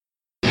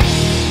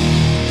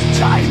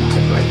Time to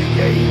play the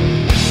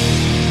game.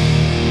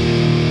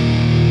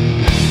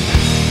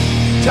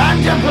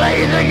 Time to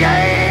play the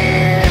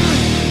game.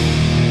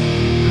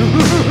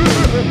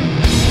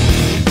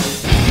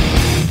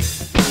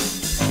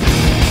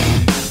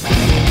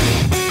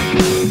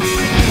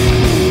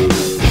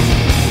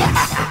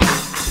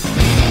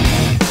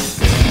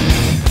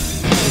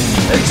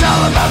 It's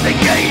all about the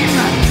game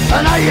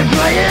and how you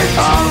play it.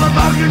 All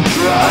about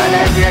control, and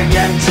if you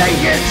can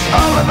take it,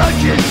 all about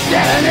your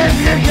debt. And if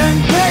you can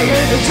pay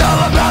it, it's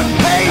all about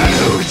pay. And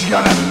who's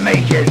gonna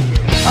make it?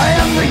 I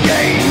am the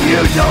game, you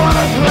don't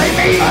wanna play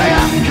me. I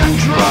am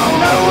control,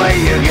 no way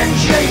you can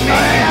shake me.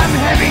 I am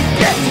heavy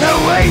debt, no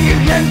way you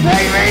can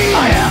pay me.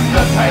 I am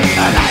the pain,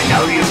 and I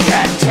know you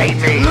can't take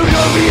me. Look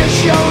over your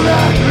shoulder,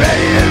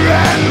 ready to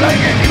run like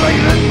a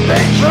Cleveland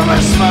bitch from a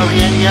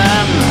smoking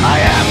gun.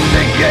 I am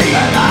the game,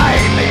 and I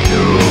make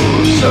the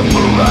rules. So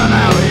move on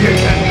out, you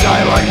can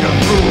die like a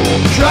fool.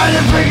 Trying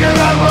to figure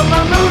out what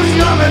my move's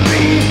gonna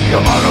be.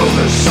 Come on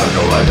over,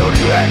 sucker, why don't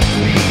you ask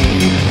me?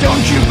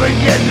 Don't you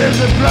forget there's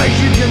a price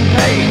you can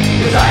pay.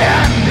 Cause I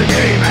am the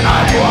game and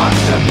I want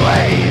to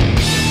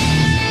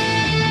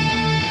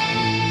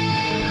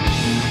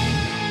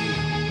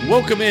play.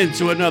 Welcome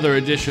into another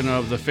edition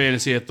of the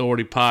Fantasy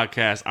Authority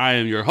Podcast. I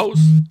am your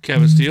host,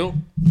 Kevin Steele.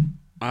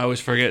 Who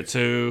always forgets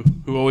to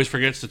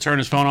turn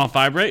his phone off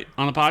vibrate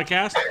on the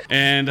podcast.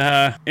 And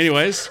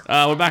anyways,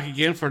 we're back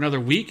again for another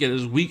week. It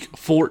is week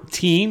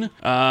 14.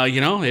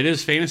 It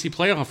is fantasy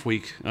playoff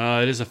week.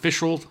 It is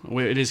official.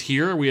 It is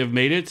here. We have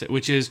made it,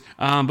 which is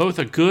both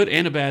a good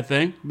and a bad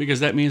thing,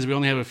 because that means we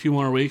only have a few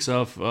more weeks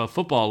of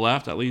football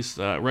left, at least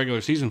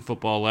regular season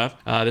football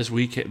left.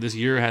 This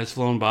year has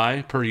flown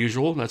by per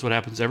usual. That's what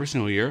happens every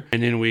single year.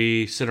 And then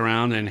we sit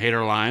around and hate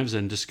our lives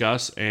and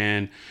discuss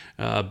and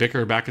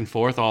bicker back and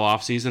forth all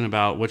offseason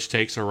about which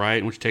takes are right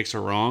and which takes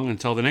are wrong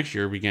until the next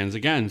year begins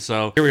again.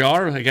 So here we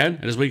are again.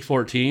 It is week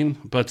 14,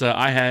 but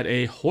I had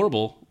a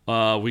horrible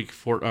week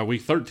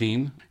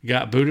 13.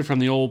 Got booted from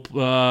the old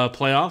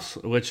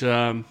playoffs, which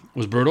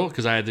was brutal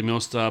because I had the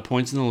most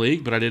points in the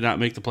league, but I did not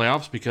make the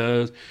playoffs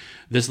because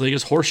this league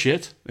is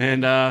horseshit.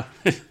 And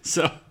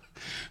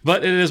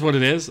but it is what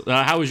it is.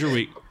 How was your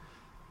week?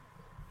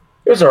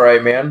 It was all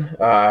right, man.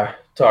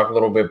 Talked a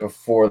little bit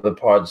before the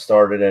pod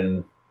started,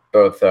 and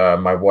both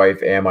my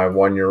wife and my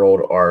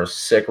 1-year-old are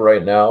sick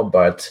right now,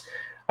 but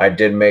I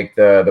did make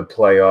the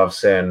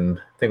playoffs in,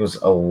 I think it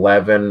was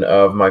 11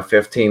 of my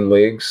 15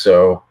 leagues.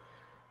 So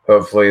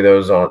hopefully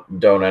those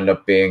don't end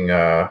up being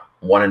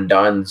one and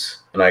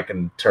dones, and I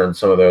can turn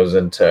some of those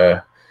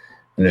into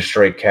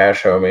straight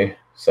cash, homie.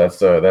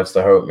 So that's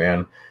the hope,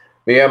 man.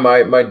 But yeah,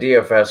 my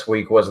DFS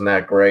week wasn't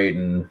that great,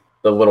 and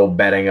the little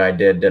betting I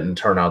didn't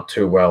turn out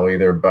too well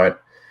either.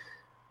 But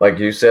like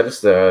you said,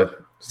 it's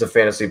the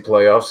fantasy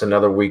playoffs.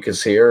 Another week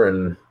is here,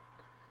 and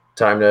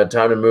time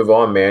to move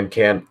on, man.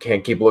 Can't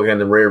keep looking in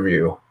the rear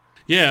view.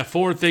 Yeah,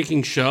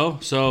 forward-thinking show.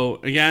 So,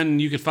 again,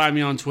 you can find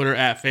me on Twitter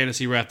at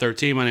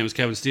FantasyRat13. My name is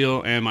Kevin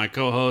Steele, and my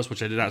co-host,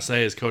 which I did not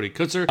say, is Cody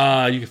Kutzer.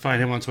 You can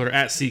find him on Twitter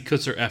at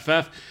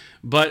CKutzerFF.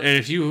 But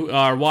if you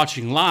are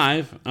watching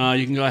live,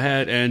 you can go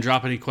ahead and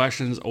drop any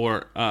questions,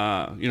 or,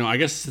 I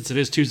guess since it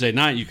is Tuesday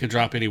night, you can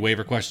drop any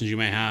waiver questions you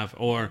may have,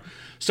 or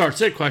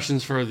start-sit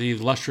questions for the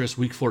illustrious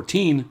Week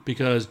 14,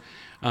 because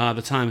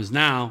the time is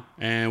now,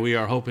 and we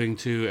are hoping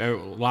to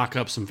lock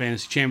up some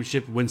fantasy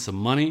championship, win some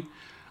money.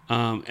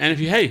 And if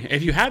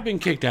you have been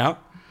kicked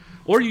out,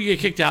 or you get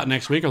kicked out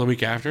next week or the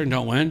week after and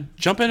don't win,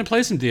 jump in and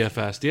play some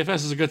DFS. DFS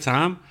is a good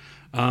time.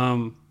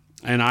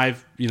 And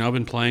I've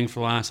been playing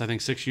for the last, I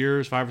think,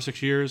 5 or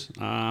 6 years.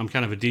 I'm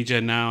kind of a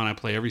DJ now, and I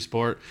play every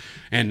sport,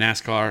 and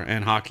NASCAR,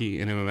 and hockey,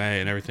 and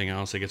MMA, and everything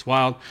else. It gets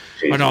wild.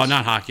 Or no,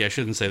 not hockey. I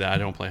shouldn't say that. I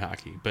don't play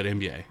hockey, but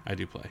NBA, I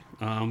do play.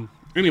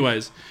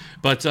 Anyways,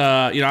 but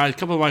a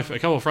couple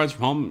of friends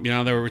from home,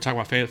 they were talking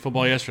about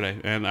football yesterday,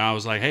 and I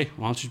was like, hey,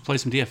 why don't you play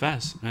some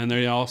DFS? And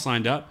they all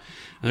signed up,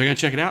 and they're gonna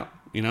check it out.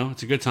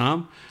 It's a good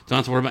time. Don't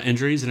have to worry about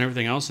injuries and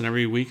everything else, and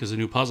every week is a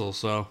new puzzle.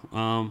 So,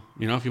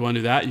 if you want to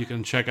do that, you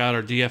can check out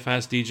our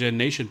DFS DJ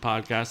Nation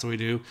podcast that we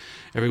do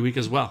every week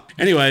as well.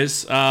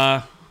 Anyways,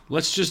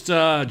 let's just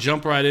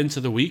jump right into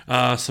the week.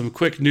 Some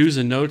quick news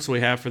and notes we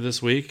have for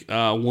this week.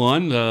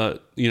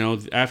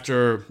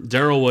 After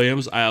Darrell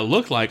Williams,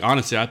 looked like,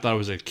 honestly, I thought it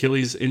was an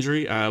Achilles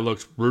injury. It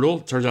looked brutal.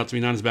 Turns out to be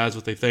not as bad as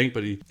what they think,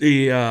 but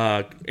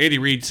Andy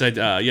Reid said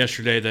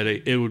yesterday that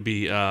it would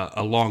be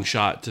a long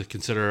shot to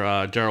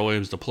consider Darrell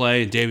Williams to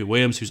play, and David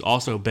Williams, who's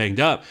also banged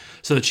up.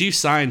 So the Chiefs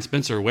signed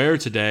Spencer Ware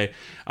today.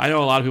 I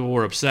know a lot of people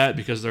were upset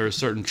because there are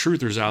certain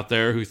truthers out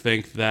there who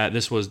think that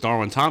this was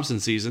Darwin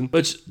Thompson's season.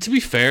 But to be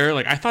fair,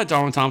 I thought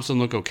Darwin Thompson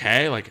looked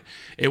okay.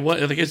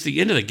 It's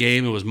the end of the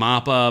game. It was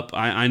mop up.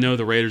 I know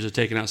the Raiders have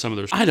taken out some of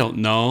their. I don't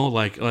know.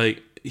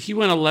 He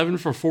went 11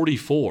 for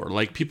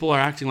 44. People are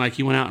acting like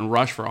he went out and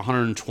rushed for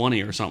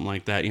 120 or something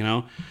like that.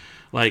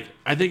 Like,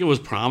 I think it was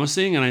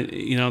promising,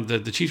 and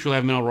the Chiefs really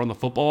haven't been able to run the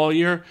football all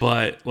year.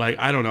 But like,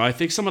 I don't know. I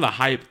think some of the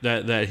hype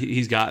that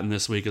he's gotten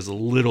this week is a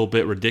little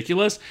bit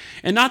ridiculous.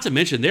 And not to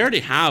mention, they already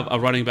have a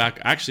running back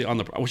actually on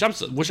the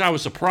which I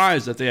was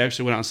surprised that they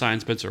actually went out and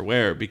signed Spencer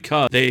Ware,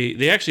 because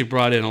they actually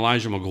brought in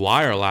Elijah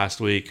McGuire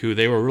last week, who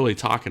they were really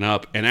talking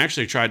up, and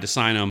actually tried to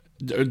sign him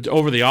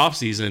over the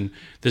offseason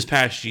this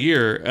past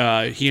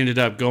year. He ended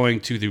up going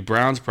to the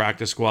Browns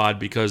practice squad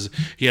because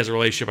he has a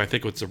relationship, I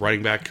think, with the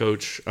running back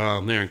coach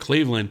there in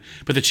Cleveland.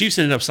 But the Chiefs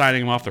ended up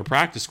signing him off their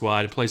practice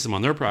squad and placed him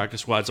on their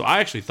practice squad. So I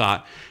actually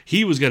thought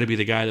he was going to be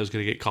the guy that was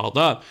going to get called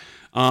up.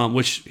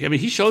 Which, I mean,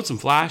 he showed some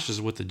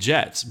flashes with the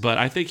Jets, but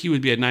I think he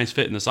would be a nice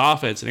fit in this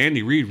offense. And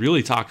Andy Reid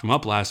really talked him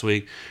up last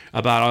week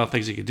about all the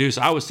things he could do.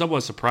 So I was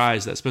somewhat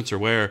surprised that Spencer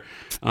Ware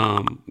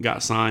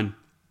got signed.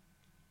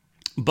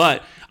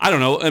 But I don't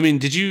know. I mean,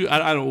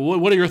 I don't know.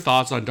 What are your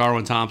thoughts on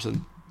Darwin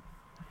Thompson?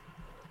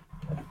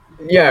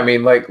 Yeah, I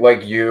mean,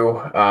 like you,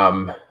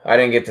 I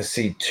didn't get to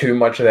see too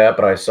much of that,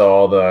 but I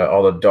saw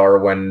all the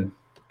Darwin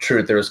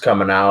truthers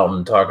coming out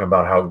and talking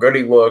about how good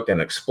he looked and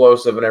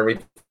explosive and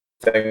everything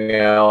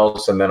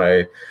else. And then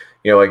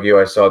like you,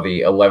 I saw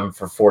the 11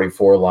 for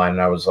 44 line,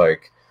 and I was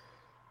like,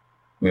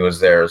 was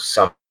there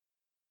something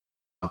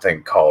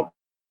called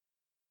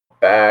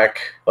back?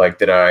 Like,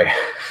 did I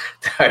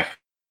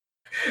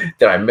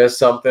miss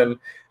something?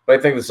 But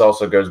I think this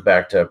also goes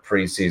back to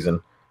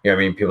preseason. You know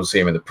what I mean? People see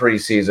him in the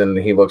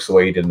preseason. He looks the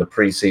way he did in the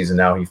preseason.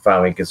 Now he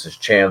finally gets his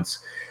chance.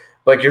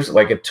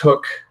 It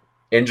took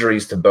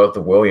injuries to both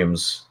the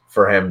Williams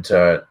for him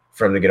to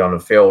get on the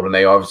field, and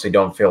they obviously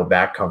don't feel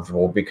that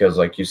comfortable because,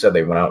 like you said,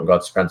 they went out and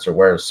got Spencer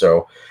Ware.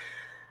 So,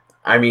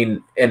 I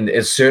mean, and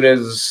as soon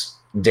as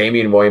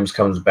Damian Williams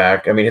comes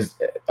back, I mean,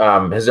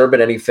 has there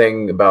been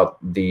anything about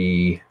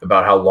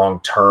how long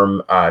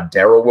term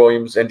Darrell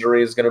Williams'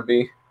 injury is going to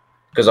be?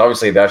 Because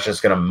obviously that's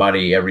just going to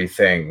muddy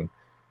everything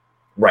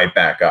right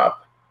back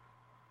up.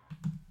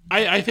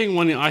 I think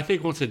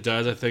once it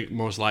does, I think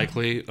most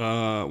likely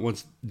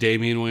once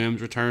Damian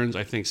Williams returns,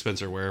 I think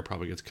Spencer Ware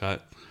probably gets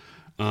cut.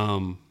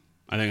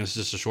 I think it's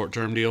just a short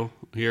term deal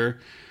here,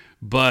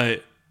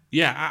 but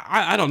yeah,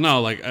 I don't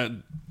know. Like,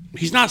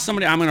 he's not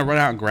somebody I'm going to run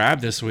out and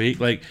grab this week.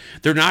 Like,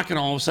 they're not going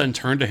to all of a sudden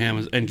turn to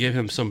him and give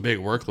him some big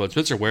workload.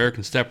 Spencer Ware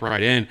can step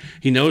right in.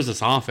 He knows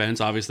this offense.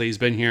 Obviously, he's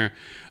been here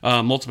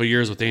multiple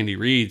years with Andy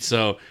Reid,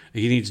 so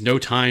he needs no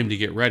time to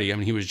get ready. I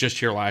mean, he was just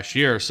here last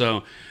year.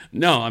 So,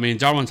 no, I mean,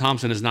 Darwin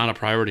Thompson is not a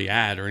priority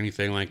ad or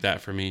anything like that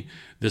for me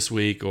this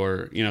week,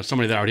 or,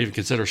 somebody that I would even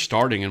consider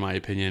starting, in my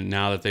opinion,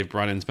 now that they've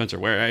brought in Spencer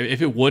Ware.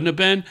 If it wouldn't have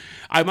been,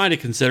 I might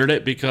have considered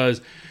it because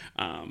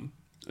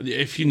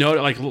if you know,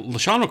 like,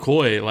 LaShawn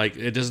McCoy, like,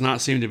 it does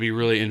not seem to be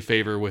really in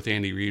favor with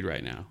Andy Reid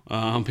right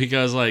now,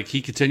 because, like,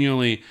 he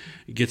continually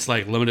gets,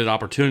 like, limited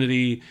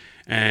opportunity,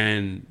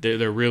 and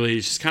they're really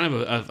just kind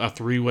of a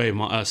three-way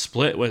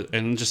split with,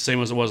 and just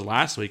same as it was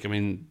last week. I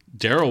mean,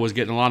 Darrell was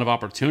getting a lot of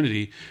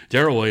opportunity,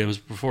 Darrell Williams,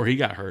 before he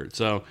got hurt.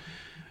 So,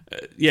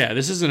 yeah,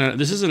 this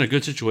isn't a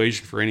good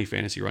situation for any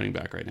fantasy running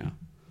back right now.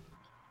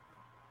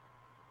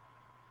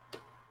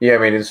 Yeah, I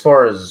mean, as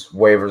far as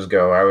waivers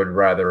go, I would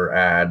rather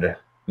add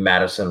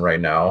Madison right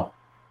now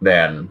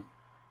than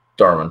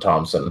Darwin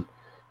Thompson.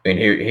 I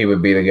mean, he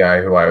would be the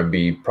guy who I would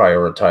be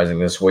prioritizing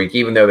this week,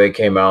 even though they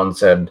came out and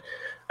said,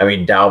 I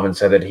mean, Dalvin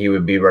said that he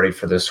would be ready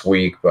for this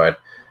week, but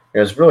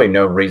there's really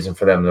no reason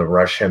for them to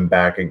rush him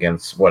back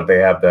against what they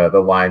have the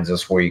Lions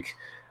this week.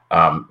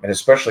 And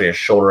especially a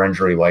shoulder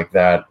injury like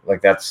that,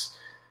 that's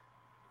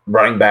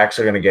running backs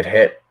are going to get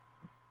hit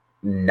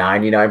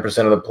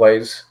 99% of the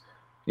plays.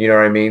 You know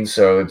what I mean?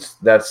 So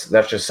that's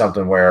just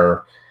something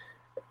where,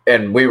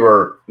 and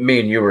me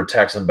and you were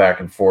texting back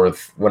and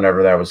forth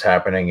whenever that was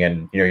happening,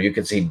 and you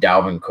could see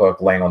Dalvin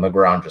Cook laying on the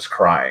ground just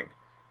crying.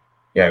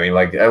 Yeah, I mean,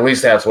 like, at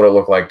least that's what it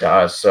looked like to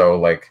us. So,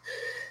 like,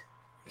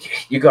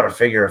 you got to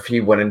figure if he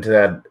went into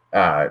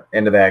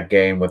that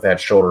game with that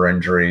shoulder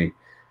injury,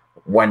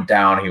 went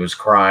down, he was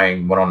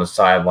crying, went on the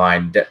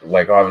sideline,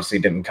 like, obviously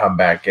didn't come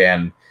back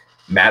in.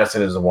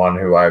 Madison is the one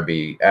who I'd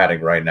be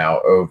adding right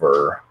now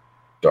over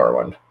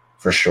Darwin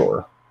for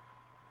sure.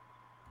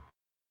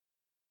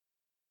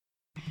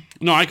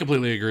 No, I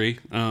completely agree.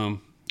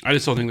 I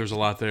just don't think there's a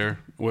lot there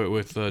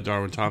with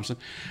Darwin Thompson.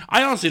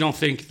 I honestly don't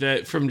think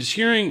that, from just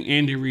hearing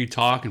Andy Reid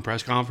talk in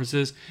press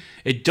conferences,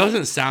 it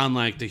doesn't sound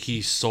like that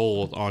he's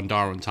sold on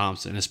Darwin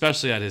Thompson,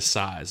 especially at his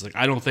size. Like,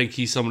 I don't think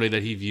he's somebody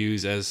that he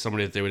views as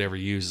somebody that they would ever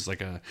use as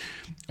like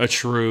a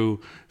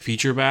true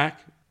feature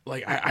back.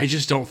 Like, I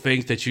just don't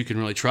think that you can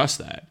really trust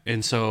that.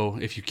 And so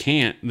if you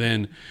can't,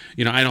 then,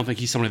 I don't think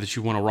he's somebody that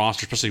you want to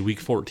roster, especially week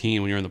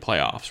 14 when you're in the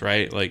playoffs,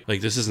 right? Like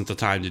this isn't the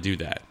time to do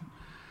that.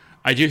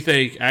 I do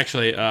think,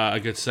 actually, a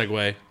good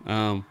segue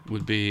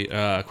would be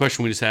a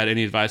question we just had.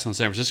 Any advice on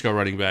San Francisco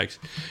running backs?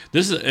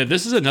 This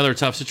is another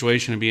tough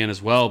situation to be in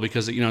as well,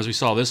 because, as we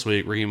saw this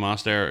week, Raheem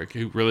Mostert,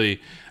 who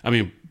really,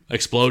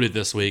 exploded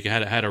this week,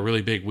 had a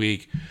really big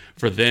week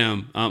for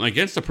them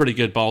against a pretty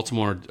good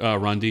Baltimore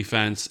run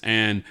defense.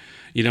 And,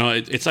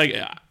 it's like,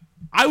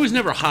 I was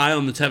never high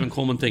on the Tevin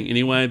Coleman thing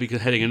anyway,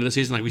 because heading into the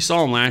season, like we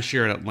saw him last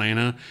year at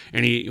Atlanta,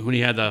 and when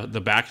he had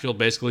the backfield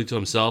basically to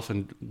himself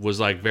and was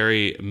like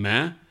very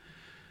meh.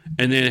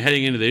 And then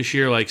heading into this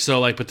year,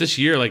 but this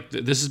year,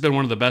 this has been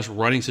one of the best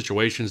running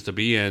situations to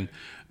be in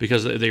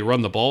because they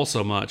run the ball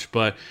so much.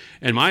 But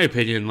in my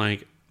opinion,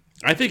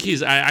 I think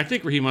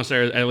Raheem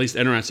Mostert is at least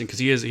interesting because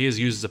he is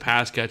used as a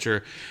pass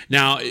catcher.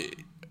 Now,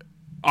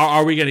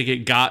 are we going to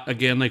get got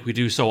again like we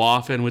do so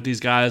often with these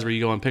guys, where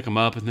you go and pick them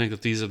up and think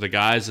that these are the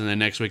guys, and then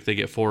next week they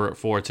get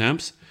four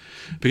attempts?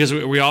 Because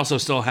we also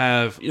still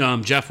have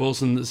Jeff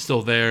Wilson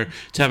still there,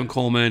 Tevin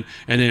Coleman,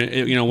 and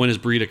then when is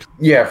Breida?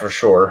 Yeah, for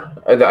sure.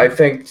 I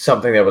think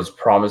something that was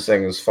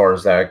promising as far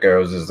as that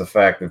goes is the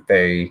fact that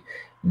they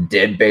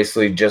did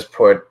basically just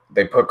put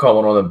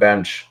Coleman on the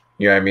bench.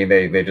 You know what I mean?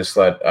 They just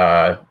let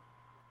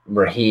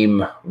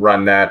Raheem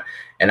run that,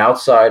 and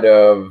outside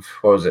of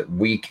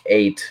week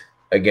 8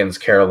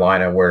 against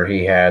Carolina, where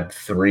he had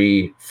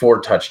 4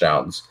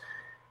 touchdowns.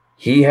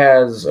 He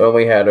has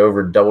only had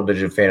over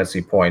double-digit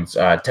fantasy points.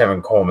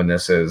 Tevin Coleman,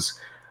 this is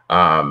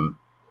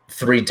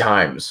 3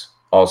 times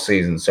all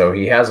season, so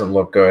he hasn't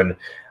looked good.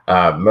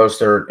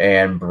 Mostert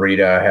and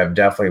Breida have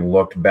definitely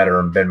looked better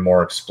and been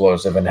more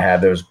explosive and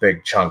had those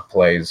big chunk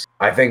plays.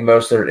 I think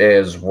Mostert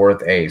is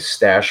worth a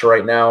stash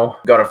right now.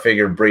 Got to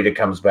figure Breida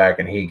comes back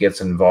and he gets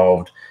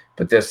involved,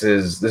 but this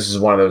is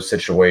one of those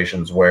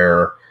situations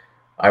where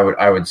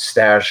I would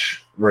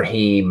stash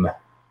Raheem,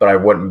 but I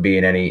wouldn't be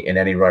in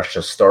any rush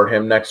to start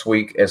him next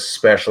week,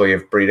 especially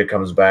if Breida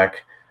comes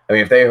back. I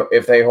mean,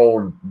 if they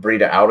hold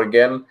Breida out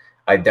again,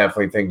 I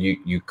definitely think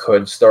you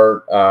could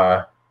start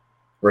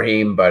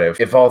Raheem. But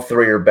if all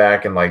 3 are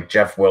back, and like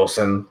Jeff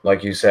Wilson,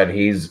 like you said,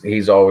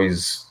 he's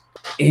always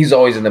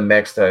in the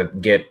mix to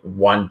get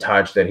 1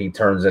 touch that he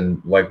turns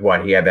in,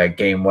 he had that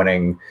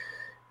game-winning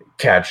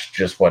catch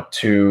just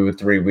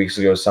 2-3 weeks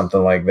ago,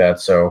 something like that.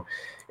 So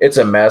it's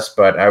a mess,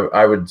 but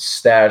I would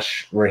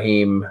stash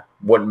Raheem.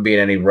 Wouldn't be in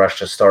any rush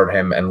to start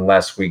him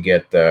unless we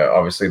get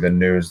obviously the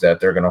news that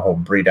they're going to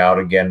hold Breida out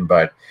again,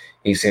 but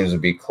he seems to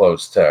be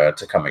close to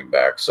coming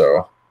back.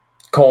 So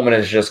Coleman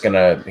is just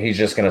gonna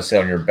sit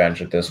on your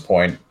bench at this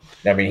point.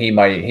 I mean, he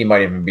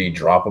might even be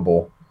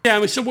droppable. Yeah, I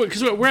mean, so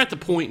because we're at the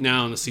point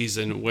now in the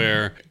season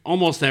where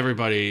almost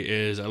everybody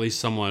is at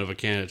least somewhat of a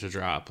candidate to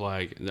drop.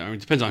 It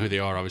depends on who they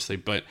are, obviously,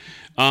 but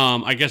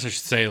I guess I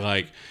should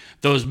say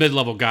those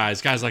mid-level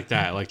guys like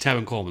that, like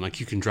Tevin Coleman,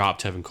 you can drop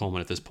Tevin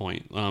Coleman at this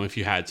point if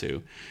you had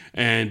to,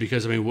 and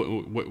because I mean,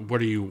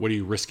 what are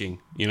you risking?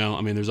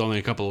 I mean, there's only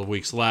a couple of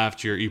weeks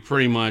left. You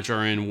pretty much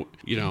are in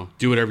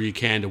do whatever you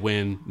can to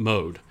win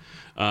mode.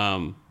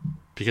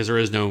 Because there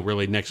is no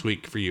really next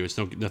week for you.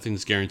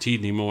 Nothing's guaranteed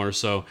anymore.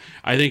 So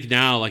I think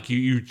now,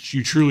 you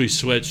truly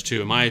switch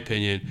to, in my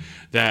opinion,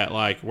 that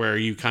where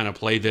you kind of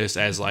play this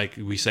as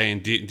we say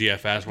in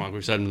DFS, like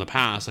we've said in the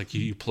past,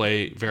 you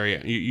play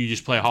you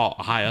just play a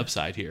high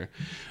upside here,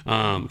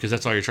 because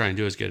that's all you're trying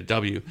to do is get a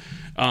W.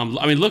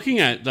 I mean, looking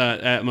at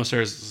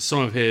Mostert's some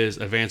of his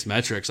advanced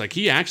metrics,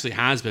 he actually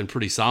has been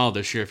pretty solid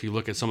this year. If you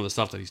look at some of the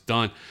stuff that he's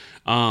done,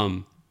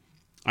 I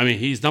mean,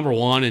 he's number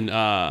 1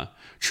 in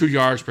true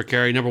yards per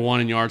carry, number 1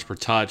 in yards per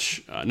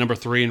touch, number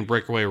 3 in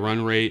breakaway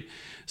run rate.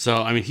 So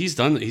I mean, he's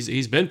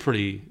been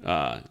pretty.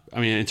 I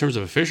mean, in terms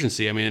of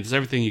efficiency, I mean, it's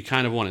everything you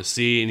kind of want to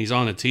see, and he's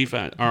on a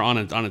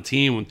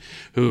team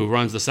who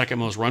runs the second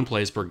most run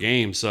plays per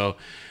game. So,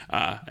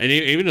 and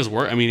even his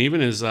work, I mean,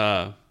 even his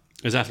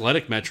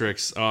athletic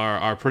metrics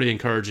are pretty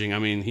encouraging. I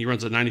mean, he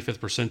runs a 95th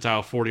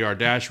percentile 40-yard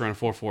dash, around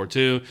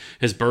 4.42.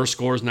 His burst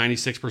score is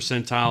 96th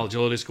percentile.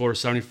 Agility score is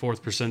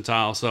 74th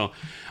percentile. So,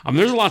 I mean,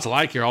 there's a lot to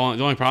like here. The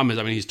only problem is,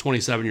 I mean, he's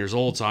 27 years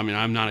old. So, I mean,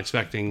 I'm not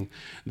expecting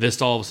this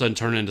to all of a sudden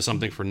turn into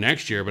something for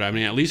next year. But, I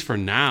mean, at least for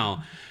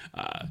now,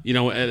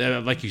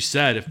 like you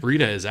said, if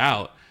Breida is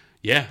out,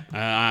 yeah.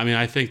 I mean,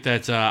 I think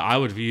that I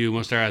would view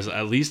Mostert as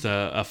at least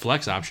a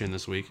flex option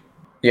this week.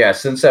 Yeah,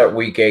 since that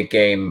Week 8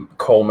 game,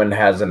 Coleman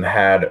hasn't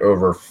had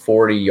over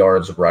 40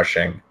 yards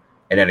rushing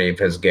in any of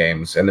his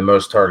games, and the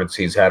most targets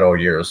he's had all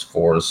year is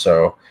 4.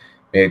 So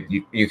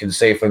you can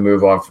safely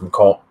move on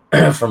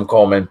from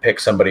Coleman, pick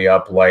somebody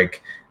up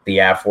like the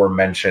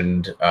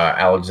aforementioned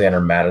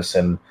Alexander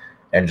Madison,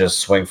 and just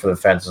swing for the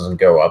fences and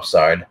go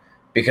upside.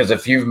 Because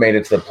if you've made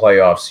it to the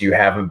playoffs, you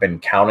haven't been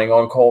counting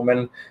on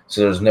Coleman,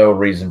 so there's no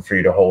reason for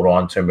you to hold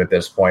on to him at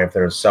this point if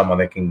there's someone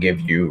that can give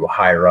you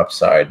higher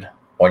upside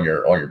on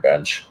your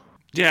bench.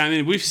 Yeah, I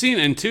mean, we've seen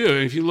it too.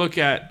 If you look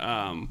at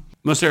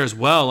Mostert as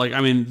well, I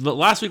mean,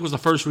 last week was the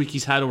first week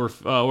he's had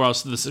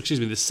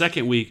the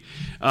second week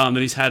that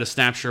he's had a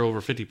snap share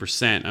over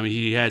 50%. I mean,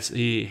 he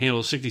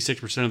handled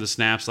 66% of the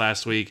snaps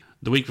last week.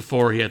 The week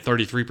before, he had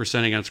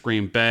 33% against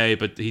Green Bay,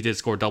 but he did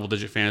score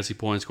double-digit fantasy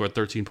points, scored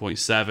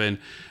 13.7.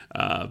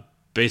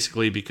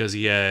 basically because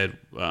he had,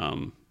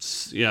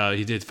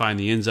 he did find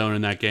the end zone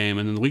in that game.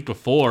 And then the week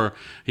before,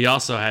 he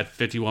also had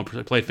played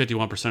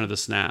 51% of the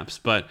snaps.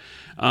 But,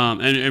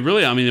 and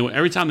really, I mean,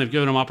 every time they've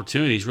given him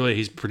opportunities, really,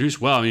 he's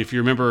produced well. I mean, if you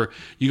remember,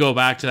 you go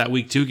back to that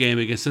week 2 game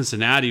against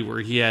Cincinnati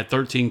where he had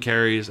 13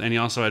 carries and he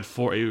also had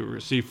he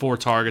received 4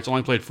 targets,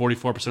 only played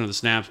 44% of the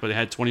snaps, but he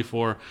had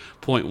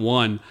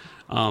 24.1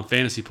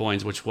 fantasy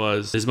points, which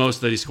was his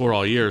most that he scored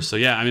all year. So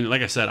yeah, I mean,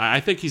 like I said, I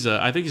think he's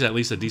at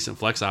least a decent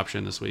flex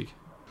option this week.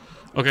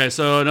 Okay,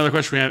 so another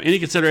question we have: any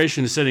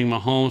consideration to sitting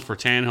Mahomes for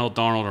Tannehill,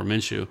 Darnold, or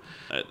Minshew?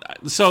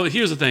 So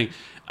here's the thing.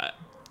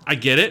 I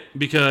get it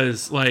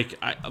because,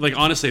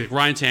 honestly,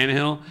 Ryan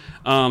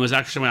Tannehill is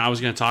actually what I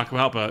was going to talk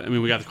about, but I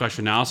mean, we got the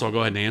question now, so I'll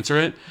go ahead and answer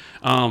it.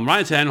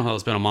 Ryan Tannehill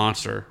has been a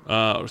monster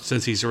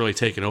since he's really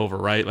taken over,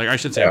 right? Like I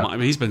should say, I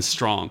mean, he's been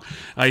strong.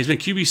 He's been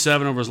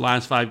QB7 over his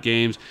last 5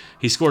 games.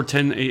 He scored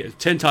 10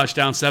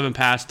 touchdowns, 7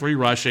 pass, 3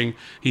 rushing.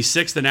 He's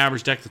 6th in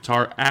average depth of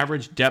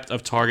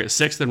target,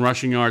 6th in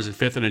rushing yards, and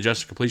 5th in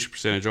adjusted completion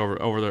percentage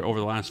over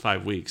the last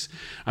 5 weeks.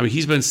 I mean,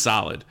 he's been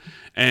solid,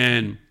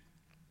 and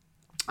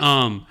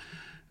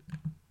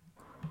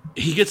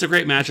he gets a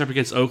great matchup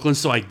against Oakland,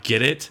 so I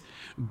get it.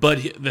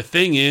 But the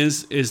thing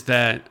is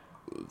that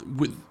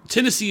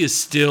Tennessee is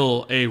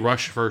still a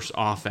rush-first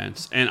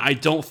offense, and I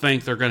don't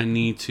think they're going to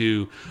need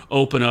to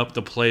open up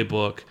the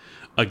playbook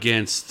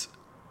against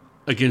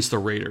the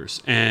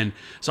Raiders. And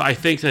so I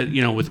think that,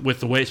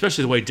 with the way,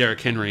 especially the way Derrick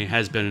Henry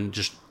has been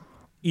just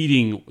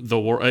eating the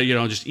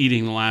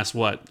last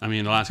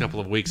the last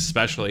couple of weeks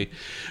especially.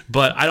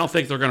 But I don't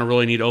think they're going to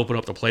really need to open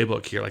up the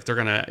playbook here. Like they're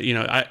going to,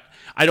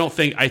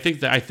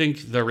 I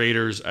think the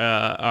Raiders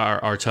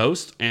are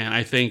toast, and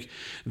I think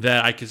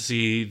that I could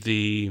see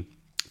the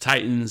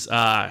Titans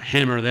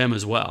hammer them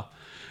as well.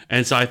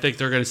 And so I think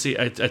they're going to see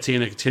a team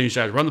that continues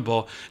to run the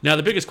ball. Now,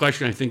 the biggest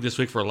question I think this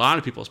week for a lot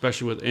of people,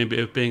 especially with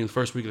it being the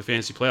first week of the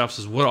fantasy playoffs,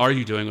 is what are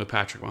you doing with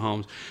Patrick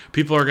Mahomes?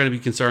 People are going to be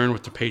concerned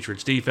with the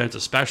Patriots defense,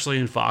 especially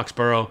in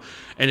Foxborough.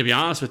 And to be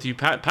honest with you,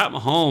 Pat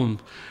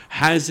Mahomes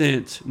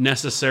hasn't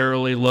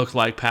necessarily looked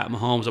like Pat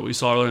Mahomes that we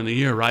saw earlier in the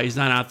year, right? He's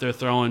not out there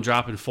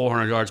dropping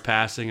 400 yards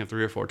passing and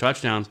 3 or 4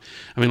 touchdowns.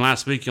 I mean,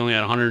 last week he only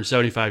had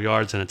 175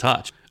 yards and a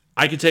touch.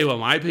 I can tell you what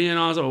my opinion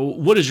is.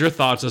 What is your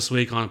thoughts this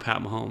week on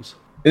Pat Mahomes?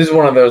 This is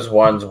one of those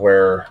ones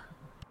where,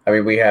 I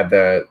mean, we had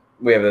the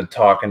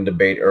talk and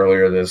debate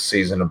earlier this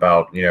season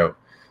about, the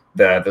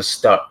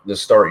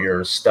start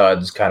your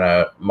studs kind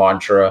of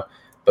mantra.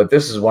 But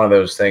this is one of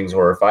those things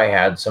where if I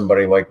had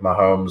somebody like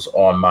Mahomes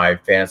on my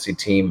fantasy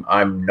team,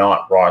 I'm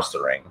not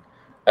rostering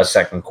a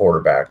second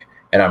quarterback.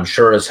 And I'm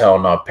sure as hell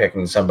not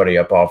picking somebody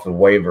up off the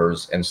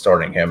waivers and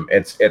starting him.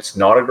 It's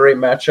not a great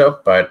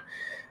matchup, but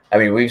I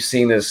mean, we've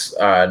seen this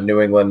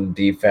New England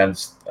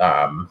defense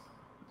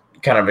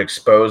kind of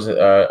exposed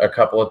a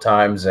couple of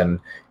times, and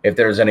if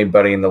there's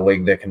anybody in the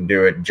league that can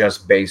do it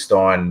just based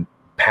on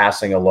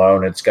passing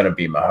alone, it's going to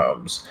be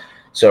Mahomes.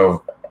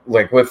 So,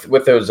 like with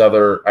those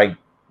the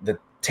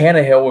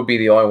Tannehill would be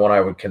the only one I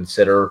would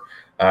consider.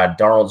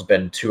 Darnold's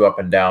been too up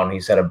and down.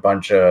 He's had a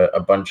bunch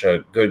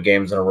of good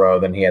games in a row.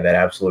 Then he had that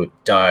absolute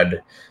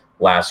dud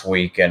last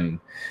week, and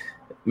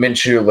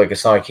Minshew,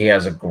 it's not like he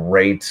has a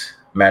great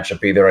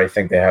matchup either. I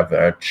think they have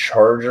the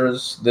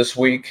Chargers this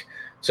week.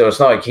 So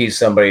it's not like he's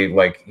somebody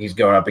like he's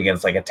going up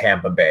against like a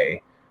Tampa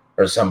Bay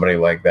or somebody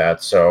like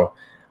that. So,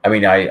 I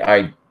mean,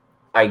 I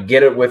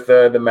get it with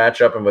the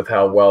matchup and with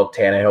how well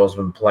Tannehill's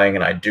been playing,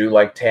 and I do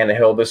like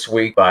Tannehill this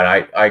week, but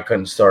I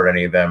couldn't start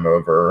any of them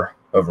over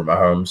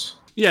Mahomes.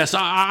 Yeah, so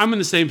I'm in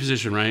the same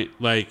position, right?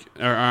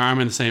 I'm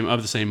in the same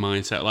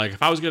mindset. Like,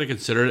 if I was going to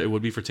consider it, it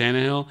would be for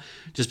Tannehill,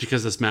 just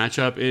because this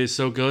matchup is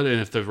so good,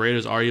 and if the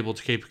Raiders are able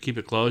to keep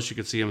it close, you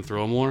could see him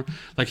throw more.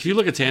 Like, if you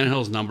look at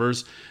Tannehill's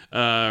numbers,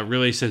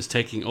 really since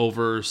taking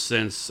over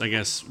since, I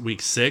guess,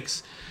 week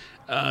 6,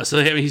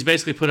 he's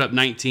basically put up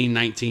 19,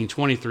 19,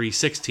 23,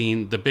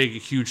 16, the big,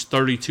 huge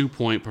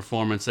 32-point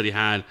performance that he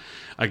had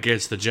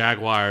against the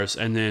Jaguars,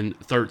 and then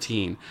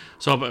 13.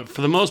 So, but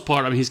for the most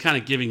part, I mean, he's kind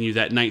of giving you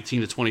that 19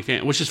 to 20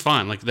 fan, which is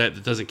fine. Like,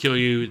 that doesn't kill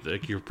you.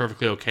 Like, you're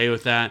perfectly okay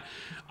with that.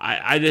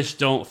 I just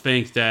don't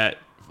think that,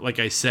 like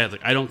I said,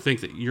 I don't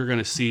think that you're going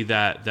to see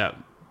that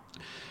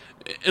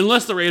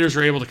unless the Raiders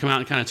are able to come out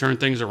and kind of turn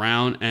things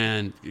around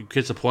and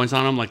get some points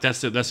on them. Like,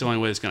 that's the only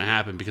way it's going to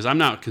happen, because I'm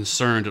not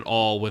concerned at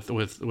all with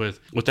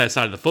that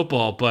side of the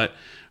football. But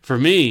for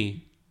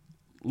me,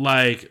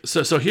 my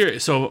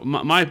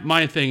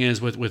thing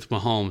is with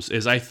Mahomes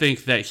is I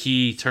think that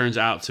he turns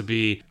out to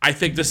be, I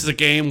think this is a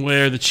game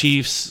where the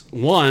Chiefs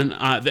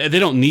they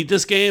don't need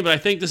this game, but I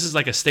think this is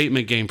like a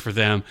statement game for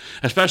them,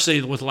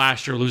 especially with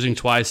last year losing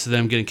twice to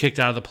them, getting kicked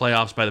out of the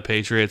playoffs by the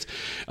Patriots.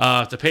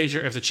 If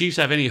the Chiefs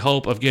have any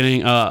hope of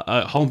getting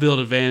a home field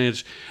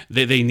advantage,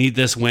 they need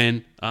this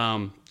win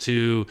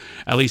to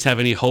at least have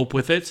any hope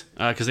with it,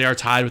 because they are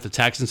tied with the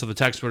Texans, so the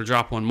Texans would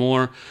drop one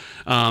more.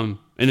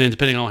 And then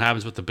depending on what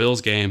happens with the Bills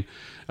game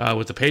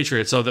with the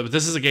Patriots. So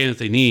this is a game that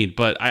they need.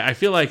 But I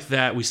feel like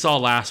that we saw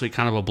last week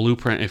kind of a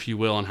blueprint, if you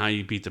will, on how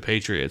you beat the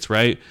Patriots,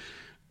 right?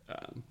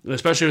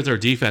 especially with their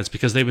defense,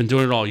 because they've been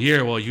doing it all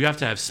year. Well, you have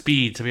to have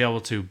speed to be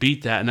able to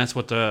beat that, and that's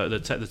what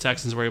the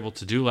Texans were able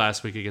to do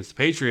last week against the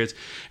Patriots,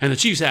 and the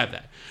Chiefs have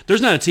that.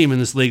 There's not a team in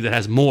this league that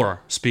has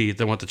more speed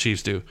than what the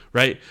Chiefs do,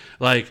 right?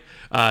 Like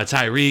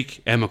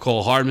Tyreek and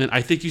McCole Hardman.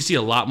 I think you see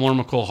a lot more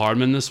McCole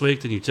Hardman this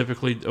week than you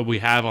typically we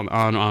have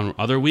on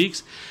other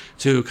weeks,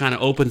 to kind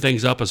of open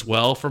things up as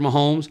well for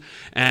Mahomes.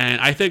 And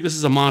I think this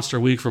is a monster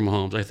week for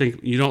Mahomes.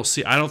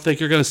 I don't think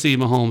you're going to see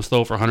Mahomes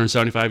throw for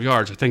 175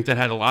 yards. I think that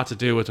had a lot to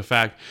do with the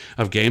fact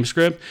of game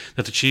script,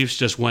 that the Chiefs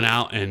just went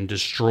out and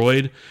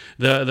destroyed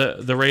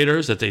the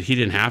Raiders, that he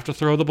didn't have to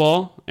throw the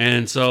ball.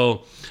 And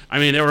so, I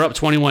mean, they were up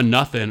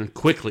 21-0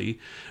 quickly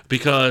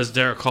because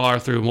Derek Carr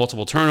threw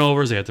multiple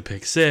turnovers. They had to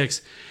pick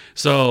six.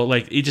 So,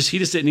 like, he just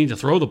didn't need to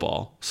throw the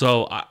ball.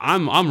 So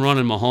I'm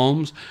running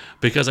Mahomes,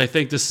 because I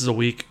think this is a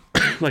week,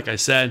 like I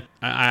said,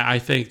 I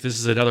think this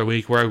is another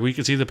week where we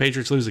could see the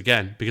Patriots lose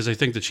again, because I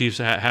think the Chiefs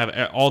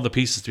have all the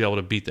pieces to be able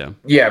to beat them.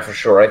 Yeah, for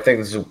sure. I think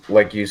this is,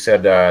 like you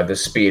said, the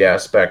speed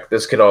aspect.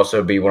 This could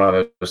also be one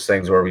of those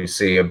things where we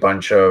see a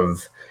bunch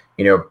of,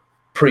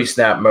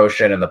 pre-snap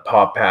motion and the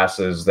pop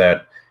passes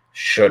that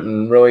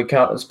shouldn't really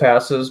count as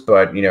passes,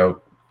 but,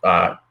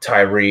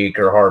 Tyreek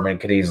or Hardman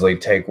could easily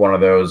take one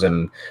of those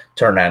and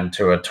turn that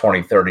into a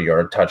 20,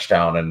 30-yard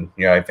touchdown. And,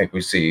 I think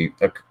we see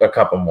a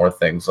couple more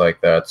things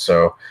like that.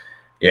 So,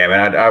 yeah,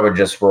 man, I would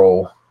just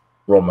roll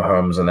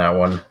Mahomes in that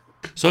one.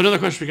 So another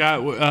question we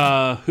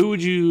got, who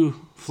would you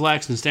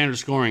flex in standard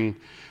scoring?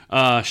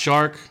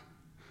 Shark,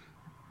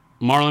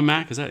 Marlon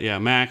Mack, is that? Yeah,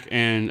 Mack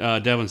and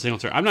Devin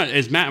Singletary.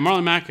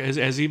 Marlon Mack,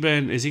 is he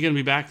going to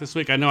be back this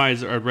week? I know I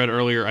read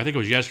earlier, I think it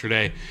was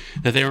yesterday,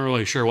 that they weren't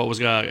really sure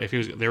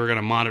they were going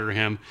to monitor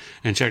him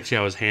and check to see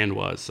how his hand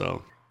was.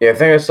 So yeah, I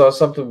think I saw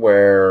something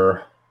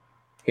where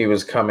he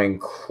was coming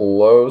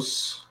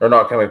close, or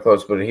not coming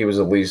close, but he was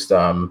at least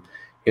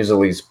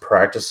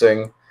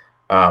practicing.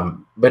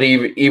 But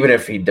even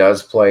if he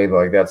does play,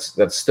 like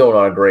that's still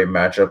not a great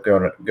matchup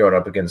going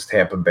up against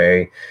Tampa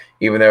Bay.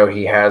 Even though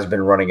he has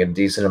been running a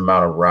decent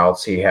amount of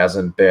routes, he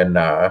hasn't been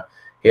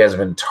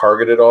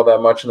targeted all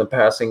that much in the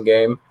passing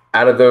game.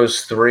 Out of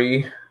those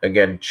three,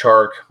 again,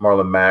 Chark,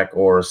 Marlon Mack,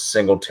 or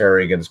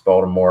Singletary against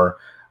Baltimore,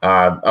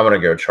 I'm gonna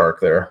go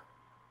Chark there.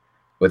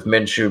 With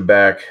Minshew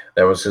back,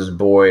 that was his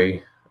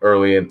boy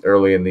early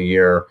in the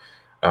year.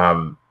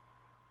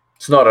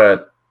 It's not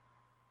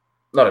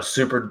a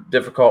super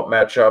difficult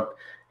matchup,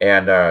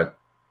 and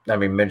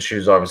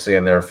Minshew's obviously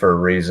in there for a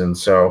reason.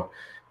 So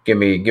give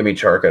me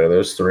Chark out of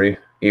those three,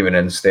 even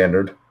in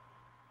standard.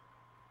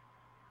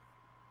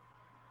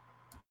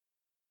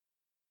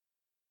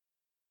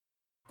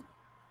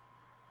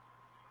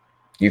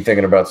 You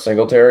thinking about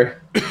Singletary?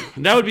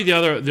 That would be the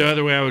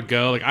other way I would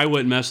go. Like, I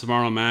wouldn't mess with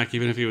Marlon Mack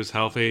even if he was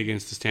healthy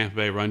against this Tampa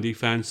Bay run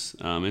defense.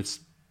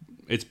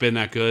 It's been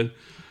that good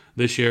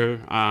this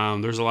year.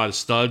 There's a lot of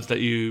studs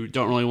that you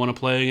don't really want to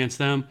play against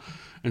them.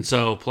 And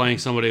so playing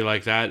somebody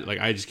like that, like,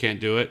 I just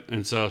can't do it.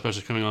 And so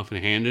especially coming off a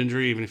hand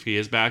injury, even if he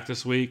is back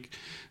this week.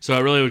 So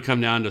it really would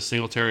come down to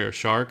Singletary or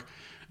Shark.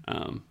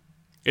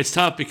 It's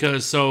tough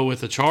because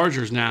with the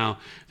Chargers now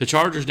have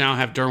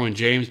Derwin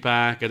James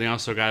back, and they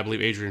also got, I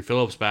believe, Adrian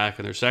Phillips back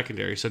in their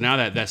secondary. So now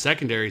that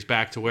secondary is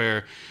back to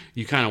where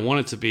you kind of want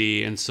it to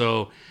be. And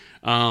so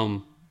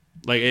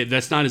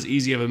that's not as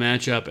easy of a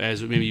matchup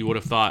as maybe you would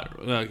have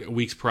thought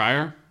weeks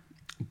prior.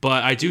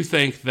 But I do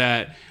think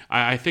that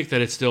I think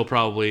that it's still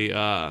probably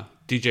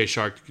DJ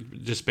Shark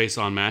just based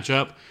on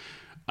matchup.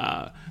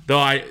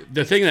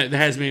 The thing that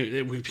has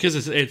me,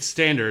 because it's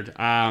standard,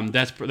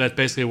 that's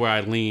basically where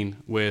I lean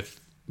with,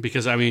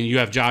 because you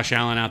have Josh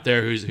Allen out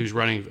there who's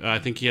running. I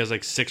think he has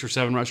like 6 or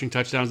 7 rushing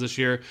touchdowns this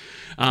year.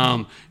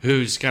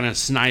 Who's kind of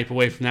snipe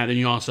away from that. Then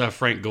you also have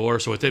Frank Gore.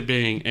 So with it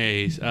being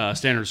a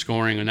standard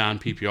scoring, a non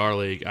PPR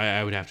league,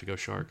 I would have to go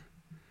Shark.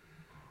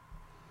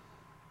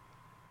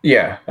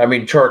 Yeah,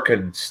 Chark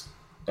could,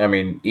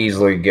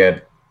 easily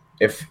get,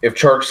 if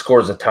Chark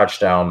scores a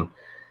touchdown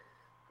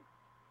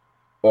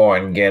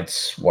and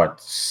gets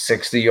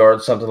 60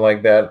 yards, something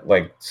like that,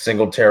 like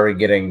Singletary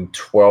getting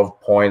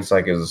 12 points,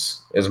 like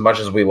as much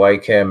as we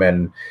like him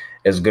and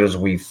as good as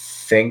we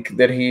think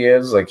that he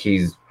is, like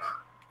he's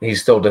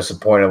still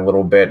disappointed a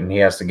little bit, and he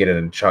has to get it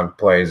in chunk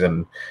plays.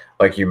 And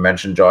like you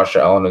mentioned, Josh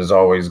Allen is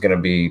always gonna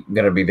be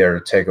there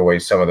to take away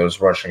some of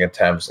those rushing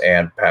attempts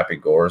and Pappy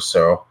Gore.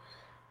 So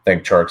I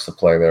think Chark's the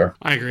play there.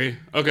 I agree.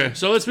 Okay,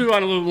 so let's move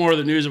on a little more of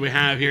the news that we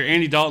have here.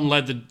 Andy Dalton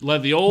led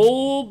the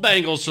old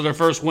Bengals to their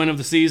first win of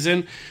the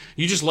season.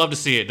 You just love to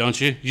see it,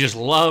 don't you? You just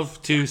love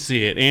to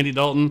see it. Andy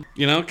Dalton,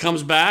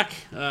 comes back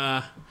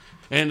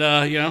and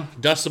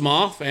dusts them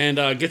off and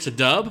gets a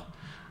dub.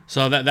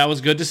 So that was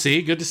good to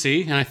see. Good to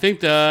see. And I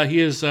think he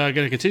is going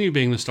to continue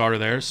being the starter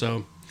there.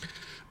 So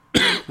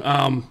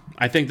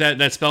I think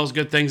that spells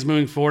good things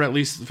moving forward, at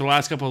least for the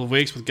last couple of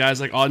weeks with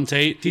guys like Auden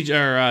Tate,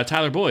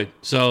 Tyler Boyd.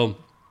 So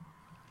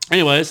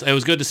anyways, it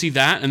was good to see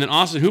that. And then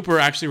Austin Hooper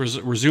actually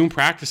resumed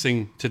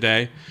practicing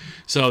today.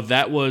 So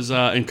that was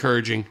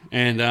encouraging.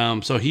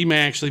 And so he may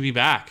actually be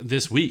back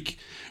this week,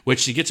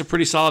 which he gets a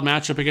pretty solid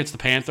matchup against the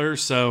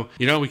Panthers. So,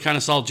 you know, we kind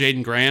of saw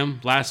Jaden Graham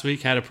last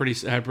week, had a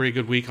pretty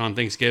good week on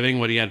Thanksgiving.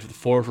 What he had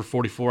 4 for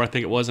 44, I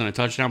think it was, and a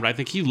touchdown, but I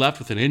think he left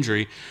with an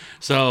injury.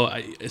 So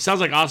it sounds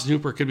like Austin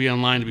Hooper could be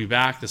online to be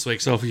back this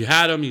week. So if you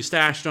had him, you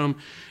stashed him.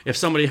 If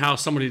somebody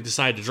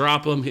decided to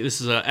drop him,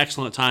 this is an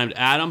excellent time to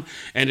add him.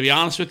 And to be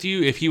honest with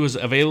you, if he was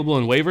available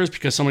in waivers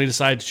because somebody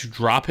decided to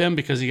drop him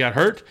because he got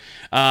hurt,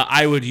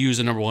 I would use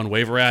a number 1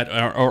 waiver ad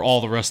or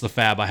all the rest of the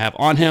fab I have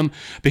on him,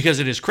 because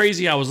it is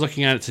crazy. I was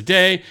looking at it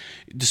today.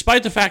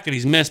 Despite the fact that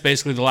he's missed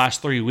basically the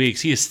last 3 weeks,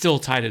 he is still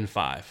tight end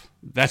 5.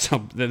 That's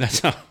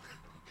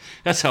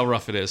how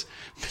rough it is.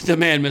 The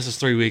man misses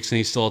 3 weeks and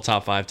he's still a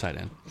top 5 tight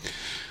end.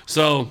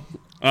 So,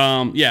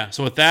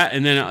 so with that,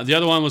 and then the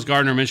other one was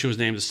Gardner Minshew was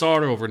named the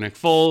starter over Nick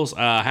Foles.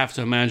 I have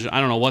to imagine, I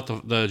don't know what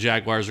the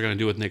Jaguars are going to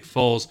do with Nick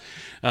Foles.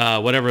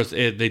 Whatever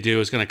they do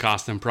is going to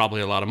cost them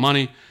probably a lot of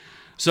money.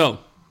 So,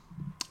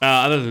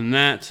 other than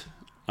that,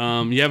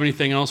 you have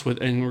anything else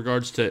in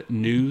regards to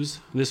news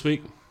this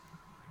week?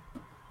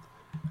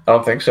 I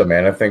don't think so,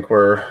 man. I think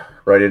we're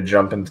ready to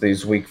jump into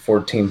these Week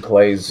 14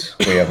 plays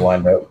we have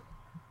lined up.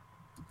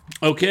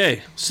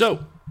 Okay, so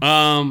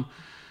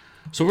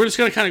we're just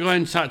going to kind of go ahead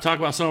and talk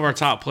about some of our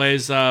top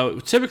plays.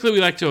 Typically, we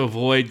like to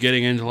avoid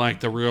getting into like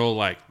the real,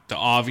 like the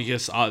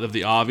obvious of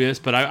the obvious,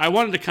 but I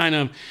wanted to kind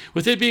of,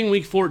 with it being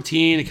Week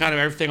 14 and kind of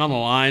everything on the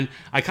line,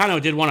 I kind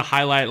of did want to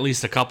highlight at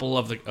least a couple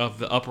of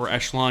the upper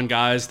echelon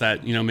guys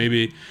that, you know,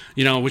 maybe,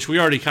 you know, which we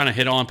already kind of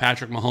hit on.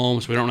 Patrick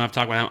Mahomes, we don't have to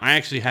talk about him. I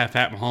actually have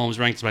Pat Mahomes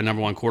ranked as my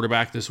number 1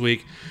 quarterback this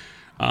week,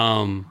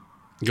 going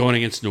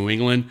against New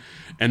England,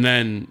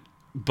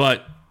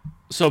 but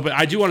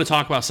I do want to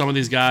talk about some of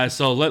these guys.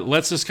 So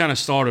let's just kind of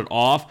start it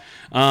off.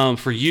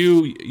 For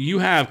you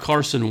have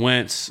Carson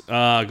Wentz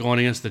going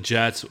against the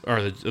Jets,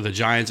 or the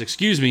Giants,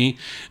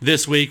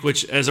 this week,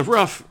 which is a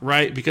rough,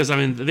 right? Because, I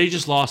mean, they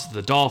just lost to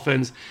the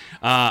Dolphins.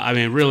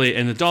 Really,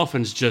 and the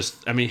Dolphins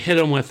just, hit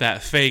them with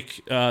that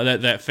fake,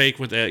 that fake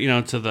with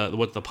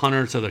the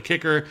punter to the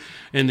kicker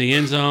in the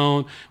end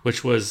zone,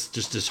 which was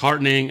just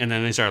disheartening. And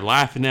then they started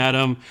laughing at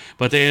them,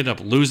 but they ended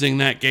up losing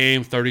that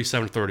game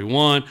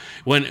 37-31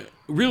 when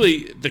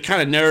really the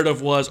kind of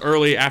narrative was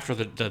early after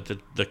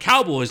the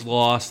Cowboys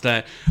lost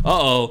that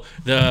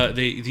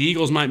the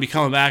Eagles might be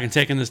coming back and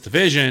taking this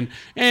division,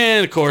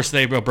 and of course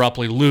they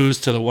abruptly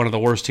lose to one of the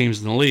worst teams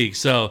in the league.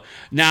 So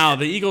now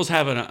the Eagles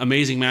have an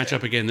amazing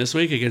matchup again this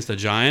week against the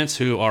Giants,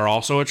 who are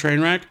also a train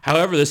wreck.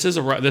 However, this is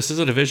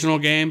a divisional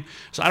game,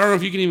 so I don't know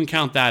if you can even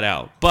count that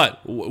out.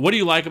 But what do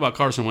you like about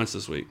Carson Wentz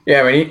this week?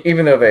 Yeah,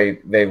 even though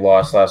they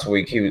lost last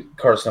week,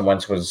 Carson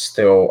Wentz was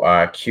still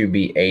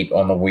QB8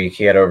 on the week.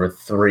 He had over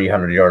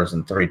 300 yards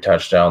and 3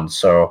 touchdowns.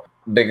 So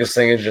biggest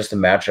thing is just the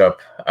matchup.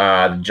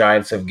 The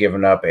Giants have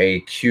given up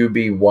a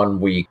QB 1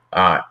 week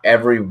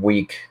every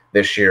week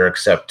this year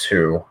except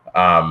 2.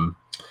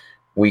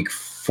 Week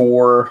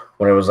 4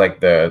 when it was like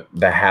the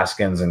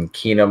Haskins and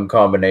Keenum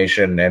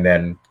combination, and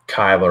then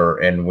Kyler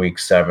in week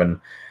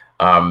 7.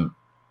 And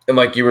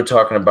like you were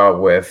talking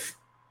about with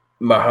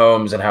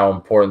Mahomes and how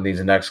important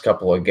these next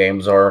couple of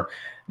games are.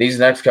 These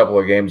next couple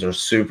of games are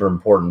super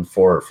important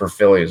for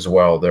Philly as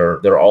well.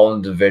 They're all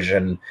in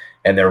division,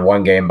 and they're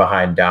 1 game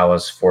behind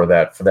Dallas for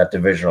that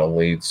divisional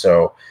lead.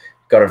 So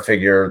got to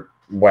figure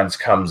Wentz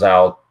comes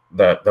out.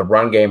 The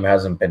run game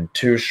hasn't been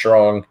too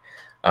strong,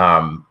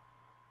 and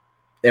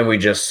we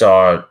just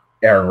saw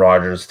Aaron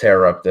Rodgers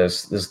tear up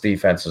this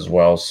defense as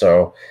well.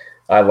 So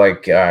I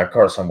like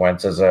Carson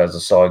Wentz as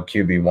a solid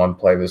QB1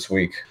 play this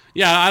week.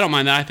 Yeah, I don't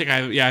mind that. I think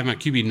I'm at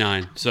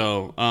QB9.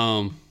 So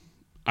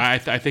I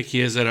think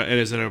he is at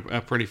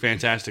a pretty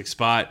fantastic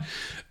spot.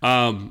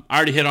 I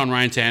already hit on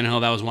Ryan Tannehill.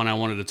 That was one I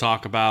wanted to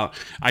talk about.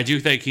 I do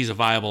think he's a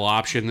viable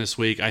option this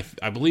week.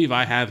 I believe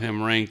I have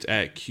him ranked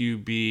at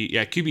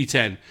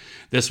QB10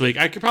 this week.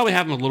 I could probably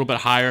have him a little bit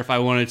higher if I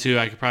wanted to.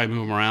 I could probably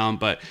move him around,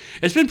 but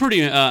it's been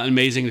pretty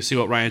amazing to see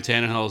what Ryan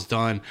Tannehill has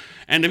done.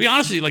 And to be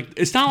honest with you, like,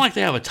 it's not like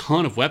they have a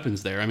ton of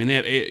weapons there. I mean, they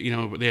have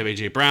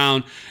AJ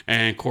Brown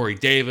and Corey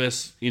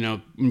Davis.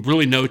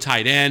 Really no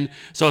tight end.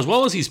 So as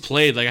well as he's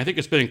played, like, I think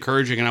it's been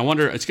encouraging. And I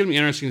wonder, it's going to be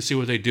interesting to see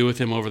what they do with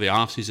him over the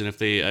offseason. If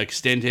they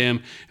extend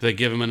him, if they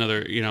give him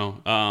another,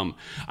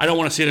 I don't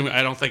want to see him.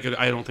 I don't think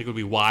it would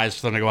be wise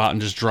for them to go out and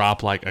just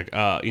drop like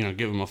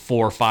give him a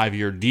 4 or 5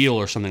 year deal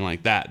or something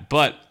like that.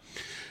 But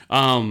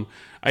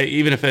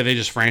even if they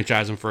just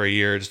franchise him for a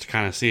year just to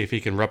kind of see if he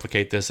can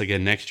replicate this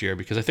again next year,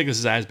 because I think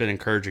this has been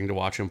encouraging to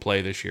watch him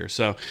play this year.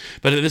 So,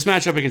 but this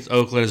matchup against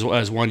Oakland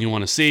is one you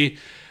want to see.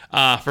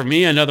 For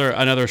me,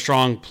 another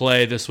strong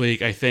play this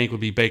week, I think,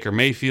 would be Baker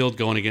Mayfield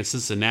going against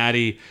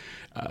Cincinnati.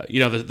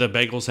 The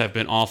Bengals have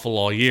been awful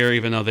all year,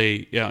 even though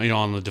they,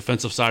 on the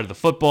defensive side of the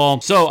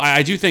football. So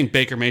I do think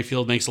Baker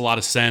Mayfield makes a lot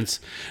of sense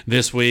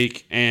this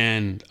week,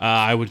 and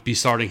I would be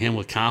starting him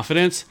with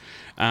confidence.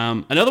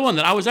 Another one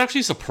that I was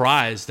actually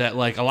surprised that,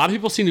 like, a lot of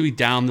people seem to be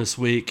down this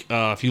week.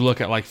 If you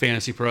look at like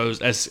Fantasy Pros,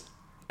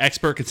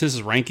 expert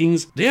consensus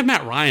rankings, they have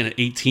Matt Ryan at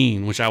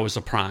 18, which I was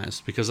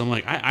surprised because I'm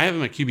like, I have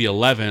him at QB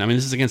 11. I mean,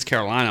 this is against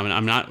Carolina. I mean,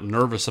 I'm not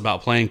nervous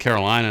about playing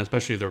Carolina,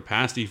 especially their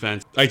pass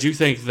defense. I do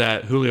think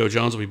that Julio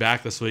Jones will be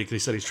back this week. They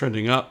said he's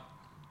trending up,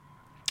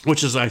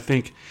 which is, I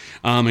think,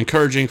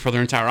 encouraging for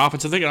their entire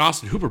offense. I think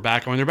Austin Hooper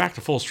back. I mean, they're back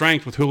to full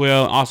strength with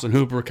Julio, Austin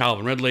Hooper,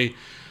 Calvin Ridley.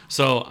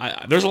 So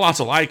there's a lot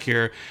to like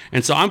here.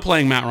 And so I'm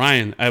playing Matt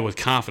Ryan with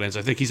confidence.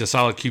 I think he's a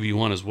solid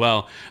QB1 as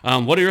well.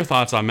 What are your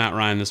thoughts on Matt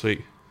Ryan this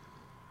week?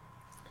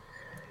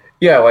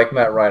 Yeah, I like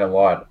Matt Ryan a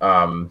lot.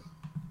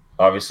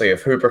 Obviously,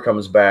 if Hooper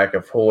comes back,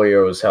 if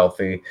Julio is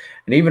healthy,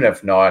 and even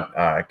if not,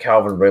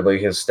 Calvin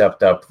Ridley has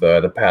stepped up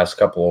the past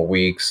couple of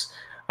weeks.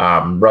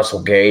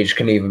 Russell Gage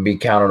can even be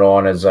counted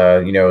on as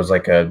a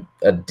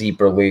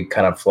deeper league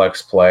kind of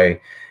flex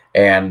play.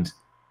 And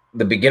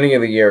the beginning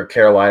of the year,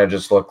 Carolina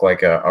just looked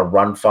like a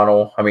run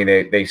funnel. I mean,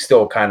 they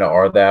still kind of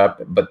are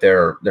that, but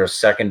their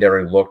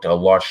secondary looked a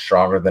lot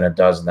stronger than it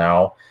does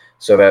now.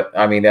 So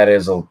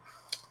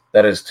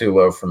that is too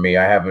low for me.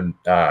 I haven't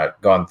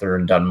gone through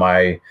and done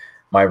my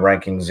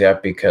rankings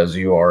yet because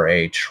you are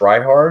a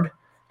tryhard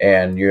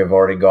and you have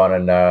already gone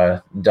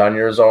and done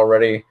yours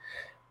already.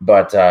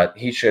 But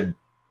he should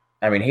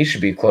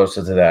be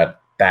closer to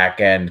that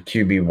back end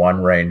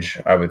QB1 range,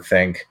 I would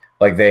think.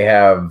 Like they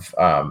have,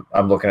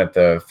 I'm looking at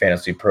the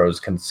Fantasy Pros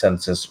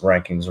consensus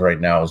rankings right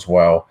now as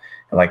well.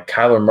 And like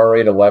Kyler Murray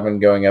at 11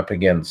 going up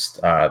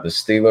against the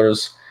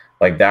Steelers,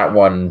 like that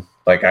one,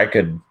 like I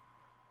could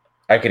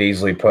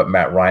easily put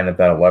Matt Ryan at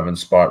that 11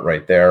 spot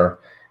right there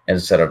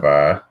instead of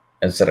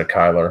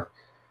Kyler.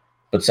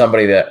 But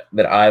somebody that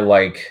I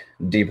like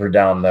deeper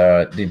down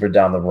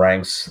the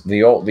ranks,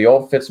 the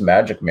old Fitz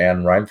Magic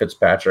man, Ryan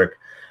Fitzpatrick.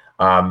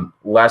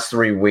 Last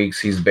 3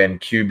 weeks he's been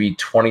QB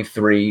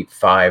 23,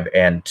 5,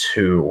 and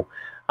 2.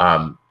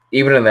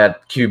 Even in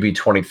that QB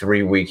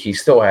 23 week, he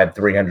still had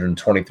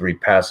 323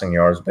 passing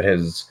yards, but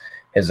his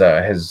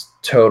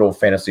total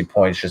fantasy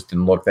points just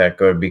didn't look that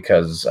good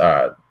because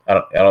I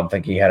don't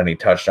think he had any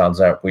touchdowns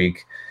that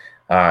week.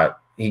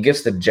 He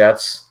gets the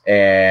Jets,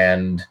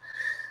 and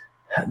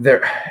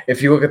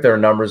if you look at their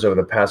numbers over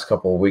the past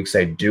couple of weeks,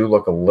 they do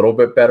look a little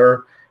bit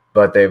better,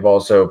 but they've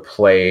also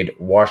played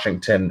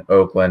Washington,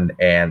 Oakland,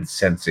 and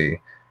Cincy.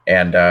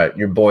 And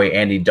your boy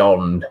Andy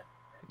Dalton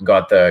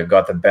got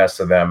the best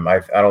of them.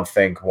 I don't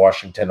think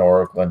Washington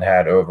or Oakland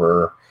had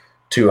over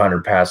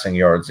 200 passing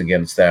yards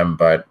against them,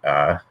 but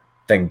I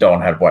think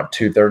Dalton had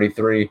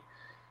 233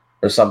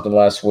 or something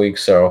last week.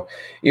 So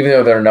even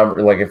though their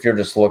number, like if you're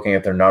just looking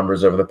at their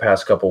numbers over the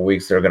past couple of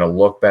weeks, they're going to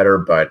look better.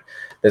 But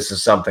this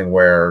is something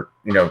where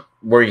you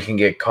can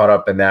get caught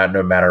up in that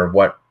no matter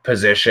what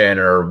position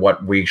or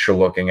what weeks you're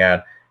looking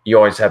at. You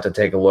always have to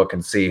take a look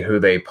and see who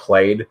they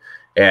played.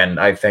 And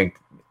I think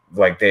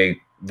like the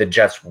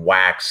Jets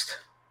waxed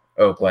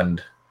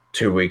Oakland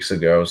 2 weeks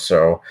ago.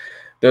 So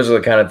those are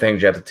the kind of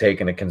things you have to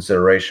take into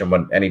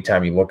consideration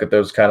anytime you look at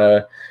those kind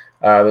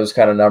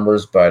of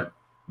numbers. But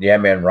yeah,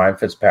 man, Ryan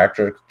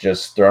Fitzpatrick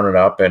just throwing it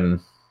up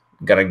and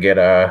gonna get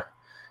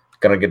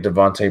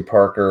Devontae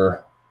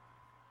Parker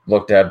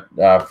looked at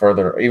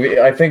further.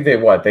 I think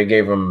they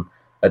gave him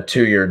a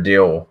 2-year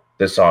deal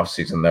this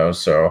offseason though.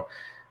 So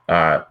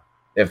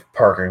if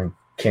Parker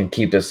can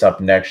keep this up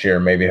next year,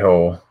 maybe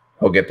he'll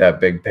get that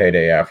big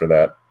payday after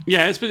that.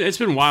 Yeah, it's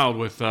been wild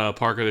with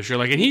Parker this year.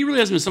 Like, and he really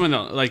hasn't been someone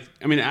that, like,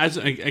 I mean,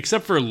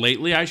 except for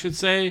lately, I should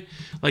say,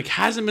 like,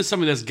 hasn't been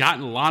someone that's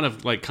gotten a lot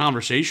of like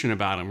conversation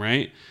about him,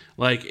 right?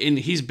 Like, and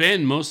he's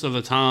been most of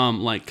the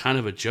time like kind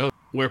of a joke,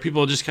 where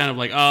people just kind of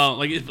like, oh,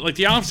 like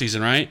the off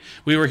season, right?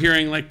 We were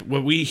hearing like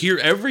what we hear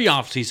every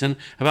off season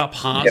about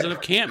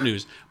positive camp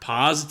news,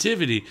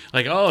 positivity.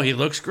 Like, oh, he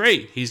looks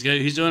great, he's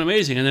doing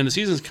amazing, and then the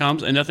season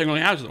comes and nothing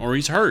really happens, or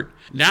he's hurt.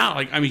 Now,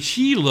 like, I mean,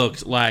 he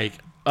looked like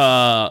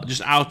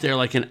just out there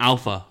like an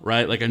alpha,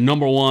 right? Like a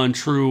number one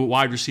true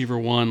wide receiver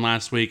one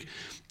last week.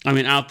 I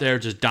mean, out there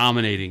just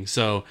dominating.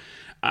 So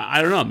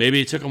I don't know.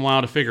 Maybe it took him a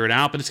while to figure it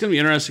out, but it's going to be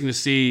interesting to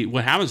see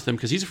what happens to him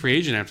because he's a free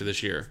agent after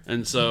this year.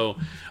 And so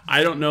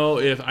I don't know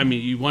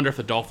you wonder if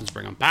the Dolphins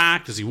bring him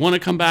back. Does he want to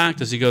come back?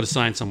 Does he go to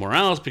sign somewhere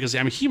else? Because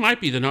I mean, he might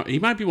be one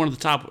of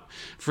the top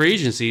free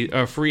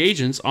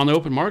agents on the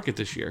open market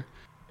this year.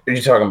 Are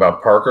you talking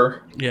about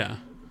Parker? Yeah.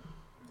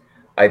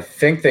 I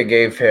think they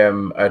gave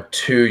him a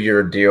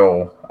 2-year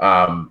deal,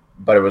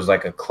 but it was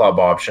like a club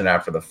option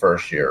after the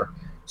first year.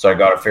 So I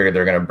got to figure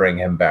they're going to bring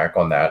him back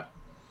on that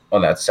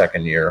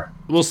second year.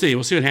 We'll see.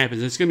 We'll see what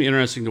happens. It's going to be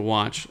interesting to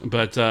watch,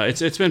 but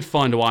it's been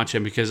fun to watch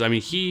him because I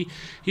mean he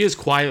has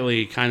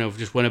quietly kind of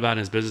just went about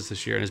his business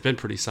this year and has been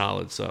pretty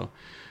solid. So,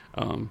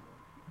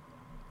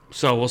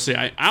 so we'll see.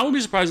 I would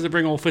be surprised if they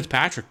bring old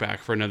Fitzpatrick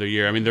back for another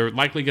year. I mean, they're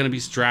likely going to be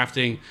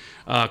drafting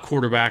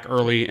quarterback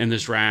early in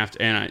this draft,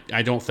 and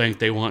I don't think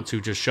they want to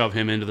just shove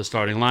him into the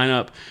starting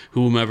lineup,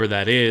 whomever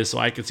that is. So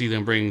I could see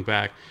them bringing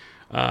back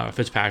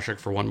Fitzpatrick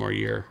for one more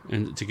year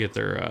and to get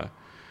their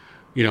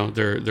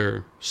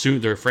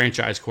their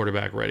franchise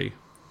quarterback ready.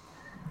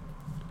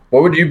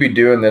 What would you be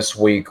doing this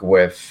week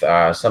with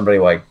somebody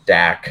like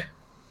Dak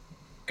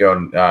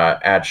going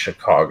at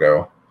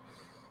Chicago?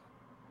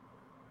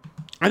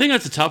 I think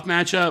that's a tough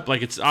matchup.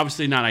 Like, it's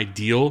obviously not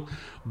ideal,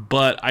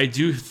 but I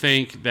do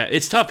think that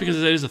it's tough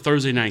because it is a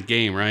Thursday night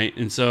game, right?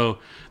 And so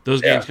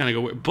those games kind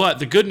of go. But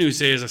the good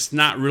news is it's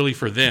not really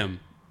for them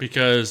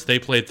because they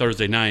played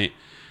Thursday night.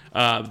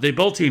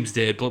 Both teams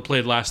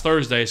played last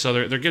Thursday, so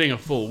they're getting a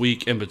full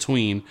week in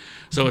between.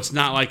 So it's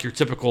not like your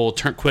typical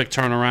quick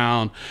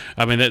turnaround.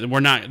 I mean,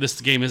 this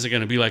game isn't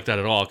going to be like that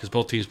at all because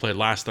both teams played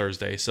last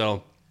Thursday.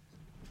 So,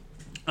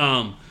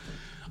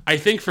 I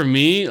think for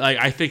me, like,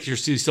 I think you're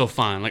still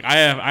fine. Like, I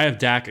have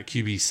Dak at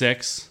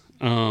QB6.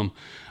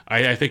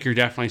 I think you're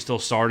definitely still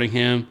starting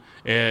him.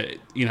 And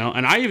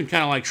I even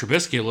kind of like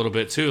Trubisky a little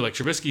bit too. Like,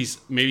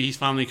 he's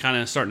finally kind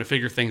of starting to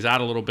figure things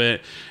out a little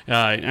bit.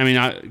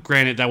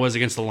 Granted, that was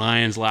against the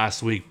Lions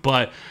last week,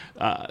 but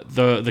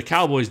the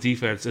Cowboys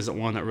defense isn't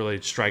one that really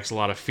strikes a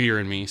lot of fear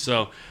in me.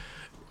 So,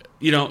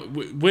 we know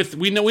he's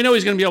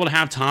going to be able to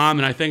have Tom,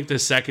 and I think the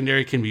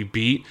secondary can be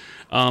beat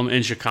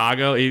in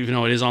Chicago, even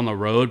though it is on the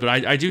road. But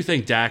I do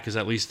think Dak is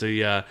at least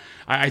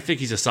I think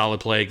he's a solid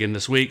play again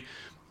this week.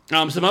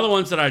 Some other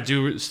ones that I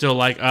do still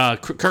like,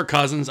 Kirk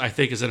Cousins, I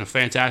think, is in a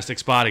fantastic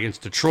spot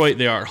against Detroit.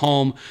 They are at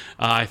home.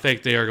 I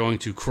think they are going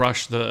to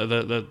crush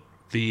the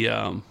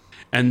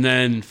and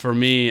then for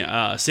me,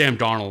 Sam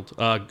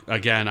Darnold,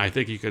 again, I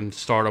think you can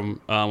start him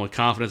with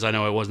confidence. I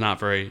know it was not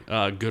very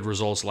good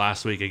results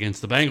last week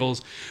against the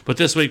Bengals, but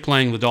this week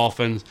playing the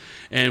Dolphins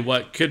and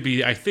what could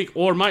be, I think,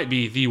 or might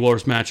be the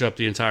worst matchup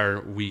the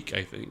entire week,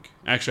 I think.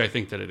 Actually, I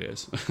think that it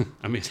is.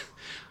 I mean...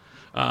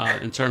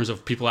 in terms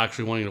of people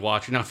actually wanting to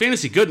watch it. Now,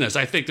 fantasy goodness,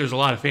 I think there's a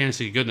lot of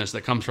fantasy goodness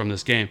that comes from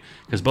this game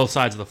because both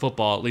sides of the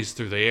football, at least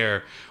through the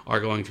air,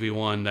 are going to be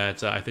one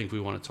that I think we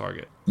want to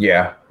target.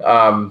 Yeah.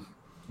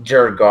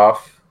 Jared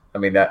Goff, I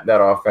mean, that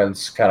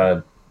offense kind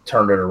of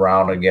turned it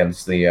around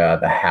against the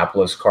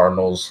hapless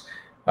Cardinals.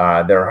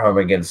 They're home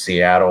against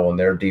Seattle, and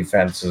their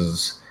defense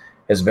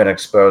has been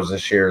exposed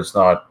this year. It's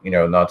not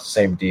the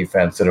same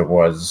defense that it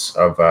was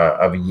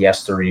of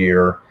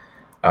yesteryear.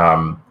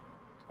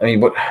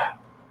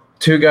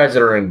 Two guys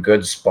that are in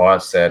good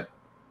spots that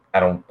I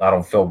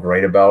don't feel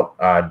great about.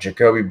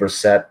 Jacoby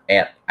Brissett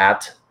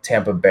at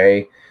Tampa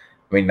Bay.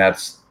 I mean,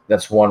 that's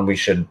one we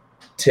should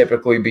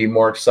typically be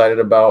more excited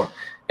about.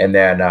 And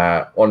then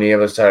on the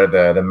other side of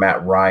the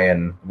Matt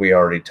Ryan, we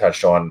already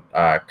touched on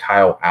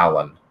Kyle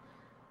Allen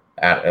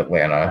at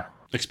Atlanta.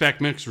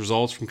 Expect mixed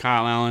results from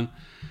Kyle Allen.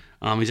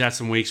 He's had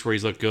some weeks where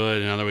he's looked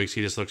good, and other weeks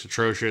he just looks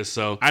atrocious.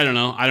 So I don't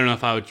know. I don't know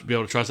if I would be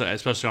able to trust it,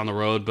 especially on the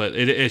road. But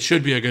it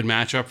should be a good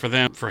matchup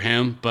for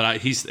him.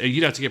 But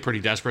you'd have to get pretty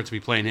desperate to be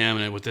playing him,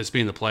 and with this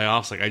being the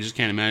playoffs, like, I just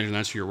can't imagine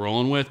that's who you're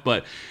rolling with.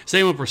 But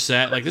same with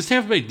Brissett. Like, this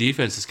Tampa Bay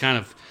defense is kind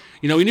of,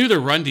 we knew their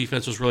run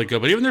defense was really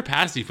good, but even their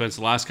pass defense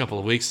the last couple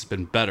of weeks has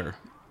been better.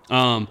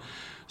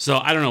 So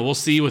I don't know. We'll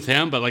see with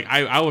him. But like,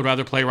 I would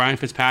rather play Ryan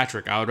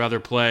Fitzpatrick. I would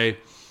rather play.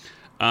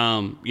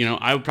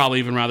 I would probably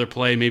even rather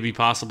play maybe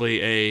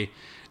possibly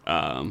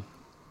some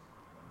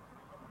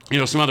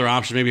other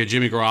option, maybe a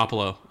Jimmy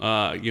Garoppolo,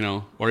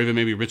 or even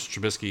maybe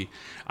Richard Trubisky.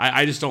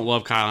 I just don't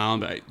love Kyle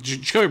Allen, but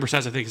Jacoby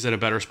Brissett, I think, is in a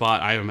better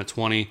spot. I have him at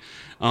 20.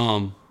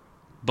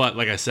 But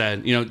like I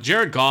said,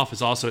 Jared Goff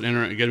is also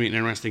going to be an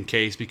interesting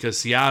case because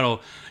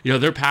Seattle,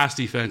 their pass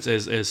defense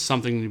is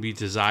something to be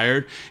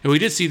desired. And we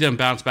did see them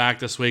bounce back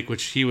this week,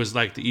 which he was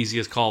like the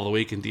easiest call of the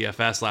week in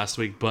DFS last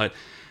week, but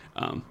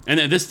and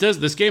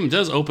this game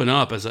does open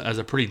up as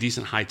a pretty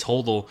decent high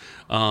total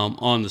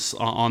on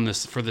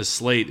this for this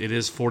slate. It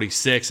is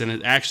 46,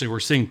 and we're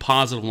seeing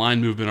positive line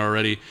movement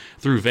already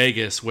through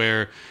Vegas,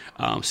 where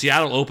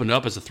Seattle opened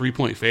up as a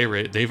 3-point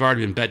favorite. They've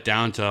already been bet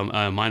down to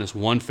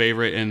 -1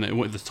 favorite, and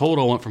the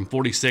total went from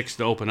 46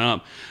 to open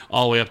up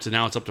all the way up to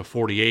now it's up to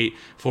 48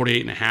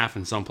 and a half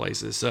in some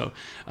places. So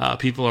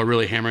people are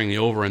really hammering the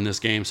over in this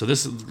game. So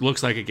this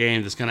looks like a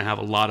game that's going to have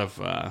a lot of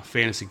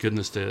fantasy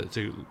goodness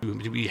to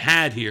be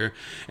had here.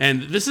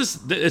 And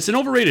it's an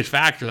overrated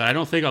factor that I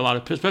don't think a lot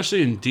of,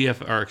 especially in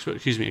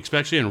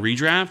especially in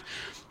redraft,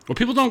 where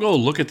people don't go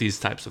look at these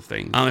types of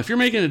things. If you're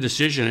making a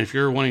decision, if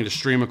you're wanting to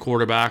stream a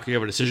quarterback, or you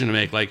have a decision to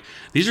make, like,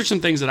 these are some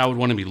things that I would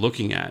want to be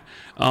looking at.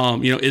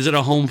 Is it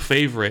a home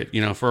favorite,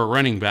 for a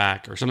running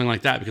back or something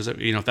like that? Because,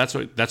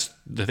 that's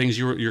the things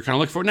you're kind of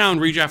looking for. Now in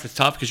redraft, it's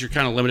tough because you're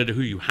kind of limited to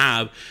who you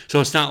have.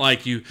 So it's not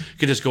like you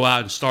can just go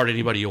out and start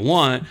anybody you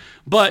want.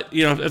 But,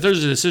 if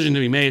there's a decision to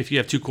be made, if you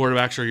have two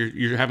quarterbacks or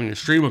you're having to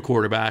stream a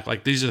quarterback,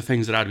 like, these are the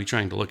things that I'd be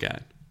trying to look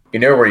at.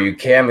 Where you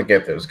can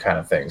get those kind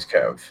of things,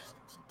 Kev?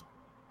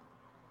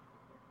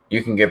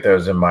 You can get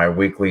those in my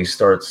weekly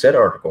start sit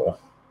article,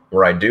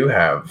 where I do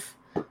have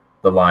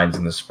the lines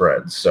and the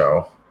spreads.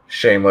 So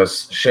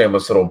shameless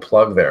little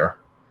plug there.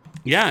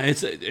 Yeah,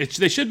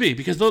 they should be,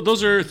 because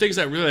those are things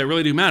that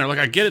really do matter. Like,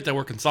 I get it that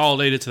we're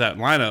consolidated to that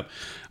lineup,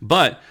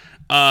 but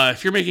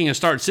if you're making a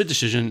start sit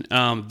decision,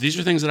 these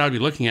are things that I'd be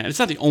looking at. It's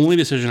not the only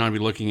decision I'd be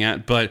looking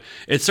at, but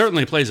it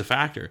certainly plays a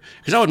factor,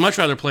 because I would much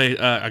rather play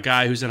a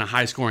guy who's in a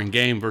high scoring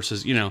game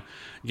versus a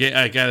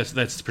guy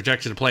that's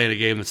projected to play in a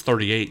game that's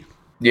 38.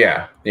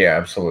 Yeah,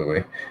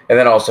 absolutely. And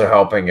then also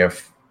helping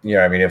if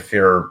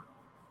you're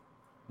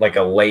like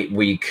a late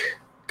week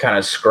kind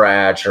of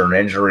scratch or an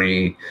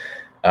injury,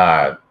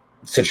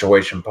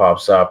 situation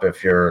pops up,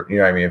 if you're,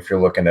 if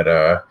you're looking at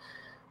a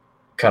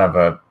kind of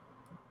a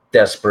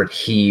desperate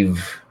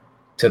heave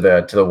to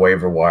the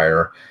waiver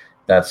wire,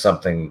 that's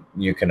something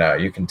you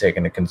can take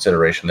into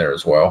consideration there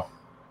as well.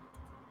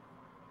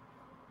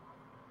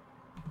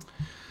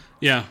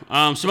 Yeah.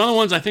 Some other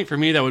ones I think for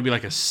me that would be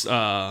like a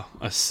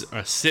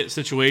sit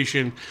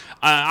situation.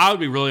 I would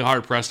be really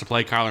hard pressed to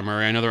play Kyler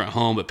Murray. I know they're at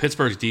home, but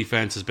Pittsburgh's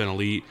defense has been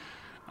elite.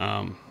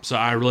 So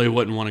I really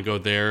wouldn't want to go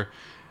there.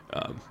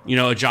 A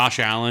Josh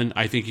Allen,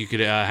 I think you could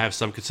have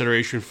some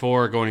consideration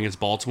for going against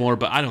Baltimore,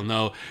 but I don't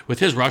know. With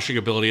his rushing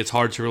ability, it's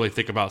hard to really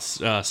think about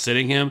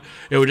sitting him.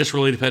 It would just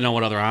really depend on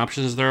what other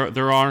options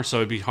there are. So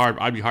it'd be hard.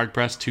 I'd be hard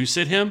pressed to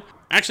sit him.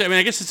 Actually,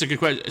 I guess it's a good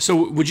question.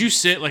 So would you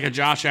sit like a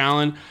Josh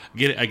Allen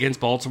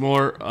against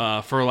Baltimore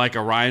for like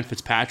a Ryan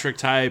Fitzpatrick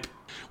type,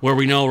 where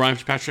we know Ryan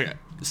Fitzpatrick,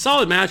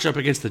 solid matchup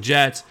against the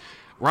Jets.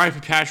 Ryan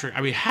Fitzpatrick,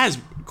 has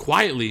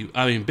quietly,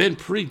 been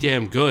pretty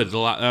damn good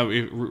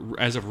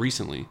as of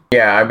recently.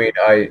 Yeah,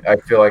 I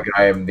feel like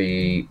I am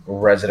the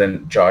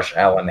resident Josh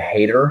Allen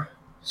hater.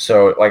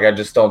 So, I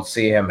just don't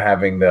see him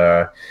having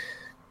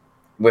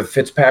with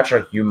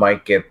Fitzpatrick, you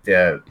might get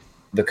the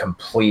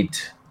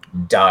complete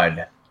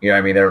dud.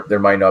 There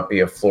might not be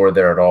a floor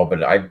there at all,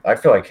 but I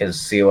feel like his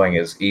ceiling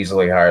is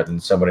easily higher than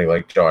somebody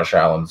like Josh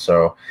Allen.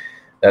 So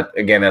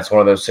that's one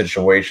of those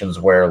situations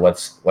where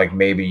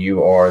maybe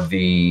you are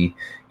the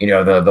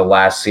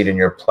last seed in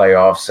your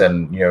playoffs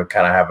and,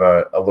 kind of have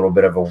a little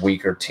bit of a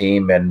weaker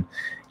team, and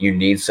you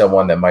need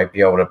someone that might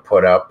be able to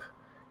put up,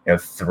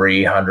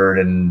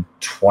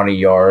 320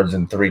 yards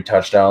and 3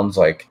 touchdowns.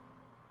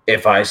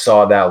 If I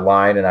saw that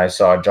line and I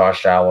saw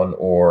Josh Allen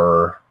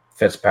or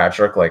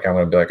Fitzpatrick, I'm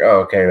going to be like,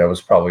 oh, okay, that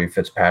was probably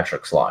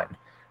Fitzpatrick's line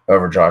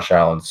over Josh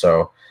Allen.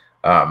 So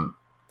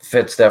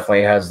Fitz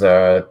definitely has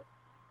the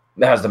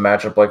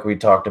matchup like we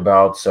talked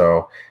about.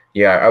 So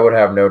yeah, I would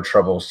have no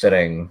trouble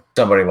sitting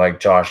somebody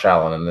like Josh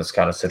Allen in this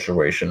kind of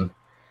situation.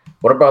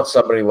 What about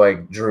somebody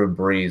like Drew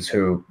Brees,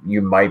 who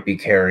you might be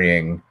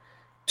carrying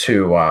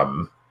two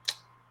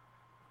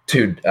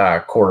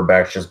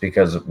quarterbacks just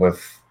because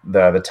with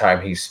the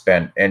time he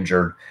spent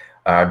injured?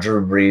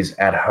 Drew Brees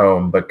at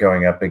home, but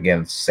going up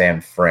against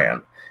San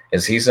Fran.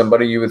 Is he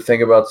somebody you would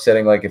think about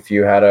sitting? If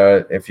you had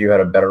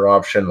a better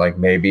option,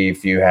 maybe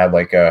if you had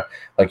like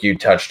you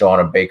touched on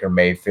a Baker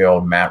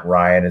Mayfield, Matt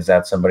Ryan, is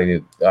that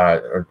somebody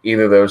that, or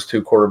either of those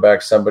two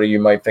quarterbacks, somebody you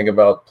might think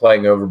about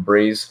playing over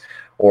Brees,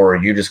 or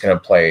are you just going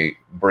to play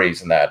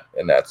Brees in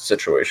that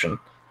situation?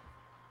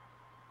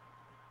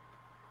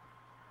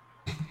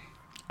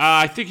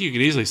 I think you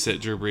could easily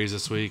sit Drew Brees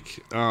this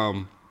week.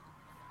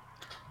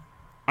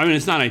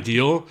 It's not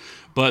ideal,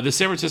 but the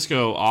San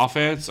Francisco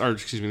the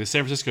San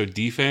Francisco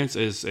defense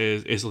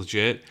is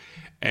legit,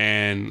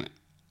 and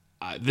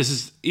this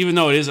is, even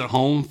though it is at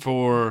home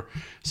for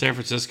San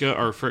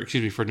Francisco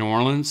for New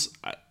Orleans,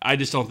 I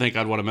just don't think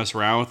I'd want to mess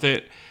around with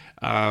it.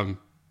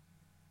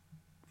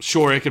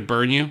 Sure, it could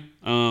burn you,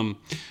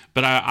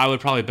 but I would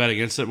probably bet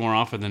against it more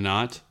often than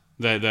not.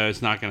 That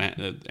it's not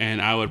gonna,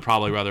 and I would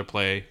probably rather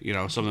play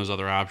some of those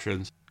other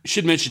options.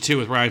 Should mention too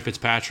with Ryan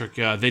Fitzpatrick,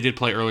 they did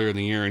play earlier in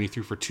the year, and he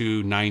threw for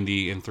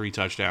 290 and 3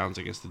 touchdowns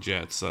against the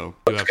Jets. So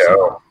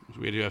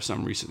we do have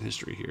some recent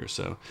history here.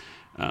 So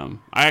I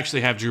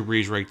actually have Drew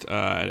Brees ranked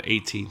at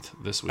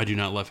 18th this week. I do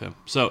not love him.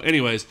 So,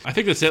 anyways, I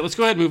think that's it. Let's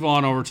go ahead and move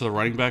on over to the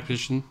running back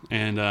position,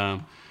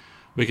 and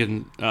we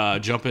can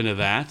jump into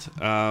that.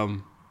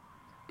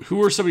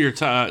 Who are some of your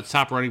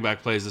top running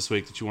back plays this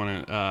week that you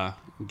want to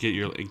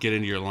get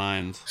into your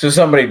lines? So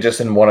somebody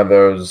just in one of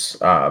those.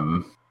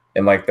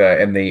 In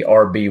the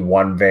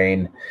RB1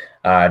 vein,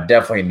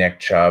 definitely Nick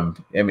Chubb.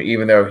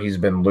 Even though he's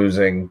been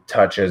losing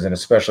touches and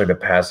especially the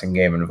passing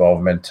game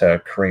involvement to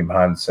Kareem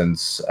Hunt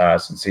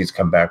since he's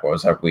come back, what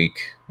was that,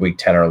 week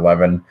 10 or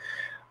 11?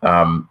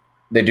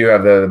 They do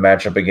have the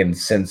matchup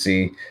against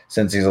Cincy,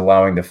 since he's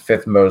allowing the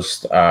 5th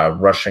most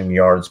rushing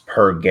yards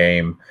per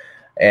game.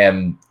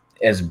 And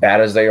as bad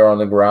as they are on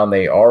the ground,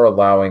 they are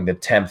allowing the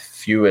 10th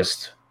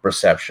fewest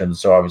receptions.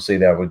 So obviously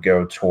that would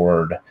go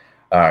toward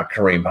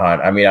Kareem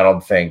Hunt. I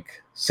don't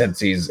think, since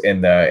he's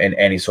in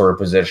any sort of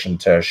position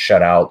to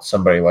shut out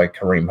somebody like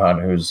Kareem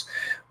Hunt, who's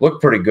looked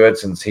pretty good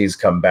since he's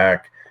come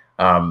back.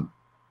 And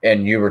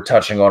you were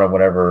touching on it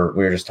whenever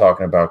we were just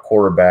talking about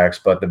quarterbacks,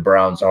 but the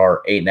Browns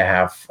are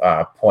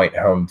 8.5 point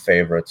home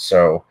favorites.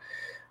 So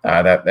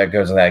that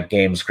goes in that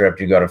game script.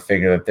 You got to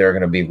figure that they're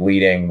going to be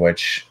leading,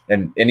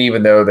 and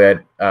even though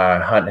that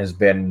Hunt has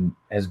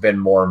been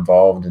more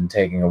involved in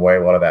taking away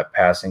a lot of that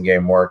passing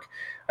game work,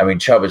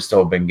 Chubb has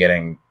still been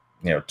getting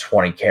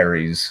 20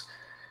 carries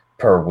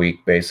per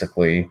week,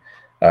 basically,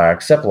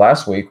 except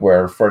last week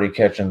where Freddie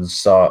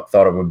Kitchens thought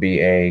it would be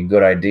a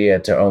good idea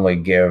to only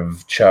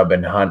give Chubb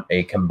and Hunt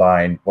a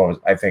combined,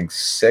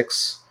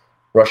 6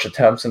 rush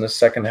attempts in the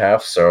second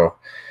half. So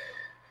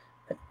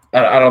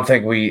I don't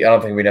think we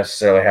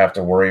necessarily have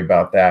to worry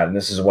about that. And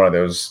this is one of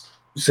those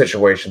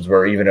situations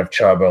where even if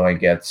Chubb only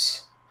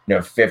gets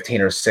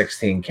 15 or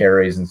 16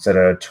 carries instead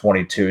of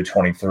 22,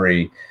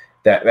 23,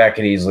 that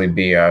could easily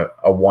be a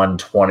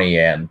 120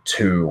 and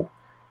 2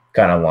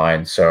 kind of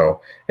line.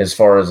 So as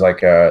far as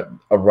like a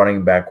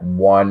running back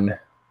one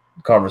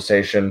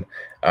conversation,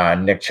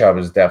 Nick Chubb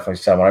is definitely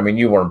someone. I mean,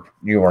 you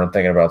weren't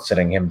thinking about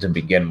sitting him to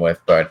begin with,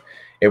 but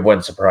it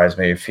wouldn't surprise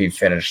me if he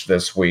finished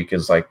this week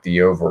as like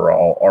the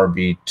overall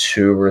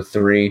RB2 or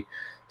 3,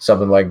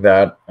 something like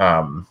that.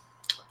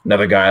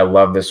 Another guy I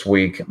love this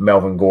week,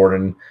 Melvin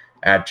Gordon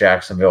at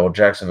Jacksonville.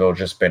 Jacksonville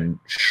just been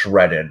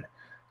shredded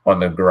on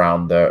the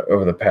ground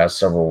over the past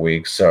several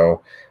weeks.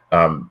 So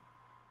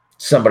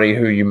somebody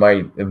who you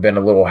might have been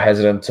a little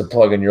hesitant to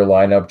plug in your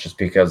lineup just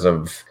because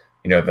of,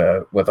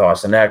 with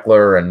Austin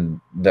Eckler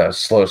and the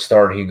slow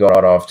start he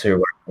got off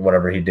to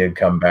whenever he did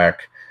come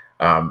back.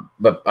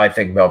 But I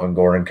think Melvin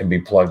Gordon can be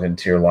plugged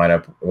into your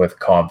lineup with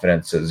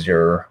confidence as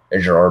your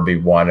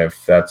RB1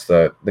 if that's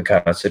the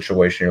kind of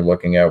situation you're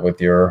looking at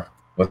with your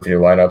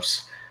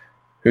lineups.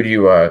 Who do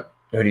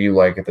you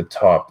like at the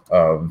top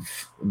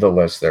of the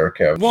list there,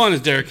 Kev? One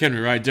is Derrick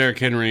Henry, right? Derrick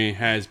Henry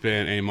has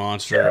been a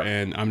monster,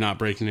 and I'm not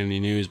breaking any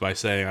news by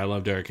saying I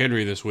love Derrick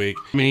Henry this week.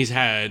 I mean, he's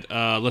had,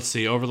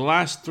 over the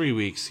last 3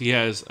 weeks, he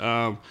has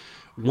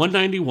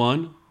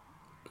 191,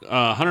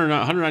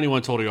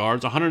 191 total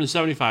yards,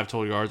 175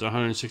 total yards,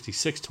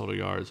 166 total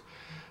yards.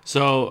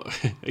 So,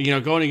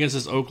 going against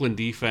this Oakland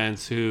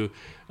defense who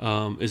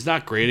is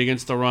not great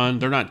against the run,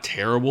 they're not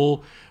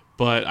terrible,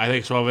 but I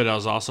think some of it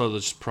is also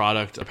just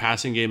product of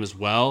passing game as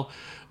well.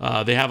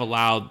 They have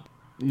allowed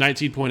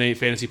 19.8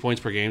 fantasy points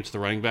per game to the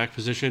running back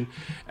position.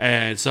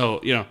 And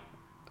so,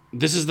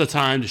 this is the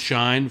time to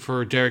shine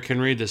for Derrick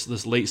Henry,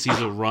 this late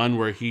season run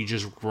where he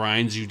just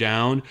grinds you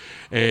down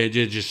and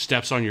it just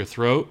steps on your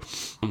throat.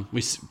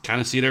 We kind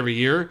of see it every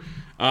year.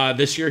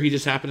 This year, he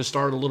just happened to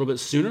start a little bit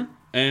sooner.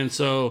 And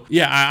so,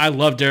 I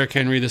love Derrick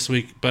Henry this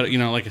week. But,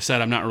 like I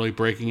said, I'm not really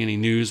breaking any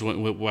news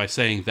by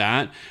saying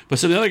that. But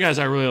some of the other guys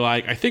I really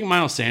like, I think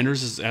Miles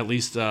Sanders is at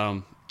least,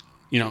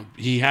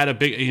 he had a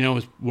big,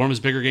 one of his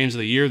bigger games of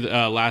the year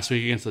last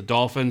week against the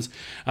Dolphins.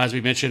 As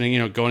we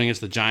mentioned, going against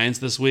the Giants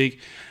this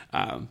week.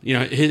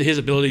 His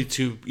ability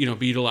to,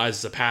 be utilized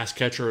as a pass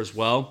catcher as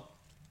well.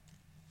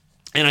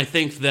 And I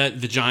think that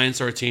the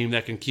Giants are a team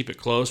that can keep it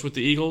close with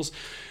the Eagles.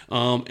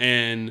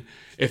 And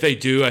if they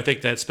do, I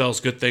think that spells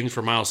good things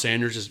for Miles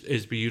Sanders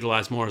is be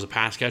utilized more as a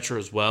pass catcher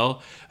as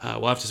well.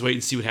 We'll have to wait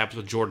and see what happens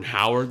with Jordan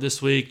Howard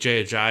this week.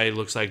 Jay Ajayi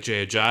looks like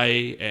Jay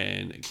Ajayi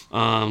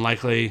and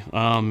likely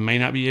may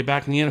not be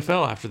back in the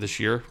NFL after this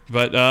year.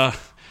 But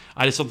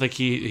I just don't think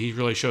he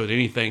really showed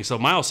anything. So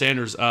Miles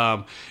Sanders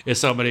is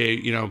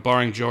somebody,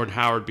 barring Jordan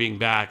Howard being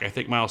back, I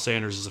think Miles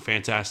Sanders is a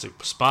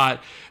fantastic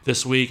spot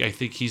this week. I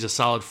think he's a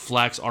solid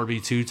flex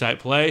RB2 type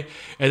play.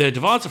 And then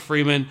Devonta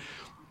Freeman,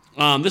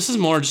 this is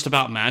more just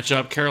about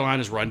matchup.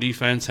 Carolina's run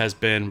defense has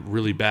been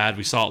really bad.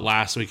 We saw it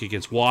last week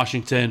against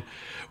Washington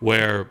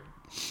where,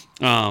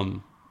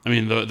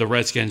 the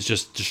Redskins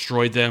just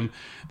destroyed them.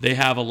 They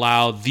have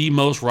allowed the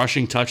most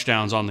rushing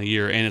touchdowns on the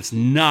year, and it's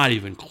not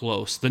even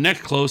close. The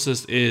next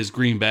closest is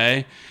Green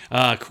Bay.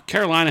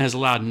 Carolina has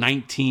allowed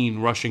 19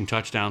 rushing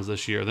touchdowns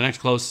this year. The next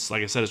closest,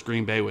 like I said, is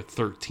Green Bay with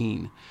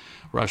 13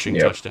 rushing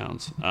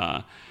touchdowns.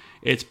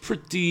 It's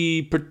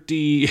pretty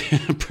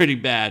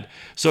bad.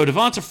 So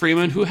Devonta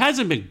Freeman, who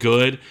hasn't been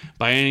good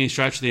by any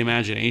stretch of the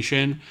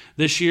imagination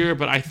this year,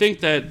 but I think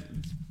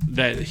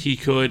that he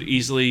could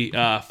easily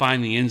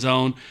find the end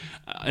zone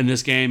in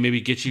this game, maybe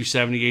get you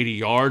 70, 80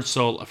 yards.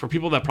 So for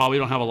people that probably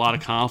don't have a lot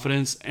of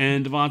confidence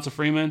in Devonta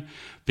Freeman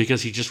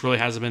because he just really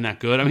hasn't been that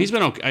good. I mean, he's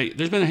been okay.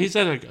 He's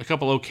had a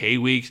couple okay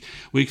weeks.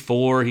 Week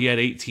 4, he had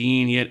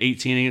 18. He had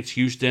 18 against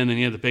Houston, and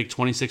he had the big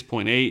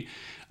 26.8.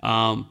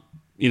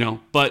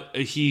 But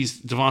he's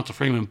Devonta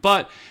Freeman.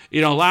 But,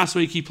 last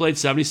week he played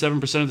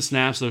 77% of the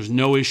snaps. So there's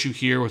no issue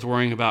here with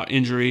worrying about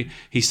injury.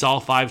 He saw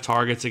 5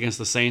 targets against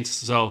the Saints.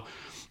 So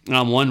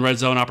one red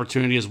zone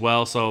opportunity as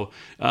well. So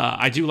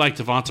I do like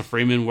Devonta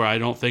Freeman, where I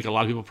don't think a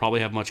lot of people probably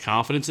have much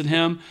confidence in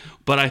him.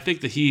 But I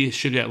think that he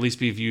should at least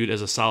be viewed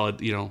as a solid,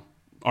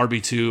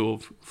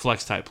 RB2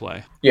 flex type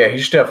play. Yeah, he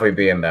should definitely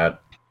be in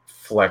that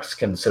flex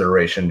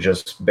consideration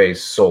just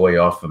based solely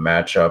off the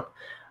matchup.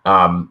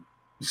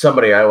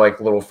 Somebody I like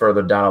a little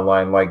further down the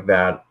line like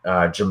that,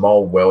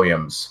 Jamal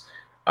Williams.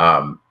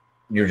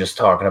 You're just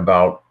talking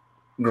about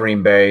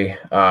Green Bay.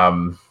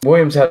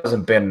 Williams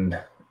hasn't been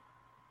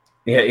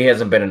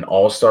an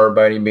all-star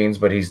by any means,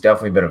 but he's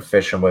definitely been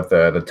efficient with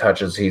the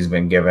touches he's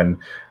been given,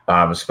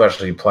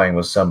 especially playing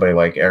with somebody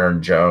like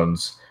Aaron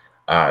Jones.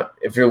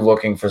 If you're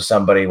looking for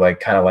somebody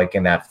kind of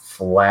in that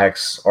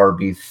flex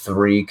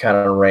RB3 kind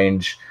of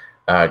range,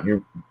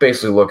 you're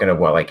basically looking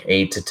at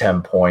 8 to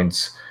 10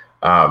 points.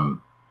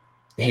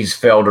 He's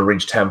failed to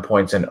reach 10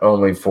 points in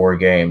only 4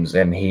 games,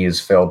 and he has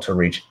failed to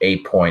reach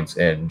 8 points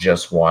in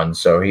just 1.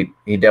 So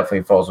he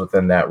definitely falls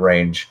within that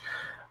range.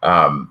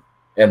 And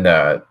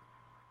the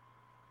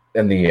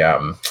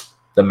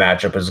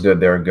matchup is good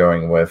there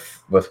going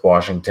with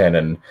Washington.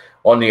 And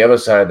on the other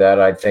side of that,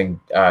 I think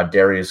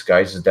Darius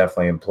Geis is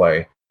definitely in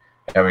play.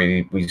 I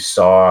mean, we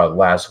saw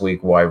last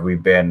week why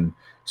we've been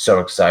so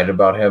excited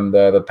about him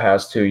the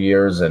past 2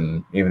 years,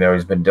 and even though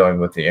he's been dealing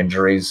with the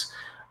injuries.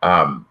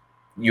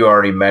 You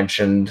already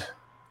mentioned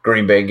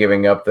Green Bay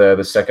giving up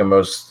the second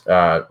most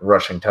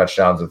rushing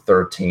touchdowns at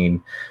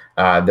 13.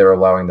 They're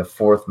allowing the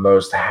fourth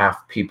most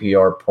half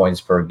PPR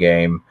points per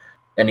game.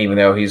 And even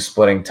though he's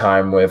splitting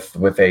time with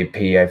AP,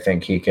 I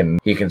think he can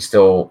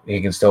still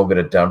get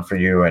it done for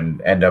you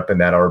and end up in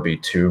that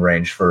RB2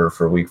 range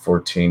for week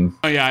 14.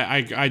 Oh yeah,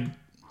 I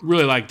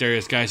really like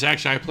Darius Guice.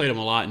 Actually, I played him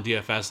a lot in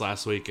DFS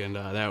last week, and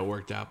that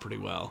worked out pretty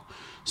well.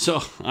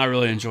 So I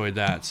really enjoyed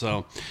that.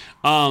 So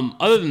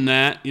other than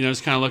that,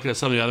 just kind of looking at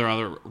some of the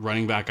other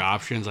running back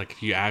options, like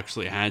if you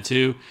actually had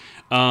to.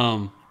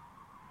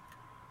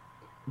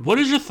 What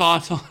is your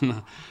thoughts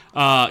on,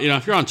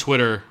 if you're on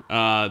Twitter,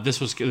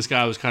 this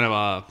guy was kind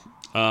of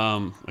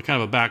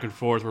a back and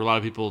forth where a lot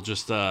of people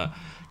just kind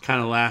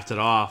of laughed it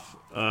off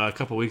a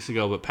couple weeks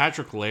ago. But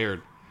Patrick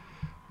Laird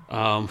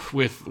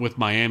with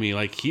Miami,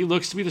 like he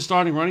looks to be the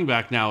starting running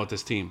back now with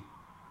this team.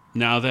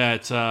 Now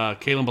that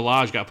Kalen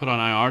Ballage got put on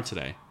IR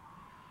today,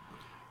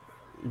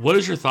 what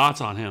is your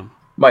thoughts on him?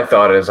 My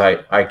thought is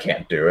I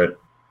can't do it.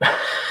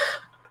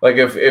 Like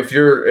if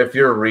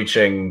you're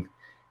reaching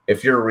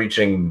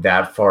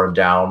that far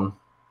down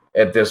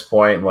at this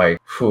point,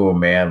 like, whew,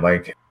 man,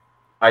 like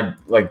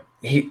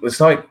it's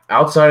not like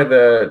outside of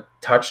the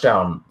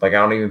touchdown, like I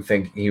don't even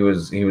think he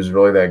was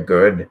really that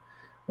good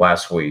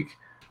last week.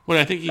 What,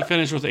 I think he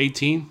finished with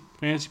 18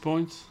 fantasy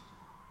points.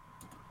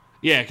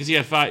 Yeah, because he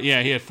had five.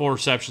 Yeah, he had 4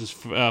 receptions,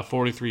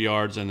 43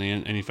 yards, and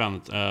he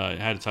found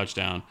had a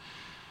touchdown.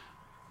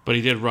 But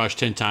he did rush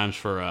 10 times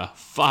for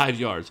 5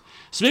 yards.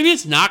 So maybe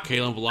it's not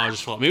Kalen Ballage's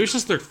fault. Maybe it's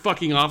just their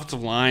fucking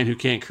offensive line who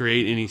can't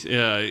create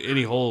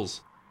any holes.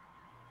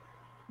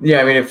 Yeah,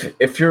 I mean,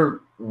 if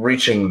you're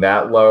reaching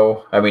that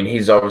low, I mean,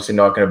 he's obviously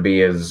not going to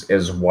be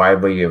as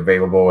widely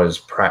available as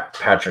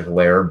Patrick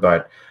Laird.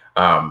 But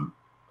I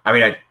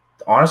mean,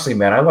 honestly,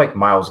 man, I like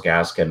Myles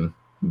Gaskin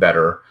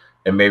better.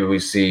 And maybe we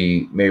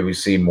see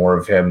more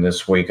of him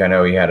this week. I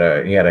know he had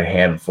a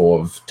handful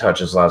of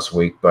touches last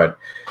week, but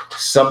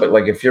somebody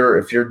like if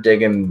you're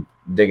digging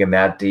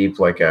that deep,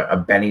 like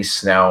a Benny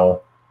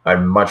Snell,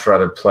 I'd much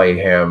rather play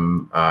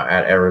him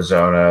at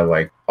Arizona.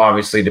 Like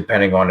obviously,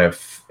 depending on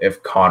if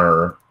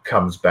Connor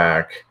comes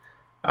back,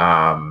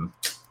 trying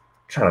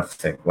to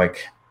think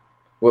like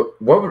what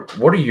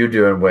are you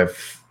doing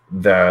with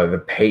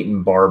the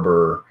Peyton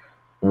Barber,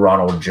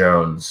 Ronald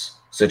Jones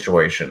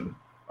situation?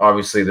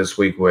 Obviously, this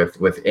week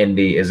with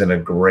Indy isn't a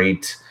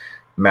great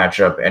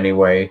matchup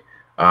anyway.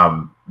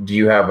 Do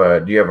you have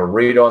a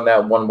read on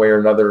that one way or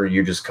another? Or are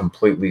you just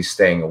completely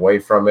staying away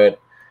from it?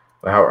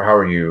 How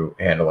are you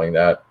handling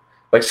that?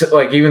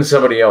 Like even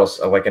somebody else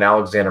like an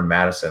Alexander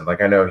Madison. Like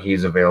I know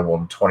he's available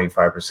in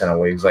 25% of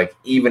leagues. Like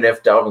even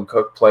if Dalvin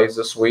Cook plays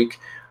this week,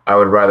 I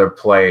would rather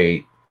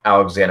play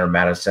Alexander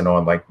Madison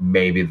on like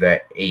maybe the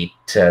 8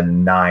 to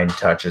 9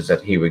 touches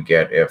that he would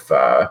get if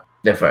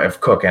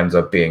Cook ends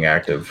up being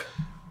active.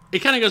 It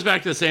kind of goes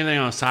back to the same thing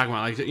I was talking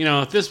about. Like,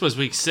 if this was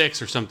week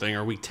 6 or something,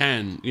 or week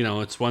 10,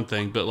 it's one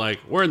thing. But, like,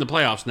 we're in the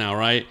playoffs now,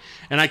 right?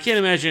 And I can't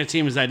imagine a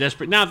team is that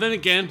desperate. Now, then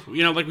again,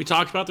 like we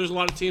talked about, there's a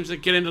lot of teams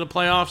that get into the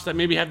playoffs that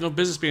maybe have no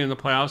business being in the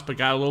playoffs, but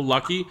got a little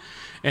lucky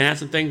and had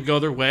some things go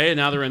their way, and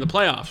now they're in the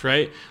playoffs,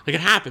 right? Like,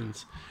 it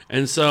happens.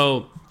 And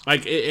so,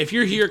 like, if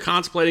you're here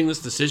contemplating this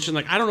decision,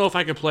 like, I don't know if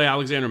I could play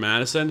Alexander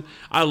Madison.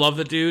 I love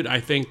the dude. I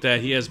think that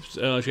he has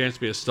a chance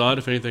to be a stud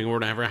if anything were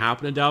to ever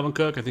happen to Dalvin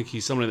Cook. I think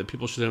he's somebody that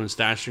people should have been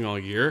stashing all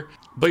year.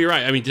 But you're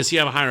right. I mean, does he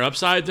have a higher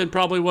upside than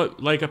probably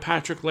what, like, a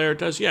Patrick Laird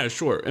does? Yeah,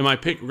 sure. Am I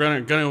going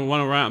to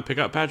want to run out and pick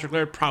up Patrick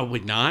Laird?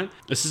 Probably not.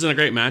 This isn't a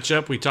great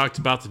matchup. We talked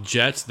about the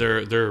Jets.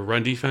 Their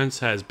run defense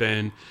has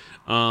been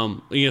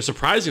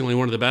surprisingly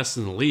one of the best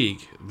in the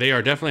league. They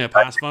are definitely a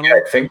pass funnel.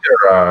 I think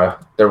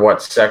they're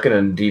what, second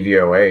in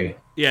DVOA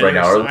right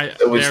now.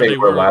 They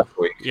were last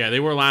week. Yeah, they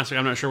were last week.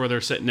 I'm not sure where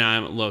they're sitting now. I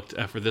haven't looked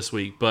for this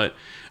week, but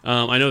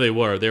I know they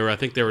were. I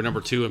think they were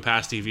number 2 in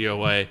pass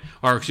DVOA,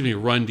 or excuse me,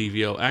 run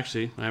DVOA.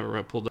 Actually, I have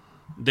it pulled up.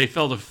 They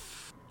fell to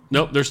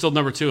nope. They're still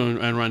number 2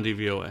 in run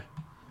DVOA.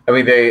 I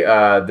mean,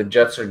 the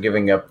Jets are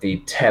giving up the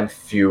 10th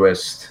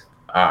fewest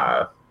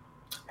half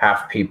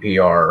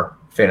PPR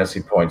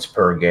fantasy points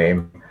per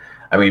game.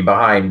 I mean,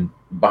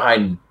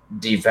 behind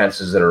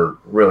defenses that are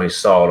really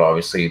solid,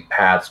 obviously,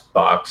 Pats,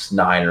 Bucks,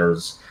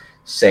 Niners,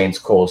 Saints,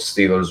 Colts,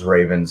 Steelers,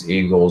 Ravens,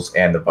 Eagles,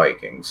 and the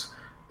Vikings.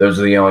 Those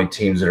are the only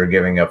teams that are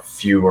giving up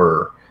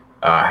fewer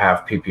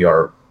half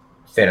PPR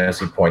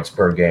fantasy points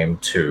per game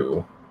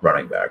to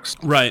running backs.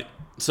 Right.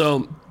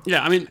 So,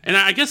 yeah, I mean, and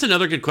I guess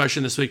another good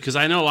question this week, because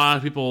I know a lot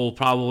of people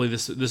probably,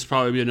 this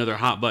probably be another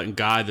hot button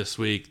guy this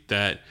week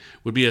that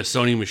would be a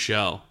Sony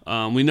Michel.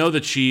 We know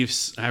the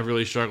Chiefs have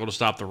really struggled to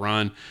stop the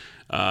run.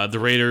 The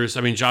Raiders,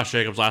 I mean, Josh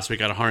Jacobs last week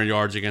got 100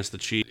 yards against the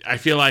Chiefs. I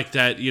feel like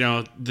that,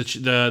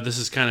 this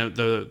is kind of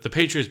the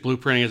Patriots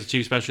blueprint against the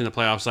Chiefs, especially in the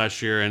playoffs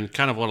last year, and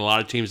kind of what a lot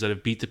of teams that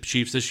have beat the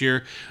Chiefs this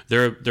year,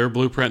 their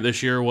blueprint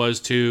this year was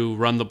to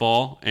run the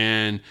ball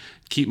and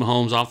keep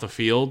Mahomes off the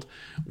field,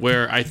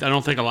 where I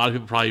don't think a lot of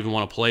people probably even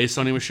want to play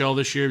Sony Michel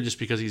this year just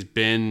because he's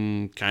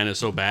been kind of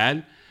so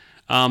bad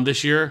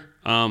this year.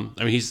 I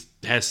mean,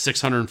 has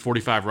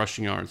 645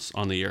 rushing yards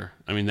on the year.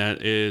 I mean,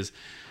 that is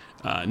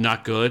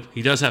not good.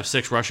 He does have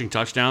 6 rushing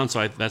touchdowns,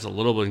 so that's a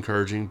little bit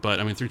encouraging. But,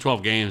 I mean, through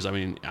 12 games, I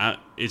mean,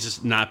 it's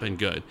just not been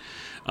good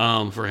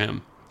for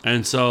him.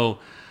 And so,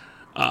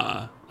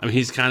 I mean,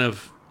 he's kind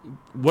of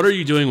 – what are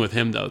you doing with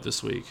him, though,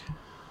 this week?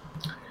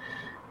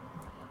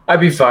 I'd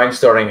be fine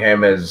starting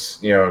him as,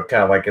 kind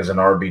of like as an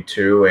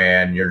RB2,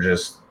 and you're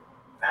just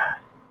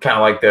kind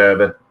of like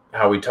the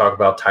how we talk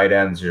about tight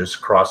ends. You're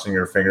just crossing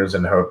your fingers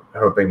and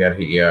hoping that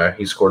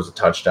he scores a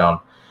touchdown.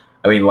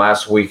 I mean,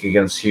 last week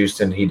against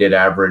Houston, he did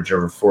average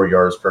over 4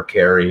 yards per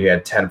carry. He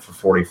had 10 for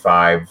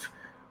 45.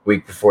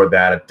 Week before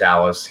that at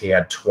Dallas, he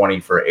had 20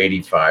 for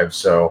 85.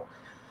 So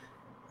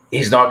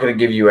he's not going to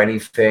give you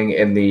anything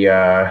in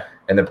the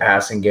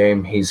passing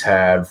game. He's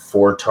had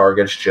 4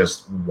 targets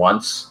just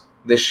once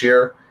this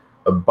year,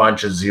 a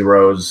bunch of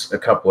zeros, a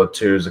couple of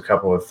 2s, a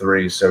couple of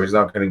 3s. So he's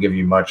not going to give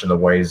you much in the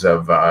ways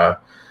of the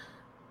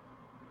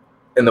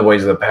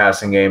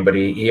passing game, but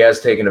he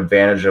has taken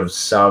advantage of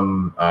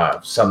some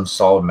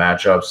solid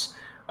matchups.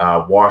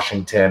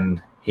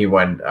 Washington, he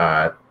went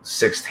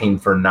 16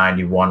 for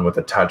 91 with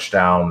a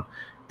touchdown.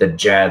 The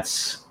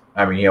Jets,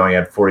 I mean, he only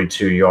had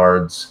 42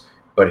 yards,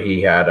 but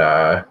he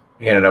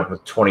ended up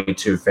with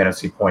 22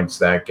 fantasy points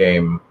that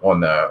game on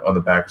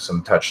the back of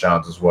some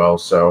touchdowns as well.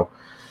 So,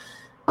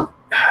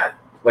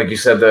 like you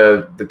said,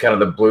 the kind of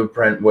the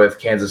blueprint with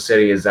Kansas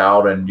City is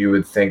out, and you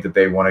would think that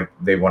they want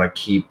to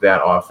keep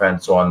that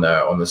offense on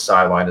the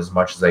sideline as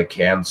much as they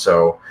can.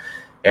 So,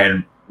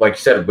 and like you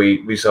said,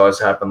 we saw this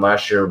happen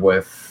last year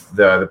with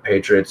the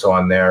Patriots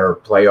on their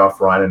playoff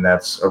run, and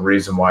that's a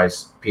reason why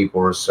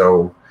people were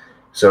so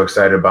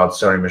excited about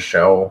Sony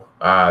Michel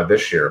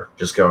this year,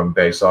 just going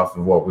based off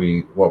of what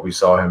we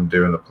saw him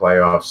do in the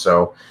playoffs.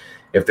 So,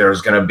 if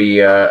there's going to be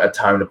a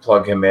time to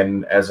plug him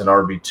in as an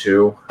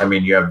RB2, I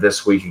mean, you have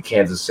this week at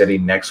Kansas City.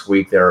 Next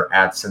week, they're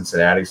at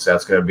Cincinnati, so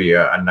that's going to be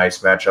a nice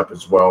matchup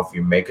as well if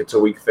you make it to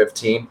week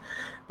 15.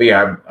 But,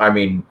 yeah, I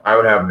mean, I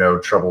would have no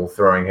trouble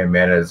throwing him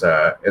in as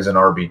an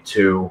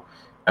RB2.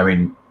 I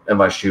mean,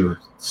 unless you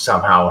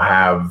somehow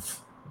have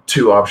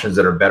 2 options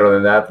that are better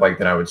than that,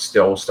 then I would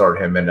still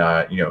start him in,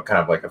 kind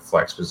of like a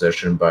flex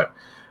position. But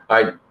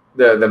the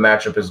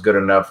matchup is good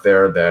enough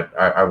there that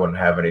I wouldn't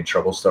have any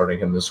trouble starting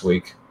him this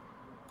week.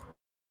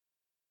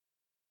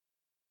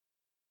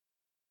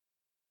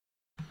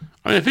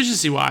 I mean,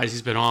 efficiency-wise,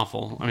 he's been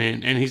awful. I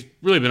mean, and he's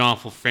really been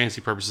awful for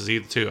fantasy purposes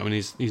either too. I mean,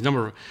 his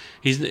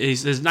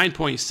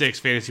 9.6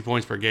 fantasy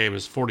points per game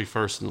is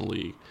 41st in the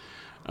league,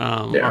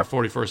 or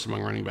 41st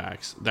among running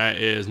backs. That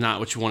is not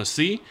what you want to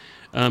see.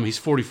 He's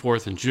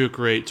 44th in juke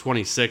rate,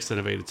 26th in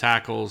evaded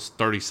tackles,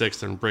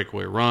 36th in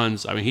breakaway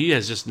runs. I mean, he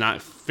has just not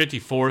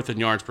 54th in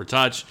yards per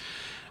touch.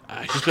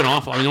 He's been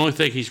awful. I mean, the only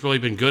thing he's really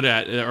been good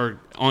at, or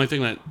only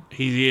thing that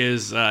he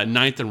is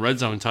 9th in red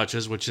zone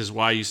touches, which is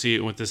why you see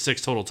it with the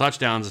 6 total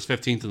touchdowns, is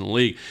 15th in the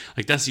league.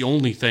 That's the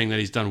only thing that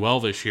he's done well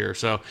this year.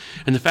 So,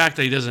 and the fact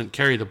that he doesn't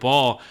carry the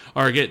ball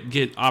or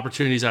get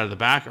opportunities out of the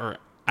back or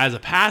as a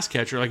pass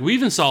catcher, we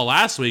even saw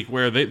last week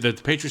where the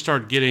Patriots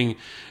started getting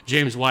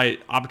James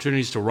White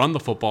opportunities to run the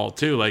football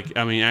too.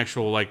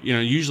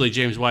 Usually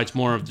James White's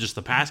more of just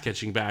the pass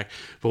catching back,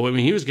 but I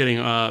mean, he was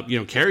getting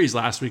carries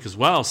last week as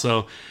well.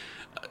 So,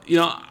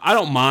 I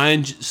don't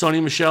mind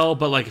Sony Michel,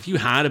 but if you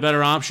had a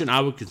better option,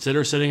 I would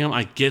consider sitting him.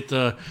 I get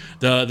the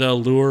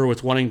allure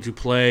with wanting to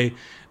play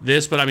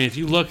this, but I mean, if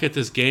you look at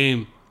this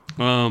game,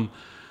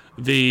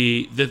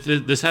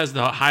 this has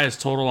the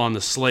highest total on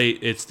the slate.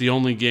 It's the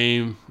only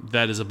game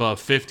that is above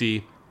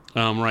 50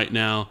 right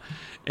now,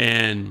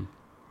 and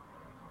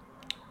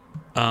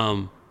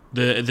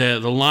the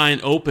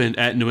line opened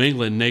at New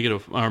England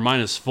negative or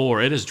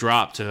 -4. It has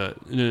dropped to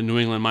New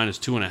England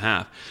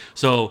 -2.5.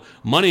 So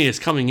money is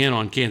coming in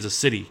on Kansas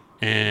City,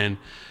 and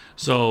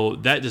so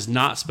that does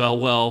not spell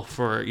well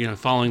for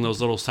following those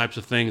little types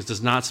of things.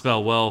 Does not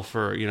spell well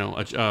for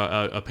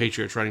a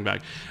Patriots running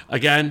back.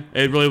 Again,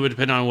 it really would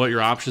depend on what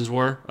your options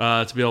were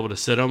to be able to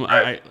sit him.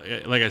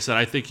 Like I said,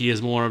 I think he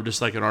is more of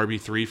just like an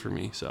RB3 for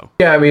me. So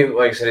yeah, I mean,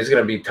 like I said, he's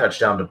going to be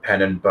touchdown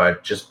dependent,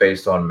 but just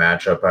based on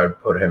matchup, I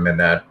would put him in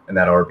that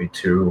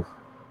RB2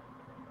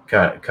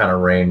 kind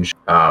of range.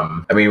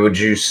 I mean, would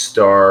you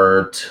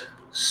start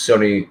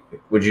Sony?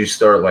 Would you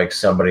start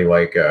somebody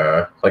like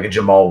a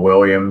Jamal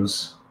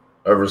Williams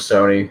over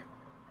Sony,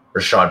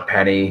 Rashad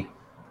Penny?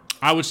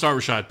 I would start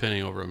Rashad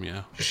Penny over him.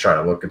 Yeah, just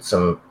trying to look at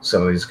some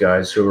of these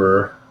guys who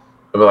are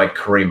like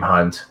Kareem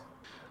Hunt.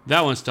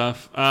 That one's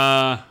tough.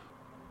 Yeah,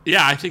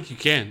 I think you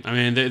can. I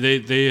mean,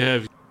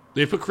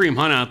 they put Kareem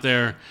Hunt out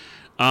there.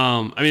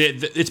 I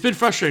mean, it's been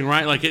frustrating,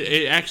 right?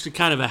 It actually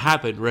kind of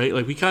happened, right?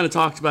 We kind of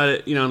talked about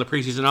it, in the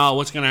preseason. Oh,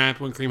 what's going to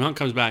happen when Kareem Hunt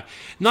comes back?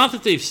 Not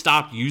that they've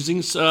stopped using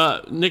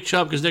Nick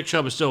Chubb, because Nick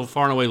Chubb is still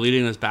far and away leading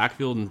in his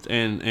backfield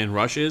and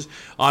rushes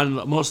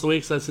on most of the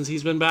weeks since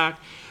he's been back.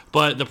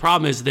 But the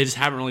problem is they just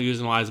haven't really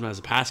utilized him as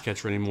a pass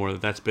catcher anymore.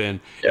 And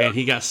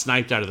he got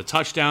sniped out of the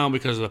touchdown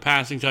because of the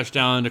passing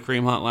touchdown to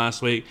Kareem Hunt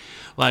last week.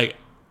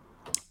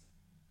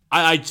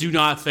 I do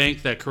not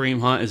think that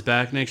Kareem Hunt is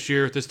back next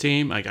year with this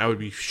team. I would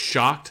be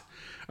shocked.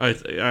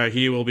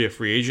 He will be a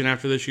free agent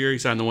after this year. He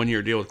signed the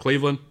 1-year deal with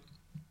Cleveland.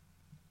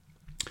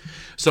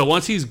 So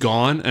once he's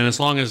gone, and as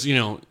long as,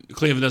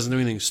 Cleveland doesn't do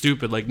anything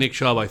stupid, like Nick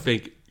Chubb, I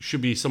think,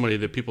 should be somebody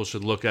that people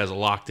should look at as a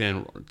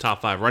locked-in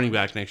top 5 running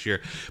back next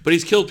year. But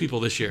he's killed people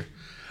this year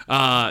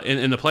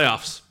in the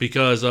playoffs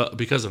because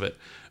of it.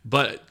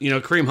 But,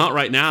 Kareem Hunt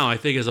right now, I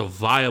think, is a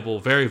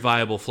very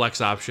viable flex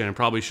option and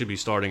probably should be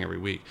starting every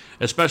week,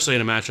 especially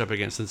in a matchup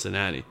against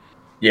Cincinnati.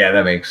 Yeah,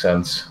 that makes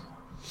sense.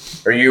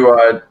 Are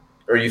you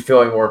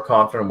feeling more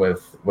confident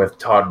with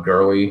Todd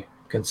Gurley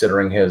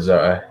considering his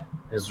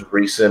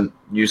recent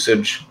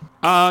usage?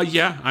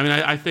 Yeah. I mean,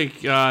 I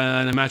think in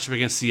a matchup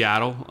against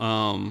Seattle,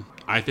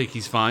 I think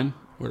he's fine.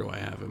 Where do I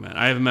have him at?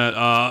 I have him at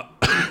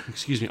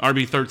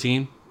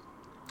RB13.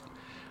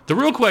 The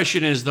real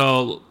question is,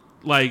 though,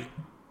 like,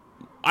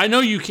 I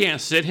know you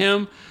can't sit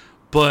him,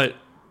 but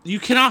you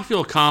cannot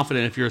feel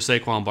confident if you're a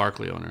Saquon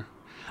Barkley owner.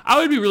 I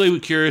would be really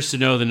curious to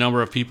know the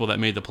number of people that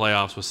made the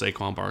playoffs with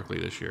Saquon Barkley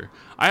this year.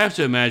 I have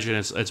to imagine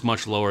it's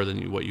much lower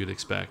than what you'd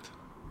expect.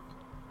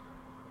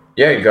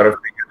 Yeah, you got to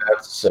figure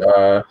that's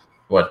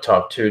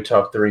top 2,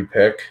 top 3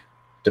 pick,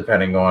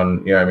 depending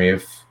on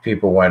if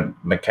people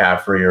went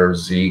McCaffrey or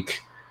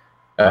Zeke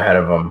ahead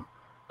of him,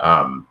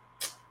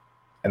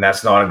 and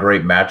that's not a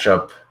great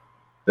matchup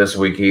this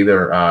week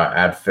either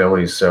at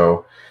Philly.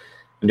 So,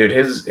 dude,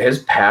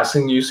 his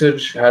passing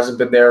usage hasn't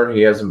been there.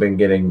 He hasn't been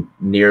getting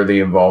near the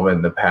involvement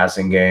in the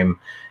passing game.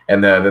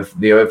 And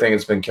the other thing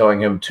that's been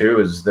killing him too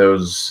is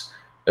those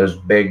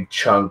big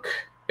chunk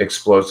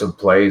explosive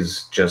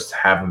plays just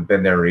haven't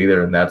been there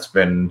either. And that's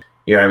been,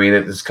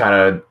 it's kind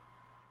of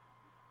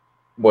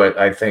what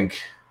I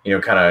think,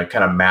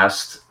 kind of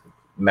masked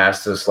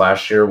this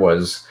last year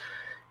was,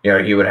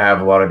 he would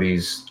have a lot of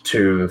these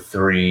 2,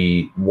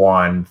 3,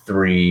 1,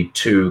 3,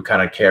 2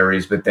 kind of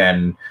carries, but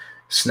then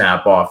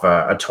snap off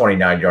a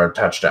 29-yard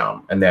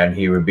touchdown. And then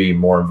he would be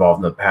more involved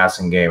in the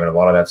passing game, and a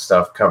lot of that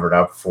stuff covered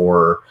up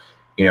for,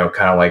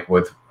 kind of like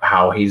with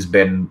how he's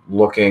been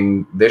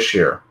looking this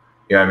year.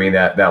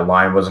 That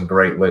line wasn't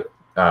great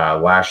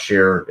last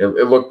year.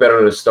 It looked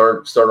better to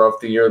start off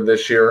the year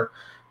this year,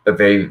 but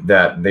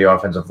the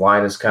offensive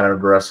line has kind of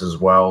regressed as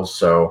well.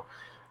 So,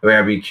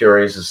 I'd be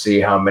curious to see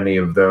how many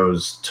of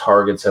those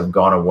targets have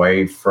gone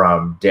away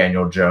from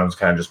Daniel Jones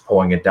kind of just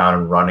pulling it down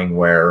and running,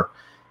 where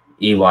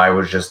Eli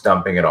was just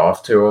dumping it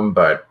off to him.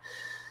 But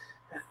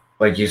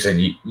like you said,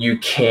 you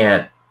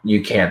can't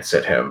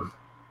sit him,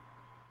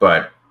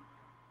 but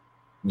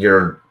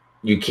you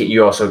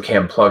also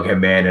can't plug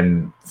him in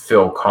and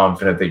feel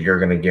confident that you're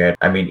going to get,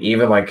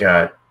 even like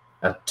a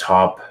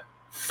top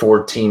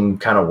 14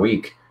 kind of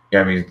week.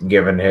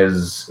 Given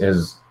his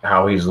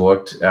how he's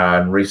looked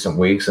in recent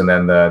weeks, and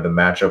then the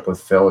matchup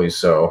with Philly.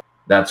 So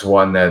that's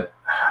one that,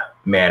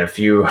 man, if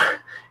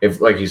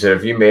like you said,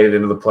 if you made it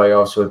into the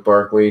playoffs with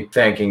Barkley,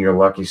 thanking your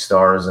lucky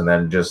stars, and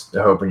then just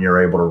hoping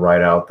you're able to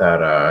ride out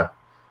that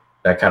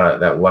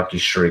lucky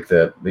streak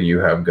that you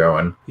have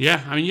going.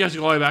 Yeah, you have to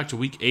go all the way back to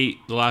week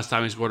 8, the last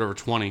time he scored over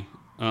 20.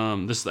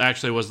 This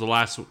actually was the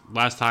last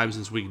time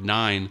since week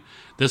 9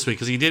 this week,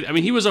 because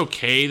he was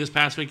okay this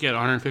past week. He had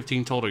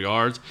 115 total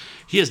yards.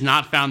 He has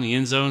not found the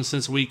end zone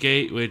since week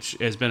 8, which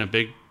has been a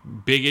big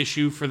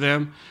issue for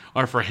them,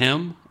 or for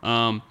him.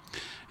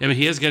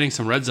 He is getting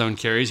some red zone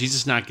carries. He's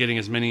just not getting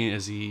as many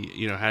as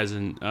he has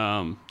in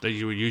that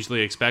you would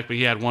usually expect. But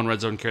he had 1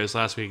 red zone carry this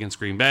last week against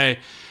Green Bay.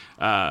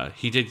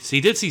 He did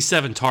see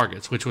 7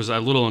 targets, which was a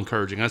little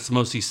encouraging. That's the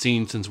most he's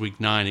seen since week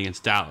 9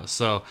 against Dallas.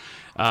 So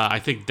I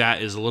think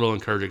that is a little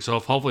encouraging. So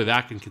hopefully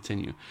that can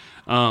continue.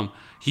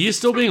 He is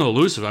still being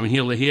elusive.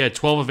 He had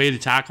 12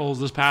 evaded tackles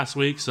this past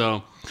week.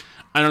 So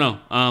I don't know.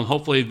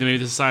 Hopefully maybe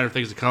this is a sign of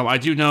things to come. I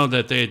do know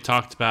that they had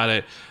talked about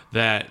it,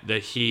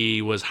 that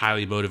he was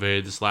highly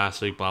motivated this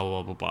last week, blah,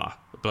 blah, blah, blah,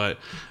 blah. But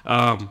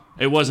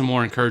it was a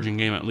more encouraging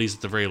game, at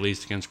the very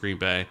least, against Green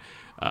Bay.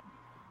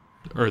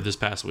 Or this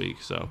past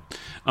week. So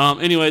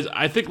anyways,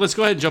 I think let's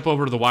go ahead and jump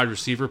over to the wide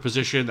receiver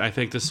position. I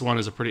think this one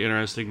is a pretty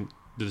interesting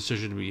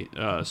decision to be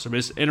some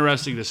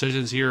interesting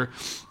decisions here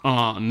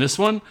on this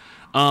one.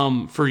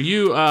 For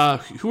you,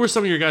 who are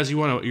some of your guys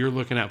you're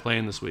looking at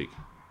playing this week?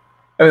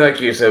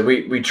 Like you said,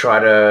 we try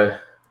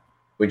to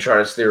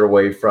steer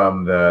away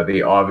from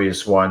the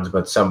obvious ones,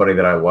 but somebody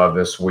that I love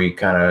this week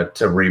kind of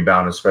to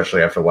rebound,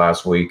 especially after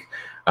last week,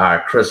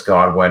 Chris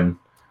Godwin.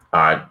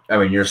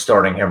 You're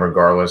starting him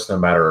regardless, no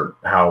matter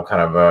how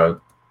kind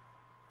of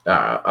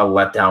a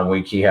letdown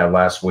week he had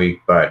last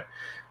week. But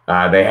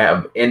they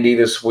have Indy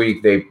this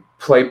week. They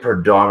play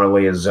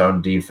predominantly a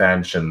zone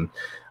defense, and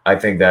I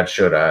think that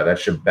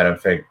should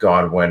benefit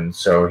Godwin.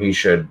 So he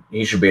should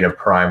be in a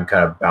prime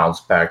kind of bounce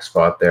back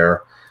spot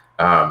there.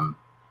 And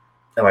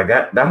like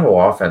that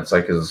whole offense,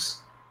 like as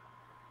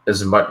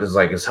much as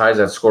like as high as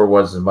that score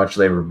was, as much as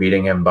they were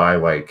beating him by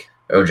like.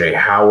 OJ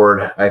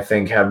Howard, I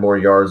think, had more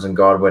yards than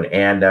Godwin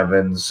and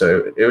Evans.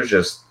 So it was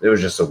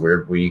just a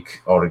weird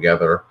week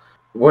altogether.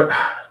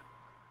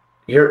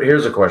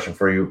 Here's a question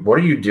for you. What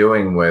are you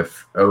doing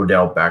with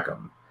Odell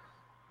Beckham?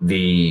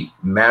 The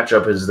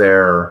matchup is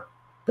there,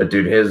 but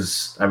dude, he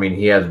has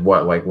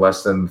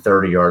less than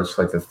 30 yards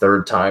for like the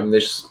 3rd time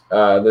this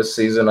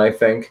season, I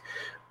think.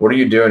 What are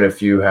you doing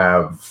if you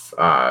have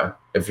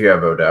if you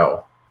have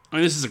Odell. I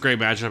mean, this is a great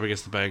matchup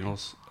against the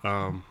Bengals.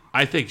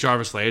 I think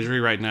Jarvis Landry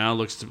right now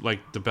looks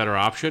like the better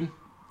option.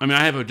 I mean,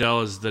 I have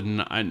Odell as at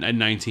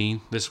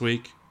 19 this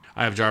week.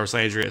 I have Jarvis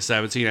Landry at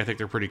 17. I think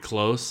they're pretty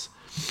close.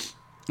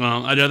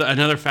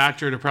 Another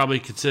factor to probably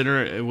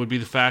consider would be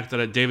the fact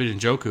that David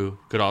Njoku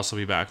could also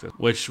be back,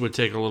 which would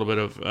take a little bit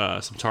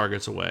of some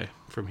targets away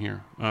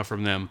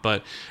from them.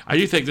 But I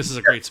do think this is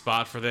a great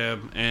spot for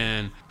them,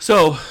 and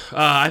so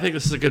I think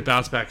this is a good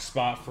bounce back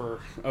spot for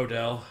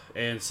Odell.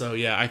 And so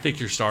yeah, I think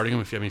you're starting him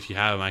if you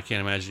have him. I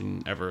can't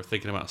imagine ever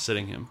thinking about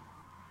sitting him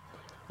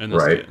in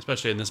this game,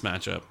 especially in this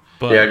matchup.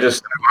 But yeah,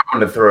 I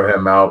wanted to throw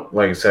him out.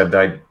 Like I said,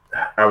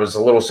 I was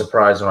a little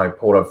surprised when I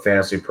pulled up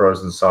Fantasy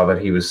Pros and saw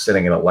that he was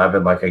sitting at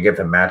 11. Like, I get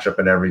the matchup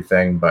and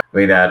everything, but I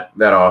mean that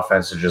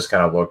offense has just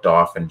kind of looked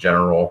off in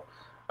general.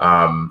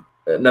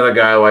 Another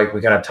guy, like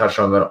we kind of touched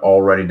on that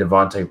already,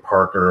 Devontae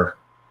Parker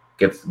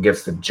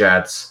gets the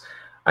Jets.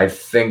 I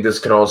think this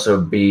could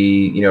also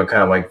be,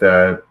 kind of like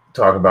the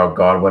talk about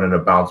Godwin in a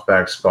bounce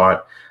back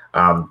spot.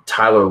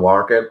 Tyler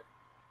Lockett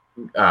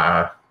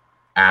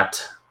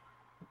at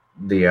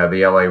the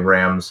LA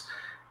Rams.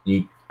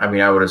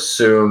 I would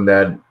assume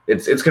that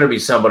it's going to be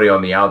somebody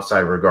on the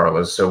outside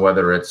regardless. So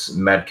whether it's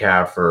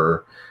Metcalf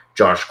or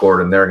Josh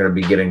Gordon, they're going to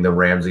be getting the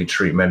Ramsey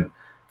treatment.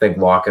 I think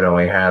Lockett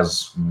only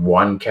has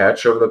one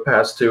catch over the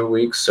past 2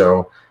 weeks,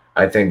 so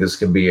I think this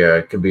could be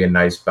a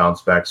nice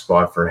bounce back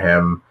spot for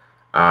him.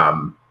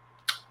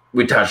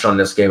 We touched on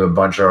this game a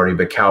bunch already,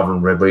 but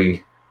Calvin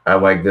Ridley, I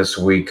like this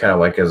week, kind of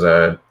like as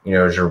as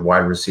your wide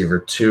receiver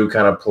 2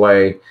 kind of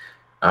play.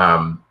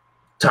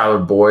 Tyler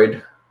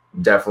Boyd,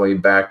 definitely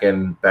back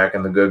in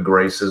the good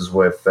graces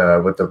with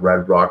the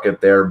Red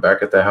Rocket there,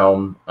 back at the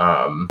helm.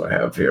 I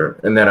have here,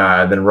 and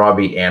then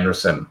Robbie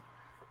Anderson,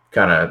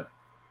 kind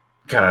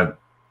of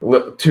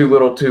too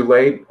little, too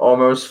late,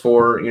 almost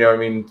for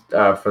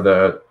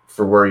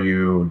for where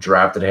you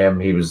drafted him.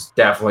 He was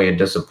definitely a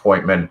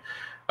disappointment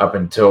up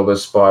until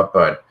this spot,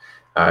 but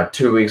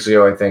 2 weeks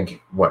ago, I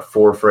think 4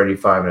 for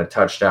 85 and a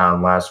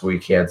touchdown. Last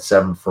week he had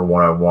 7 for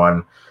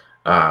 101.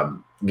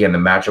 Again, the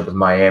matchup with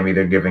Miami,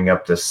 they're giving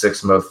up the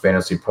 6th most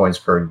fantasy points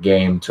per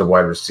game to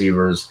wide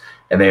receivers,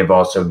 and they've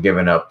also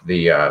given up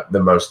the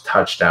most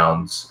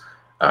touchdowns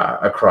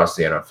across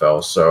the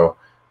NFL. So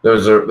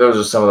those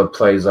are some of the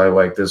plays I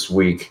like this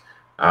week.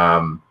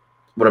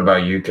 What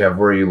about you, Kev?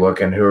 Where are you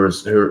looking? Who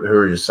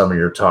are some of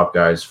your top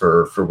guys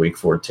for week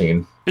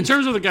 14? In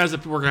terms of the guys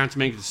that we're going to have to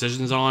make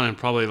decisions on, and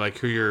probably like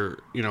who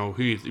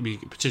you'd be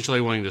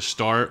potentially wanting to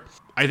start,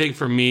 I think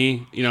for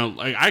me,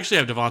 I actually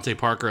have Devontae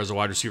Parker as a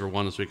wide receiver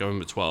 1 this week. I'm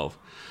him at 12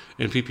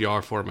 in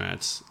PPR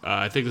formats.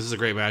 I think this is a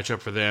great matchup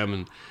for them,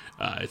 and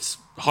it's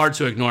hard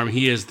to ignore him.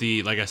 He is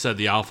like I said,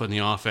 the alpha in the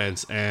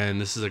offense,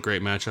 and this is a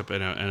great matchup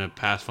in a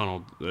pass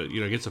funnel.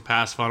 Gets a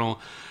pass funnel.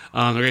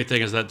 The great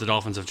thing is that the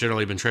Dolphins have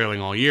generally been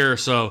trailing all year.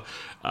 So,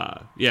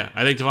 I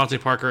think Devontae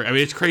Parker,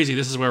 it's crazy.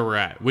 This is where we're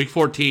at. Week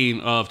 14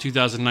 of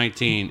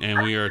 2019,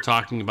 and we are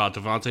talking about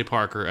Devontae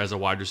Parker as a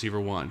wide receiver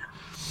 1.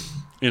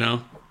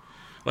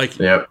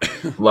 Yep,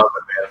 love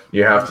it, man.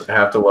 You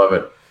have to love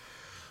it.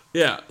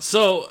 Yeah.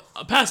 So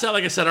past that,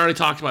 like I said, I already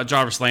talked about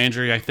Jarvis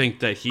Landry. I think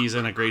that he's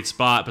in a great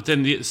spot. But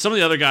then some of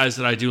the other guys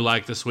that I do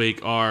like this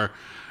week are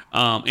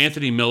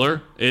Anthony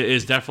Miller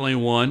is definitely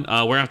one. We're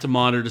gonna have to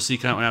monitor to see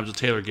kind of what happens with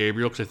Taylor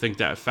Gabriel, because I think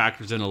that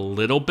factors in a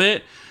little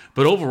bit.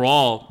 But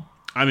overall,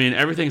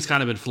 everything's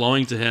kind of been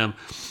flowing to him.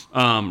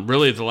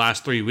 Really, the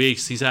last 3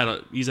 weeks, he's at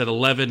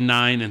 11,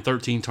 9, and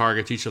 13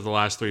 targets each of the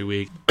last 3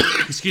 weeks.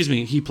 Excuse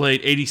me. He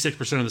played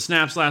 86% of the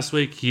snaps last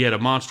week. He had a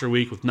monster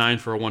week with 9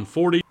 for a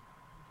 140.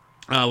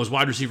 Was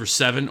wide receiver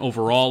 7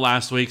 overall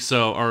last week.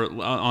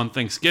 On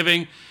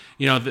Thanksgiving,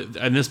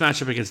 and this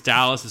matchup against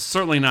Dallas is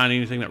certainly not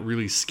anything that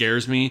really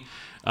scares me.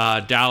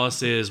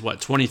 Dallas is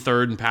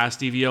 23rd in pass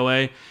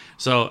DVOA.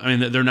 So,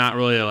 they're not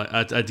really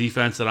a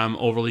defense that I'm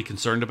overly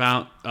concerned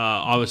about.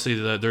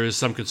 Obviously, there is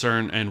some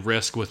concern and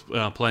risk with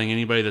playing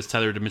anybody that's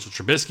tethered to Mitchell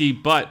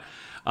Trubisky, but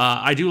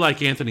I do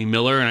like Anthony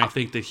Miller, and I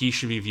think that he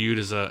should be viewed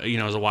as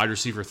a wide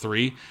receiver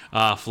 3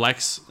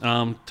 flex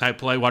type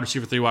play, wide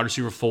receiver 3, wide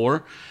receiver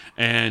 4.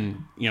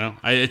 And,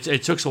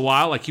 it took a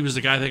while. Like, he was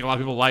the guy I think a lot of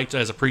people liked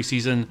as a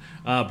preseason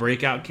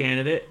breakout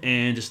candidate,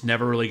 and just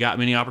never really got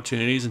many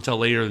opportunities until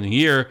later in the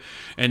year.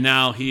 And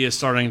now he is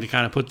starting to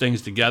kind of put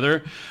things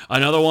together.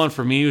 Another one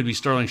for me would be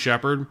Sterling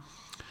Shepard.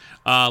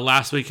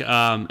 Last week in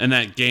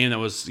that game that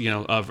was,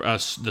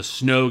 the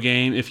snow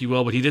game, if you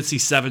will. But he did see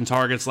 7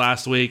 targets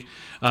last week,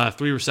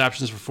 3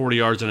 receptions for 40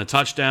 yards and a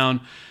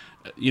touchdown.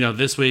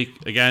 This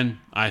week,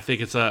 again, I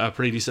think it's a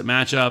pretty decent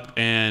matchup,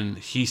 and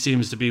he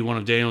seems to be one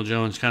of Daniel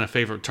Jones' kind of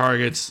favorite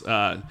targets.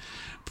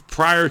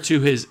 Prior to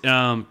his,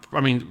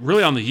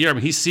 really on the year,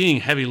 he's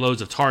seeing heavy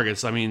loads of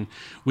targets.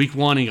 Week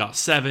 1, he got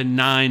 7,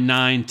 9,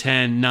 9,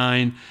 10,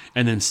 9,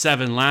 and then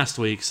 7 last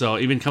week. So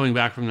even coming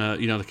back from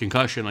the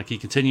concussion, he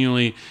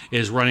continually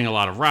is running a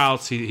lot of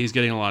routes. He's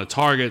getting a lot of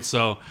targets.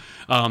 So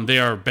They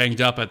are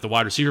banged up at the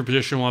wide receiver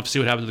position. We'll have to see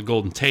what happens to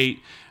Golden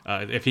Tate.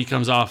 If he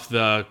comes off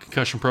the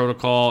concussion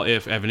protocol,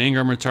 if Evan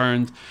Ingram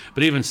returns.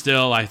 But even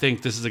still, I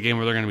think this is a game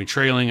where they're going to be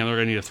trailing and they're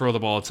going to need to throw the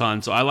ball a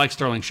ton. So I like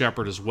Sterling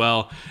Shepard as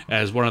well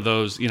as one of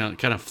those,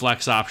 kind of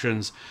flex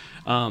options.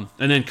 And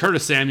then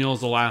Curtis Samuel is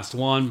the last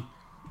one.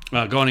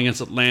 Going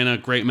against Atlanta,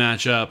 great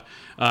matchup.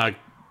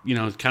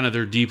 Kind of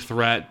their deep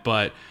threat,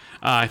 but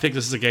I think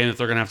this is a game that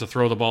they're going to have to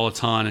throw the ball a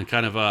ton and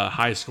kind of a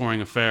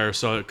high-scoring affair.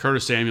 So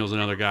Curtis Samuel's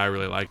another guy I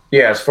really like.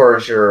 Yeah, as far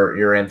as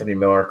your Anthony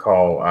Miller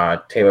call,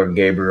 Taylor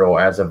Gabriel,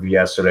 as of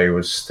yesterday,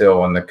 was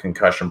still on the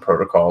concussion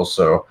protocol.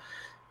 So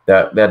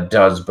that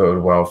does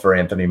bode well for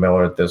Anthony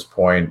Miller at this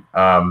point.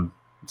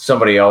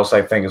 Somebody else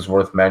I think is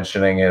worth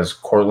mentioning is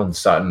Courtland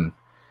Sutton.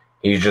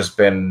 He's just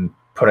been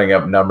putting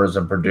up numbers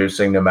and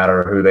producing no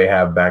matter who they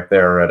have back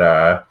there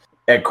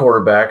at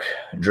quarterback.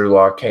 Drew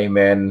Lock came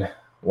in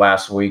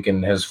last week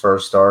in his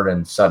first start,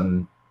 and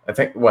Sutton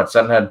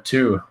had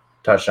 2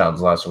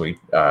 touchdowns last week,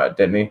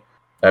 didn't he?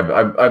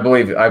 I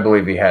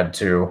believe he had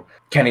 2.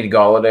 Kenny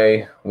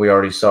Golladay, we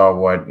already saw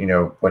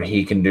what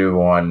he can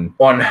do on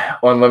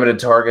limited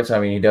targets. I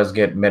mean, he does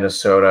get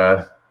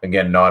Minnesota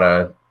again,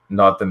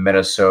 not the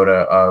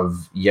Minnesota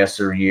of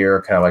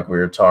yesteryear, kind of like we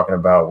were talking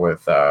about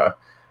with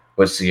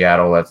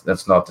Seattle.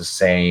 That's not the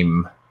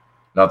same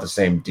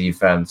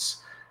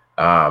defense.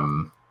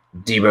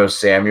 Deebo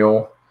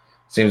Samuel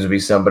seems to be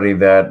somebody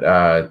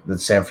that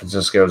San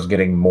Francisco is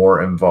getting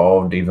more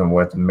involved, even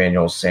with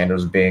Emmanuel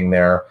Sanders being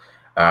there.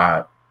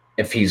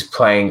 If he's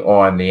playing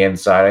on the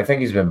inside, I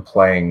think he's been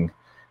playing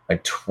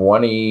like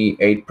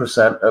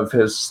 28% of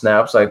his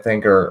snaps, I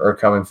think, are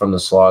coming from the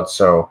slot.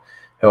 So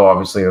he'll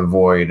obviously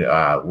avoid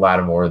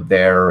Lattimore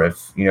there.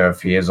 If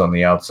he is on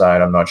the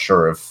outside, I'm not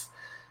sure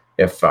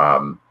if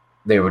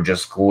they would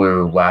just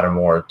glue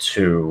Lattimore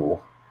to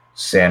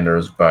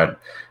Sanders, but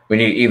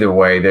either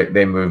way,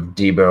 they move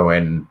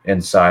Deebo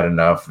inside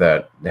enough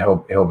that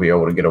he'll be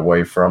able to get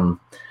away from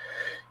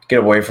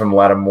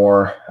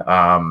Lattimore.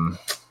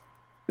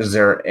 Is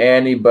there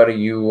anybody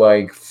you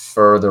like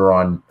further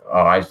on?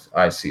 Oh,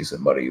 I see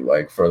somebody you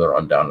like further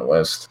on down the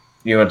list.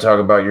 You want to talk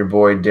about your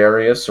boy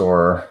Darius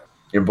or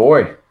your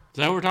boy? Is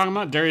that what we're talking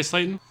about, Darius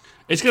Slayton?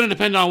 It's going to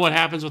depend on what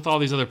happens with all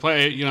these other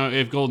players.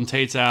 If Golden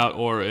Tate's out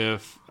or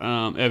if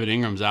Evan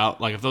Ingram's out.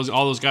 Like if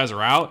all those guys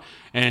are out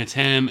and it's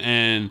him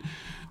and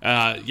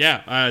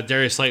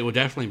Darius Slayton would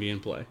definitely be in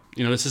play.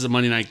 This is a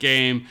Monday night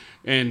game,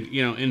 and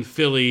in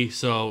Philly,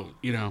 so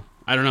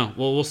I don't know.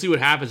 Well, we'll see what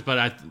happens,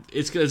 but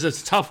it's a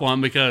tough one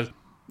because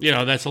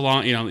that's a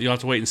long. You'll have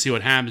to wait and see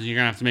what happens. You're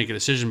gonna have to make a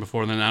decision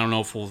before then. I don't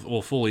know if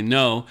we'll fully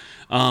know.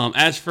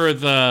 As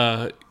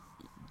for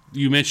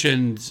you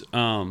mentioned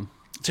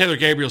Taylor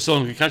Gabriel still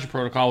in concussion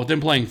protocol. With them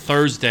playing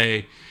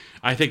Thursday,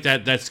 I think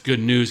that's good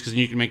news because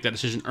you can make that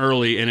decision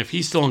early. And if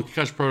he's still in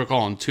concussion protocol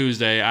on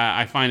Tuesday,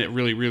 I find it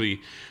really,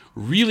 really,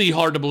 really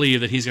hard to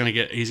believe that he's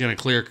gonna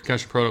clear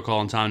concussion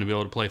protocol in time to be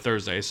able to play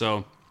Thursday.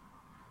 So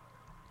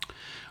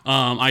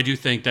I do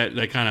think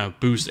that kind of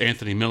boosts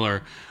Anthony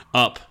Miller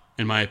up,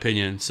 in my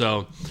opinion.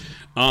 So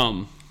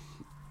what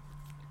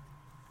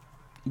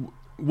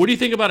do you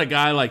think about a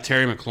guy like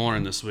Terry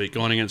McLaurin this week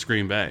going against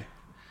Green Bay,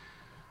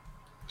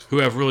 who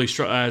have really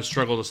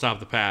struggled to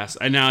stop the pass?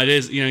 And now it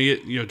is,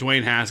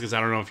 Dwayne Haskins,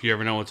 I don't know if you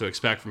ever know what to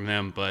expect from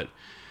him, but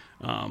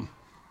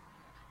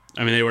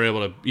they were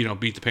able to,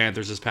 beat the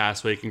Panthers this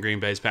past week, and Green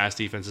Bay's pass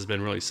defense has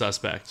been really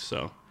suspect.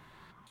 So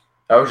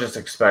I was just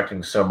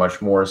expecting so much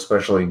more,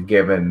 especially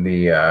given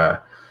the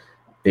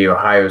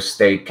Ohio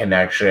State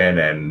connection,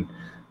 and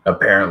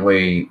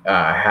apparently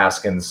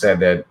Haskins said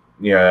that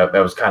that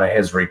was kind of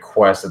his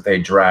request that they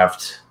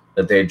draft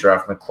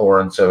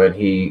McLaurin so that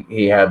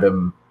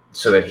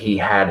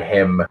he had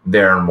him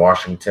there in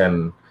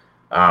Washington.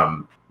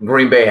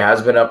 Green Bay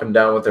has been up and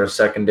down with their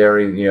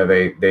secondary.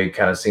 They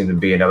kind of seem to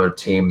be another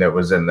team that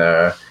was in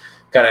the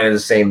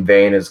same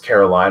vein as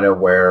Carolina,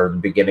 where the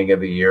beginning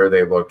of the year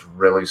they looked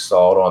really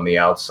solid on the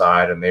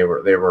outside and they were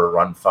a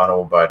run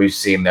funnel, but we've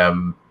seen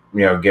them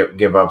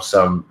give up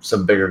some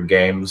bigger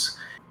games.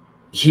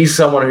 He's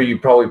someone who you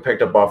probably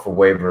picked up off of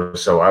waivers,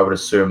 so I would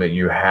assume that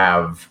you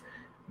have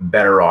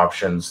better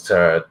options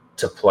to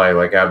play.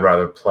 Like I'd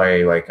rather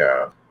play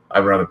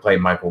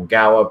Michael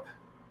Gallup,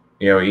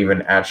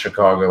 even at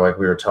Chicago, like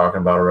we were talking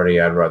about already.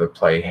 I'd rather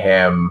play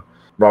him.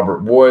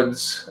 Robert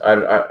Woods,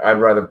 I'd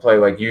rather play.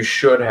 Like you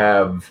should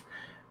have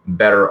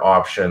better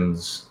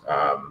options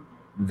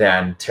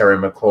than Terry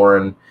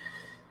McLaurin.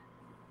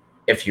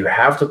 If you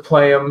have to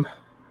play him,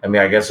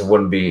 I guess it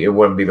wouldn't be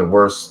the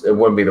worst. It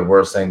wouldn't be the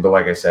worst thing. But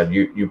like I said,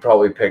 you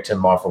probably picked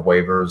him off of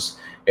waivers.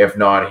 If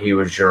not, he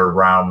was your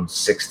round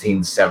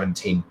 16,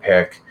 17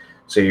 pick.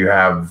 So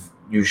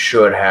you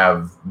should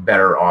have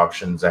better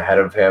options ahead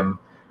of him.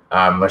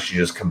 Unless you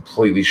just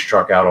completely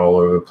struck out all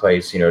over the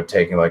place,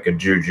 taking like a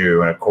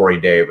Juju and a Corey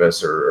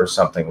Davis or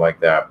something like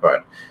that.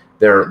 But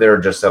there are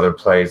just other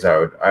plays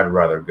I'd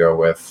rather go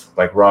with.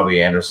 Like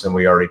Robbie Anderson,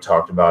 we already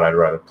talked about. I'd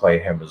rather play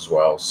him as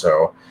well.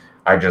 So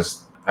I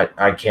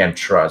can't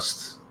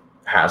trust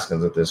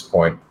Haskins at this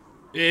point.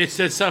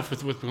 It's tough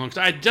with McCollum.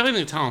 I definitely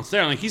think the talent's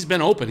there. Like, he's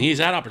been open. He's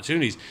had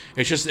opportunities.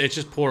 It's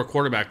just poor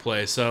quarterback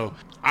play. So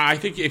I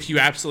think if you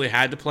absolutely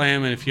had to play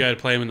him, and if you had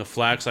to play him in the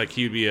flex, like,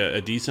 he'd be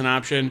a decent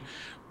option.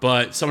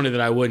 But somebody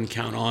that I wouldn't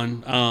count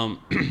on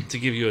to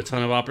give you a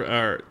ton of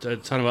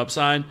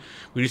upside.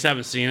 We just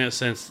haven't seen it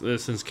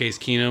since Case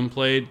Keenum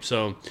played.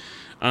 So,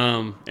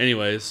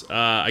 anyways,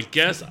 I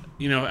guess,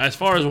 as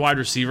far as wide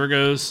receiver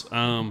goes,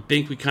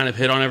 think we kind of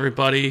hit on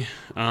everybody.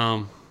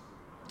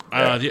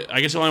 I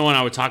guess the only one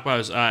I would talk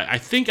about is I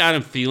think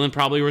Adam Thielen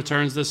probably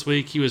returns this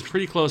week. He was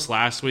pretty close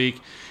last week,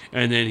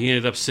 and then he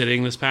ended up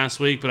sitting this past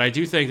week. But I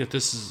do think that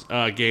this is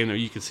a game that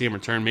you can see him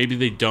return. Maybe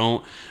they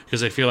don't,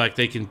 because I feel like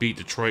they can beat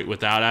Detroit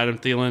without Adam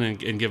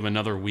Thielen and give him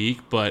another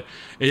week. But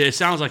it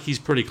sounds like he's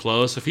pretty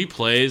close. If he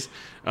plays,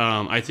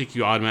 I think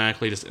you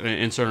automatically just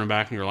insert him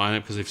back in your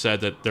lineup, because they've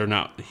said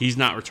that he's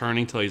not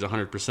returning until he's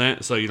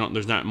 100%. So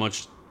there's not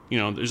much.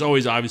 There's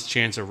always obvious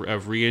chance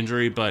of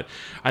re-injury, but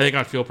I think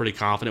I'd feel pretty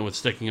confident with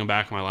sticking him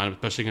back in my lineup,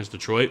 especially against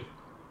Detroit.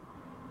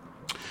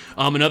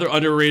 Another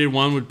underrated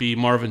one would be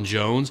Marvin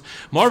Jones.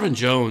 Marvin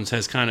Jones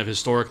has kind of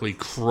historically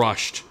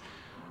crushed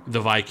the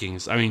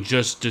Vikings. I mean,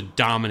 just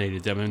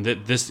dominated them. And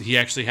he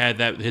actually had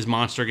his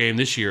monster game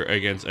this year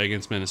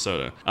against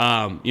Minnesota.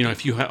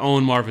 If you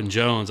own Marvin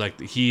Jones, like,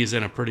 he is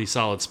in a pretty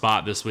solid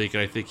spot this week,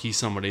 and I think he's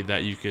somebody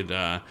that you could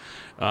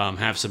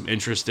have some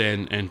interest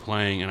in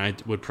playing, and I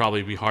would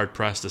probably be hard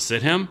pressed to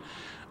sit him.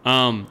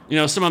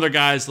 Some other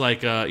guys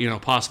like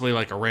possibly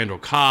like a Randall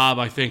Cobb,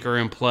 I think, are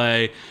in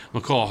play.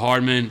 McCall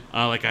Hardman,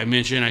 like I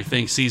mentioned, I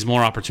think sees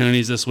more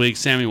opportunities this week.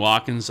 Sammy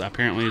Watkins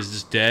apparently is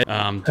just dead.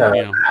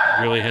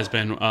 Really has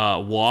been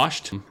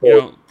washed.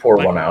 Pour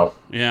one out.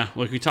 Yeah,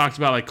 like we talked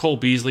about, like Cole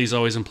Beasley's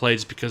always in play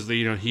just because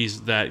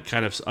he's that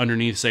kind of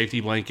underneath safety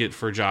blanket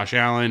for Josh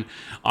Allen,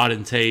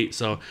 Auden Tate.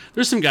 So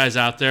there's some guys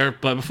out there.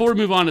 But before we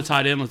move on to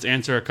tight end, let's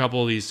answer a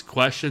couple of these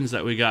questions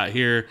that we got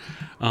here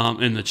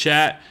in the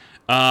chat.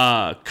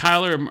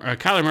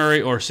 Kyler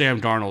Murray or Sam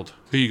Darnold?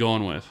 Who are you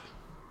going with?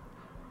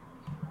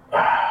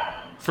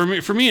 For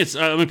me, it's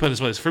let me put it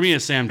this way. For me,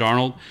 it's Sam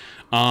Darnold.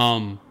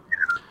 I'll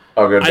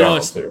go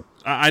Darnold too.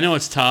 I know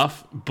it's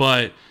tough,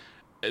 but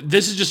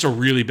this is just a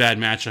really bad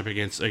matchup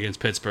against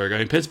Pittsburgh. I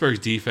mean, Pittsburgh's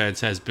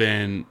defense has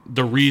been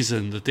the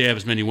reason that they have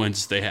as many wins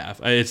as they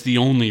have. It's the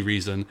only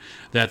reason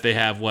that they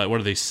have what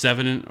are they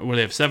 7 or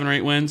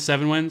 8 wins?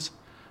 7 wins?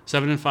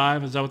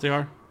 7-5? Is that what they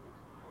are?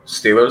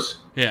 Steelers?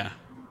 Yeah.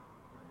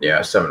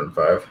 Yeah,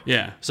 7-5.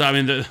 Yeah, so I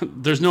mean,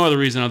 there's no other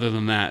reason other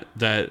than that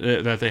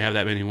they have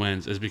that many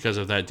wins is because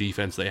of that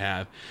defense they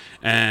have,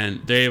 and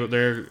I think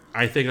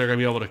they're going to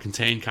be able to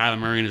contain Kyler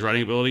Murray and his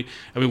running ability.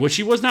 I mean, which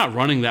he was not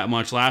running that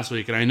much last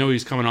week, and I know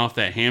he's coming off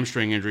that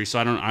hamstring injury, so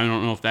I don't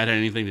know if that had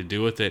anything to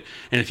do with it.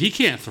 And if he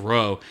can't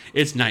throw,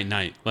 it's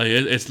night. Like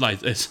it's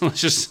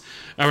just,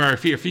 or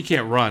if he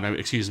can't run,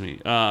 excuse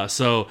me.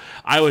 So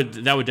that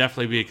would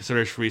definitely be a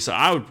consideration for me. So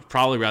I would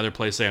probably rather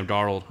play Sam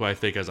Darnold, who I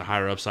think has a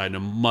higher upside and a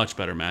much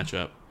better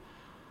matchup.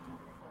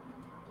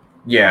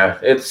 Yeah,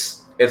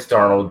 it's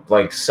Darnold.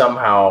 Like,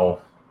 somehow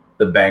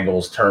the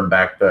Bengals turned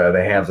back the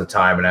hands of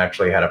time and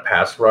actually had a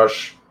pass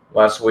rush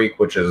last week,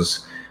 which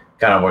is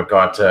kind of what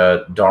got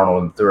to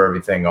Darnold and threw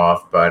everything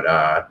off.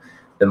 But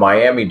the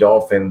Miami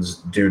Dolphins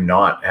do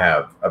not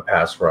have a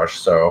pass rush,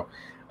 so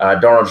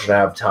Darnold should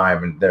have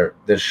time, and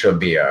this should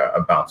be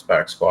a bounce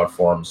back spot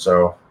for him.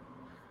 So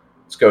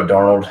let's go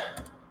Darnold.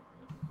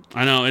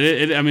 I know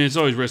I mean, it's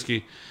always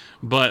risky,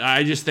 but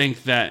I just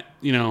think that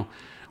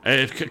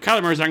if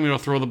Kyler Murray's not going to be able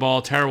to throw the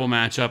ball, terrible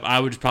matchup,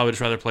 I would probably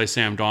just rather play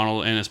Sam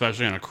Darnold, and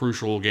especially on a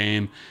crucial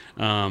game,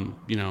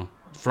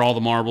 for all the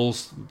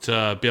marbles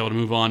to be able to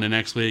move on to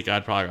next week,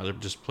 I'd probably rather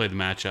just play the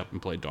matchup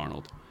and play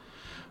Darnold.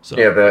 So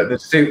yeah, the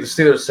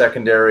Steelers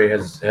secondary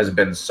has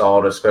been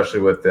solid,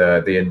 especially with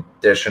the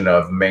addition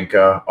of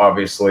Minkah,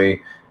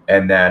 obviously,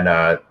 and then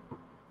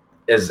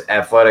as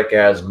athletic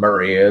as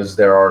Murray is,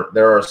 there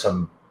are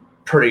some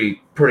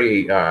pretty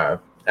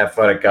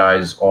athletic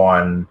guys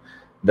on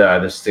the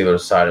Steelers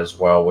side as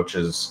well, which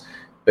has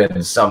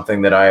been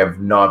something that I have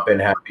not been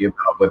happy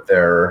about with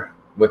their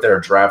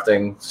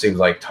drafting. Seems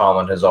like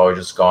Tomlin has always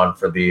just gone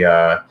for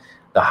the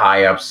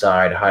high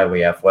upside,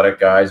 highly athletic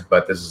guys,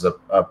 but this is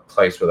a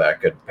place where that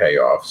could pay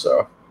off.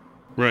 So,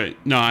 right,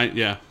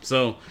 yeah.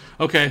 So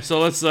okay, so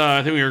let's.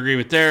 I think we agree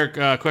with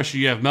Derek.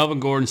 Question: you have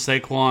Melvin Gordon,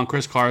 Saquon,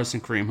 Chris Carson,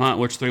 Kareem Hunt.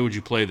 Which 3 would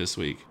you play this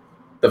week?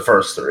 The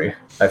first 3,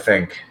 I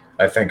think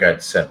I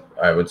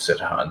would sit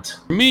Hunt.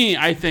 For me,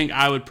 I think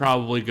I would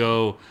probably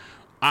go.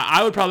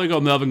 I would probably go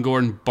Melvin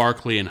Gordon,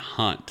 Barkley, and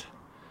Hunt.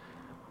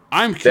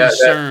 I'm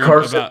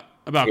concerned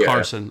about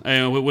Carson,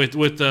 and with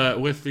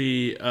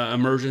the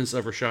emergence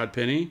of Rashad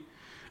Penny.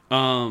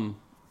 I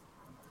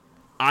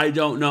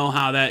don't know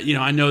how that.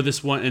 I know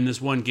this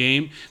one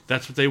game,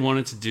 that's what they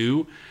wanted to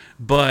do,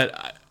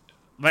 but.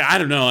 I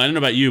don't know. I don't know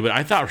about you, but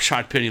I thought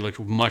Rashad Penny looked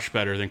much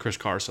better than Chris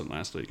Carson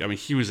last week. I mean,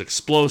 he was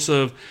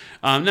explosive.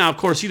 Now, of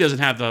course, he doesn't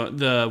have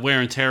the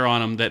wear and tear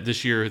on him that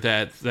this year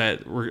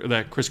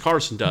that Chris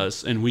Carson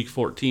does in week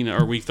 14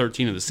 or week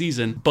 13 of the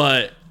season.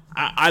 But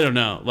I don't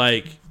know.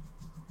 Like,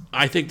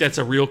 I think that's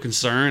a real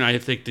concern. I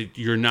think that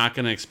you're not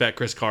going to expect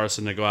Chris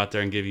Carson to go out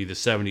there and give you the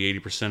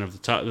 70-80%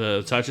 of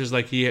the touches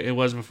like it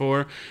was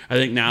before. I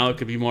think now it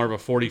could be more of a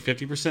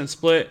 40-50%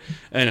 split.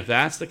 And if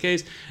that's the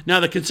case, now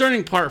the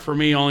concerning part for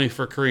me only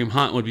for Kareem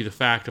Hunt would be the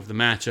fact of the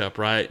matchup,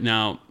 right?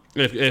 Now,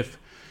 if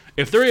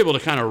they're able to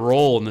kind of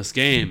roll in this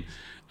game,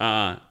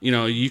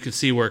 you could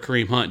see where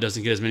Kareem Hunt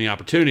doesn't get as many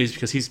opportunities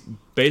because he's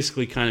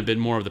basically kind of been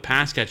more of the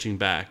pass catching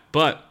back.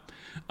 But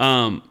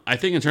I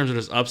think in terms of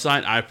his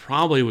upside, I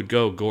probably would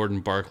go Gordon,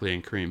 Barkley,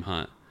 and Kareem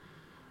Hunt.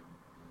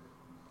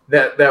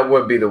 That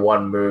would be the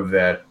one move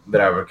that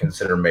I would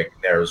consider making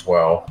there as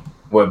well.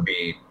 Would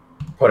be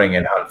putting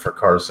in Hunt for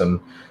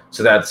Carson.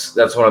 So that's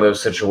one of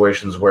those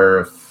situations where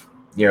if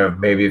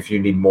maybe if you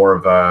need more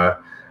of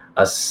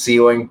a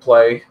ceiling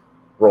play,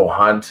 roll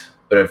Hunt.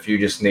 But if you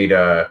just need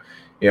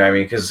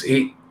because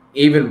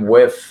even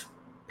with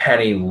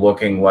Penny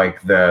looking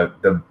like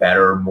the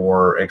better,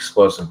 more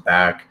explosive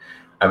back.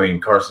 I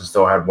mean, Carson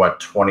still had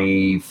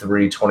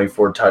 23,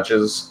 24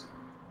 touches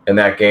in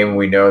that game.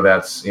 We know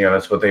that's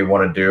what they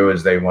want to do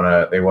is they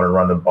want to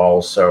run the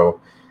ball.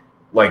 So,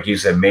 like you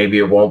said, maybe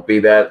it won't be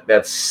that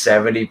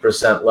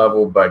 70%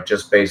 level, but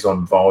just based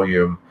on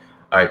volume,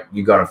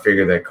 you got to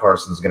figure that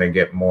Carson's going to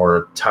get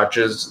more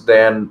touches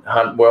than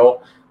Hunt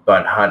will.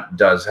 But Hunt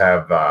does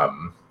have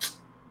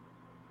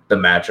the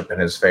matchup in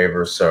his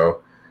favor,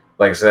 so.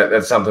 Like I said,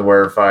 that's something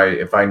where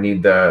if I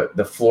need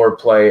the floor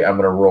play, I'm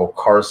going to roll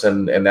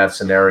Carson in that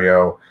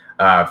scenario.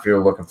 If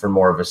you're looking for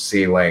more of a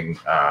ceiling,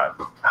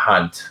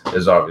 Hunt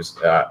is obvious.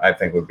 I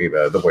think would be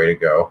the way to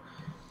go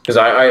because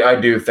I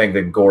do think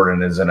that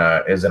Gordon is in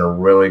a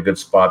really good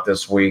spot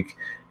this week,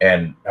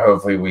 and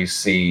hopefully we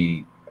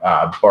see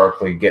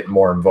Barkley get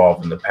more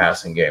involved in the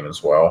passing game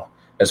as well.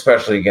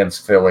 Especially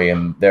against Philly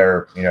and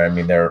their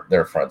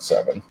front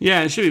seven.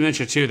 Yeah, it should be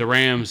mentioned too. The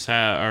Rams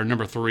are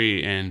number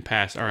 3 in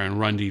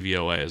run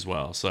DVOA as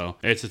well. So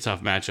it's a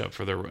tough matchup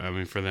for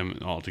them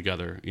all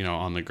together,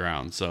 on the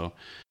ground. So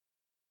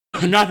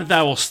not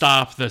that will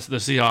stop the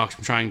Seahawks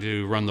from trying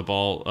to run the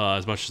ball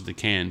as much as they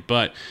can,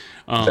 but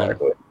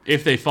exactly.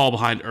 If they fall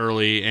behind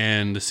early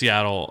and the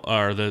Seattle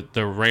or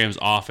the Rams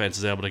offense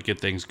is able to get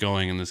things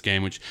going in this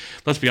game, which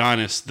let's be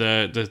honest,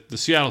 the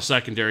Seattle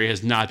secondary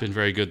has not been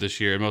very good this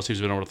year, and most teams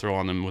have been able to throw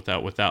on them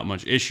without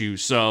much issue.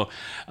 So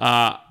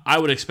I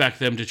would expect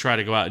them to try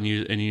to go out and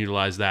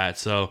utilize that.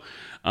 So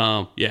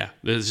this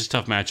is just a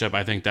tough matchup.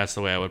 I think that's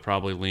the way I would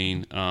probably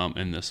lean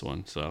in this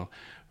one. So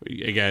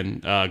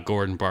again,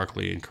 Gordon,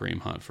 Barkley, and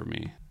Kareem Hunt for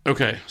me.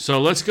 Okay,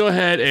 so let's go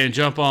ahead and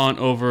jump on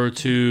over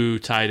to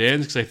tight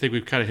ends because I think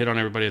we've kind of hit on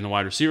everybody in the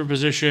wide receiver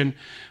position.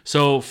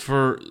 So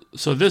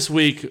this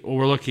week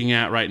we're looking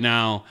at right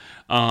now.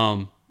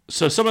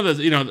 So some of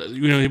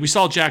the we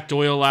saw Jack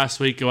Doyle last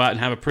week go out and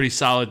have a pretty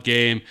solid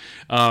game.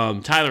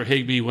 Tyler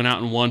Higbee went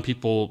out and won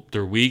people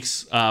their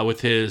weeks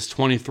with his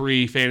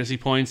 23 fantasy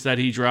points that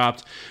he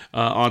dropped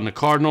on the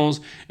Cardinals.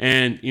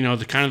 And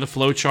the kind of the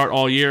flow chart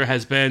all year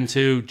has been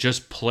to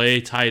just play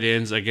tight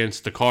ends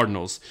against the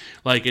Cardinals.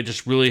 Like it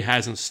just really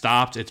hasn't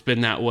stopped. It's been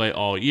that way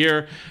all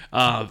year.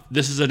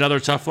 This is another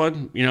tough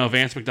one.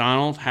 Vance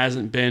McDonald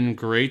hasn't been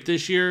great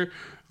this year,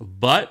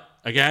 but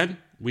again.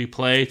 We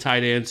play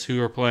tight ends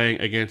who are playing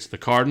against the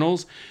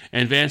Cardinals,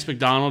 and Vance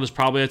McDonald is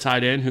probably a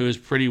tight end who is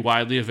pretty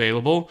widely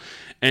available.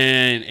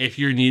 And if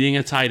you're needing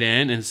a tight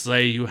end and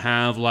say you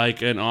have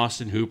like an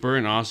Austin Hooper,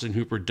 and Austin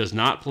Hooper does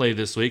not play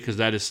this week because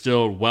that is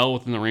still well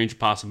within the range of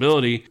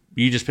possibility,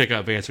 you just pick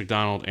up Vance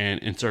McDonald and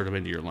insert him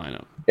into your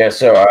lineup. Yeah,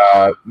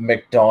 so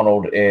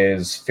McDonald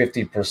is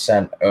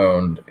 50%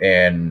 owned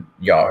in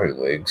Yahoo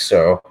League,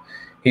 so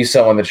he's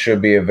someone that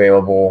should be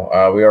available.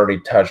 We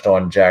already touched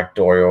on Jack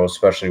Doyle,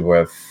 especially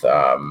with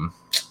Ebron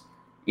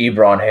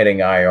hitting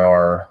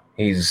IR.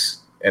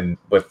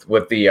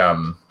 With the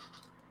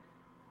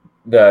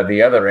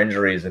other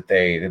injuries that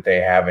they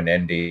have in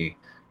Indy.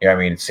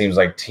 It seems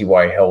like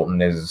T.Y.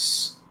 Hilton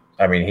is.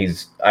 I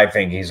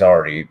think he's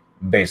already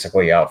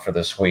basically out for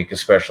this week,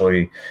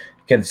 especially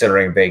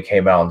considering they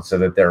came out and said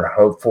that they're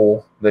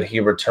hopeful that he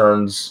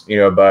returns.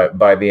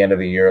 By the end of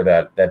the year,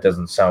 that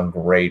doesn't sound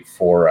great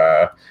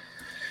for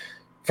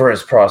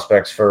his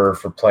prospects for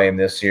playing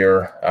this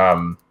year.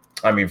 For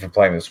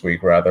playing this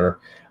week, rather.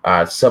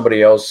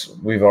 Somebody else,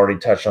 we've already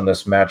touched on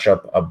this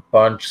matchup a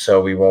bunch,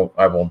 so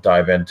I won't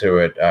dive into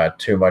it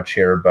too much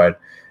here, but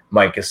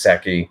Mike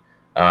Gesicki,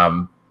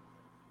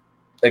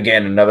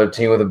 again, another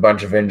team with a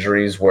bunch of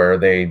injuries where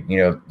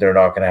they're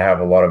not going to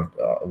have a lot of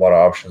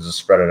options to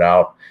spread it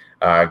out.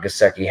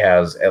 Gesicki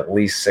has at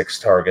least 6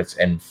 targets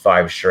in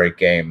 5 straight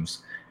games,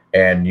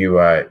 and you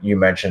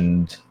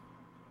mentioned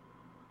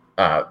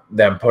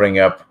them putting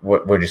up,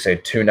 what would you say,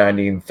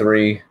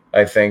 293,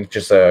 I think,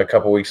 just a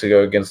couple weeks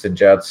ago against the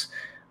Jets.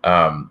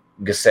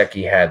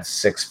 Gesicki had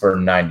 6 for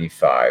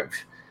 95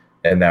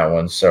 in that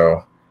one.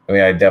 So,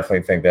 I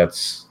definitely think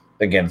that's,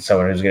 again,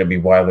 someone who's going to be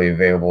widely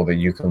available that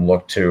you can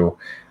look to.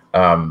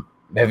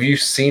 Have you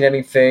seen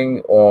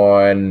anything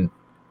on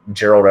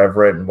Gerald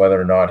Everett and whether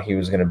or not he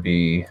was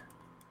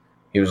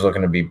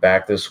looking to be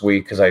back this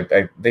week? Because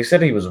they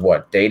said he was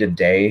day to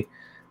day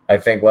I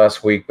think,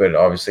 last week, but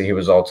obviously he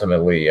was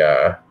ultimately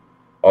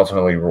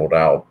ruled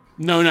out.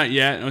 No, not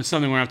yet. It's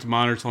something we're going to have to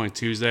monitor until like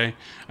Tuesday.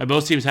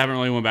 Most teams haven't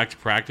really went back to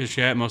practice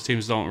yet. Most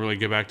teams don't really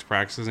get back to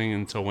practicing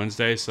until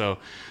Wednesday. So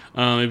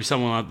maybe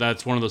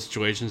that's one of those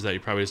situations that you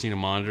probably just need to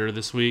monitor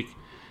this week.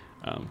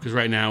 Because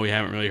right now we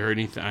haven't really heard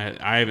anything.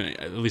 I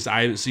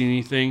haven't seen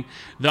anything.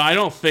 Though I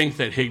don't think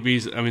that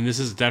Higbee's. I mean, this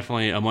is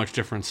definitely a much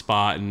different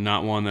spot and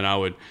not one that I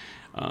would,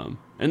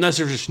 unless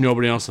there's just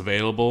nobody else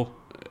available.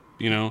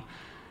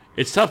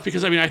 It's tough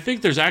because I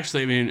think there's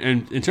actually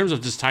and in terms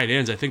of just tight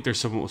ends, I think there's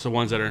some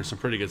ones that are in some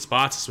pretty good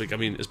spots this week.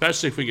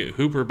 Especially if we get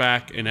Hooper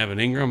back and Evan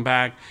Ingram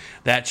back,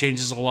 that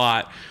changes a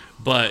lot.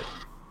 But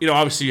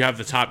obviously you have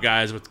the top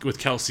guys with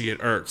Kelsey and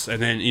Ertz,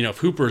 and then if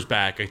Hooper's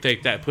back, I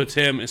think that puts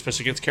him,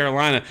 especially against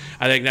Carolina,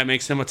 I think that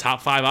makes him a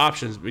top 5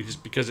 option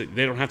because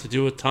they don't have to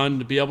do a ton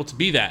to be able to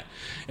be that.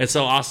 And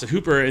so Austin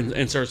Hooper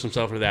inserts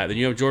himself into that. Then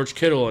you have George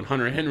Kittle and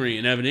Hunter Henry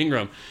and Evan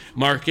Ingram,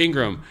 Mark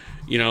Ingram.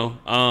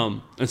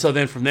 And so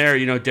then from there,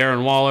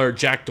 Darren Waller,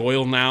 Jack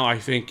Doyle now, I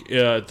think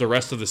the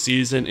rest of the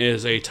season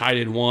is a tight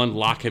end 1,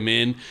 lock him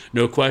in,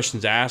 no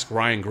questions asked.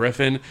 Ryan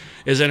Griffin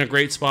is in a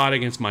great spot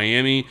against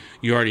Miami.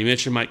 You already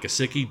mentioned Mike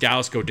Gesicki,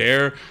 Dallas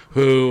Goedert,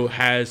 who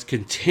has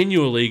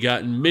continually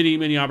gotten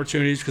many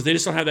opportunities because they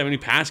just don't have that many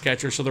pass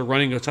catchers, so they're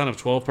running a ton of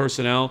 12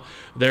 personnel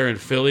there in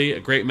Philly, a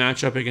great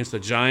matchup against the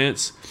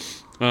Giants.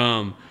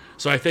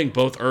 So I think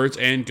both Ertz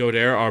and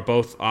Goedert are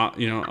both,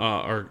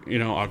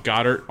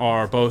 Goddard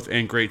are both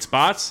in great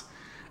spots,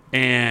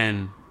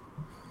 and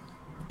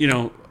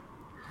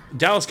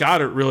Dallas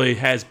Goedert really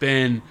has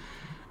been.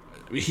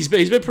 He's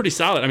been pretty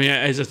solid.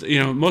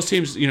 Most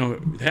teams,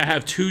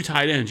 have 2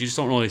 tight ends. You just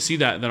don't really see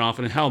that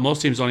often. And hell,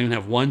 most teams don't even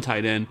have 1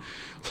 tight end,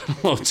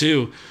 let alone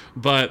 2.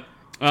 But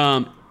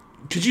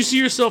could you see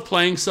yourself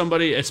playing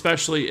somebody,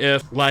 especially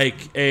if like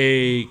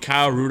a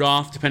Kyle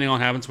Rudolph, depending on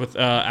what happens with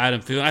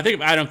Adam Thielen? I think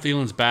if Adam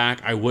Thielen's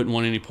back, I wouldn't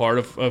want any part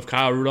of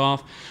Kyle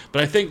Rudolph.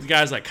 But I think the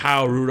guys like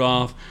Kyle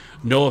Rudolph,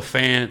 Noah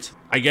Fant,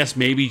 I guess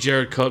maybe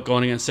Jared Cook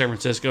going against San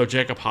Francisco,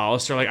 Jacob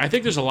Hollister. I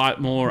think there's a lot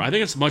more. I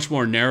think it's much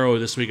more narrow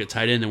this week at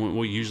tight end than what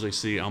we usually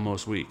see on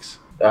most weeks.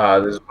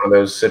 This is one of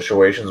those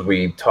situations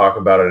we talk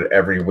about it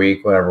every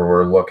week whenever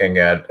we're looking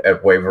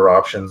at waiver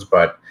options,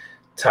 but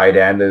tight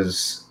end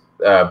is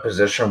a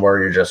position where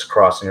you're just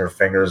crossing your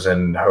fingers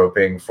and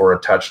hoping for a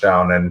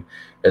touchdown. And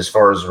as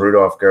far as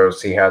Rudolph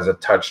goes, he has a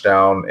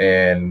touchdown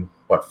in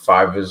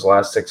 5 of his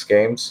last 6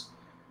 games,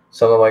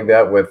 something like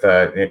that. With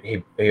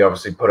he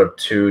obviously put up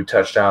 2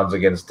 touchdowns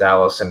against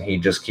Dallas, and he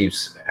just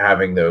keeps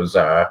having those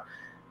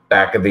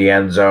back of the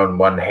end zone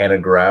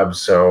one-handed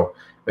grabs. So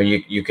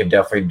you could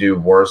definitely do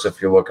worse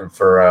if you're looking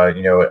for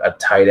a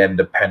tight end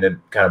dependent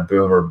kind of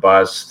boom or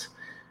bust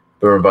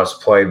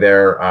play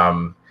there.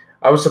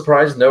 I was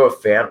surprised Noah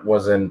Fant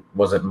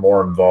wasn't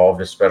more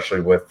involved,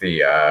 especially with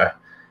the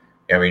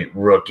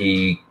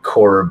rookie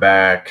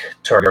quarterback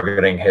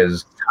targeting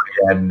his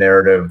tight end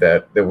narrative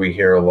that we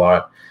hear a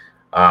lot.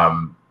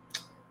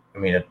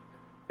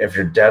 If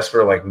you're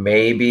desperate, like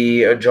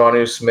maybe a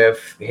Jonnu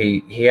Smith,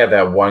 he had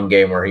that one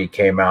game where he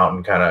came out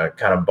and kind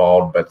of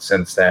balled, but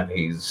since then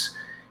he's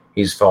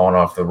fallen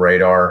off the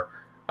radar.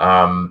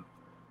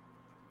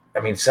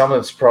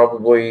 Someone's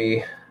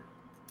probably,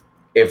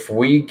 if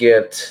we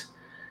get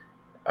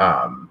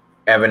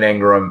Evan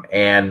Ingram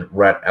and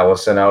Rhett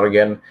Ellison out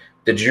again.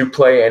 Did you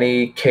play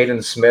any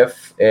Caden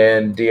Smith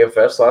in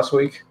DFS last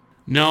week?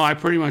 No, I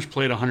pretty much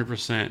played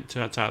 100%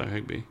 to Tyler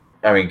Higbee.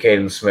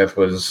 Caden Smith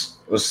was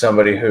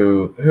somebody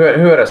who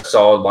had a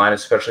solid line,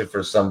 especially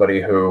for somebody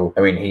who,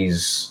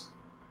 he's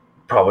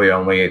probably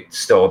only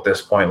still at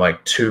this point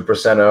like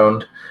 2%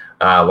 owned.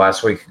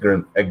 Last week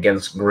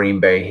against Green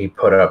Bay, he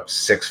put up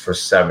 6 for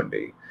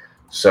 70.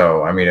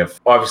 So, if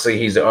obviously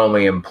he's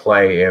only in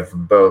play if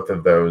both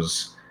of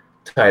those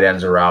tight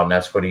ends are out, and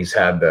that's what he's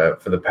had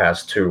for the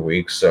past 2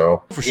 weeks.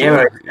 So, for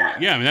sure.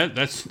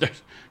 That's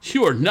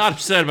you are not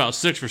upset about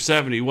 6 for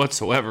 70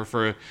 whatsoever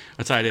for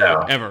a tight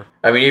end ever.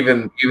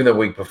 Even the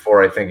week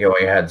before, I think he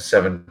only had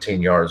 17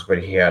 yards,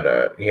 but he had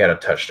a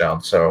touchdown.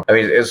 So,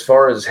 as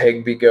far as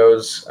Higbee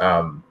goes,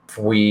 if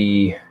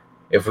we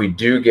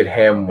do get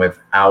him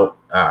without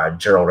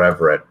Gerald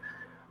Everett,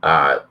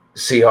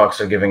 Seahawks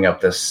are giving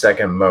up the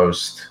second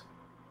most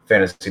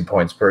fantasy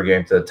points per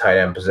game to the tight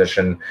end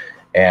position,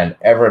 and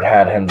Everett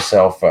had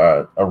himself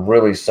a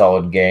really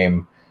solid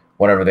game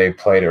whenever they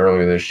played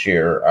earlier this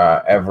year.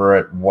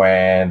 Everett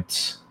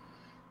went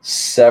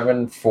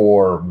 7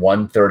 for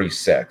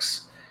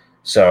 136.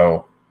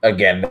 So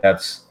again,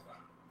 that's,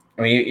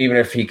 even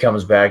if he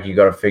comes back, you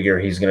got to figure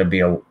he's going to be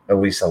at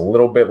least a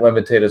little bit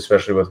limited,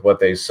 especially with what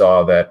they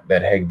saw that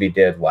Higbee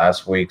did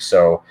last week.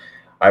 So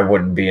I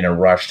wouldn't be in a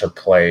rush to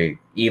play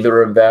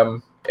either of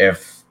them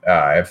if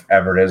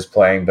Everett is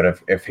playing.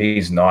 But if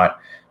he's not,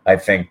 I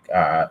think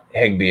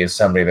Higbee is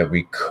somebody that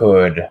we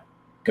could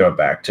go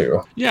back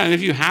to. Yeah, and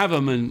if you have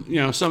him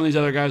and, some of these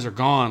other guys are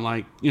gone,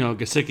 like,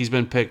 Gesicki's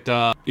been picked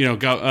up,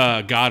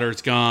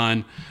 Goddard's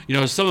gone,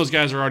 some of those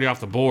guys are already off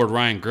the board,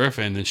 Ryan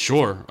Griffin, then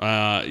sure.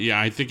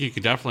 I think you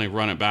could definitely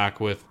run it back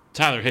with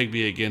Tyler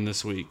Higbee again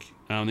this week.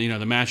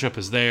 The matchup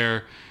is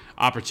there.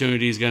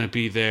 Opportunity is going to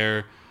be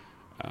there.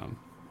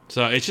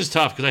 So it's just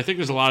tough because I think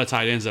there's a lot of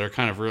tight ends that are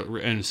kind of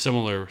in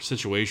similar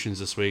situations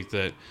this week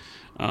that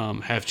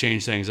have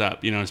changed things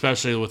up,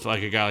 especially with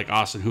like a guy like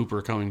Austin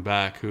Hooper coming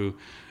back who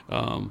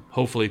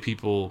hopefully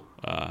people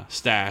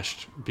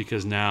stashed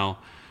because now,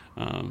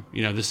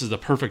 this is the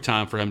perfect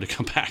time for him to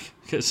come back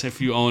because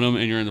if you own him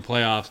and you're in the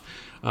playoffs,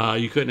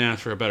 you couldn't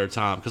ask for a better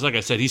time because like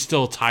I said, he's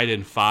still tied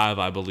in 5,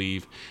 I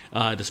believe,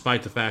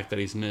 despite the fact that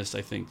he's missed,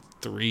 I think,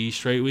 3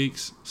 straight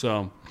weeks.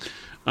 So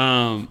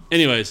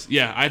anyways,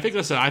 yeah, I think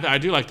I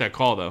do like that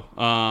call though,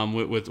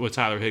 with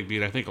Tyler Higbee,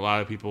 and I think a lot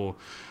of people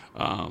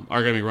are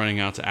going to be running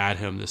out to add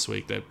him this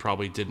week that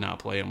probably did not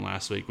play him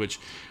last week, which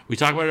we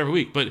talk about every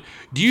week. But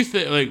do you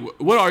think,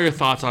 what are your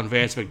thoughts on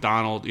Vance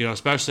McDonald,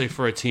 especially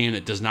for a team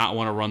that does not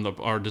want to run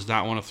or does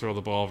not want to throw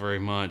the ball very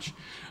much?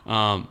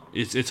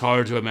 It's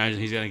hard to imagine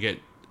he's going to get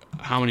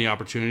how many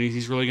opportunities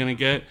he's really going to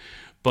get.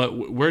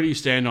 But where do you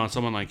stand on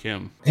someone like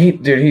him?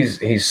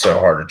 He's so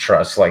hard to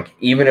trust. Like,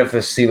 even if the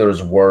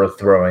Steelers were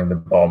throwing the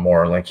ball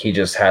more, like, he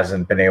just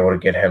hasn't been able to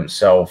get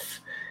himself,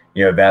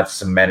 that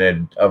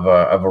cemented of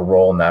a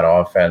role in that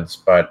offense.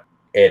 But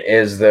it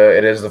is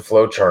the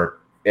flow chart.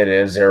 It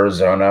is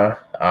Arizona.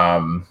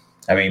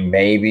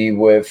 Maybe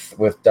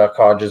with Duck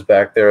Hodges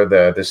back there,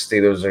 the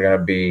Steelers are going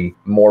to be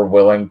more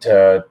willing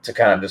to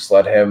kind of just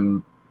let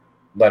him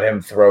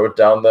throw it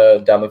down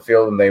the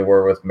field than they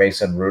were with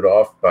Mason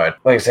Rudolph. But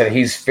like I said,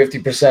 he's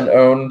 50%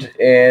 owned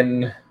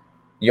in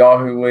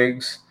Yahoo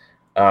leagues.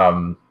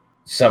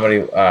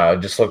 Somebody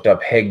just looked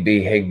up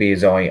Higbee. Higbee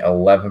is only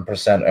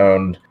 11%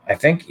 owned. I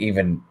think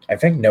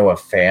Noah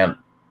Fant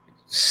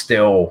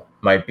still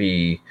might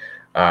be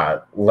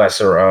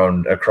lesser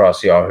owned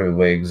across Yahoo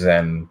leagues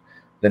than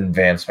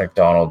Vance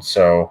McDonald.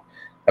 So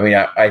I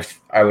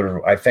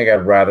think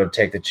I'd rather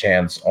take the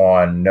chance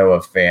on Noah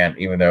Fant,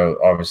 even though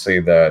obviously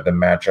the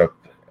matchup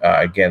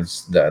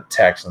against the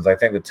Texans. I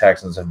think the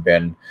Texans have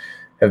been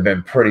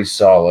pretty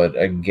solid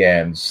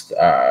against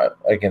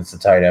the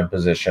tight end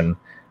position.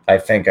 I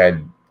think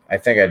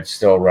I'd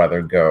still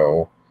rather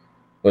go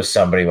with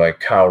somebody like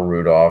Kyle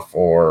Rudolph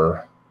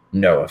or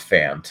Noah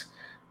Fant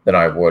than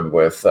I would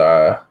with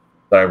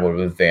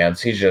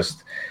Vance. He's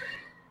just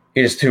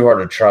too hard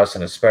to trust,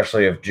 and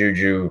especially if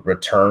Juju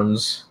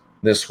returns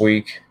this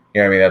week,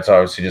 that's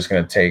obviously just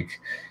going to take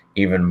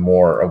even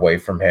more away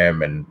from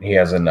him. And he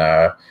hasn't.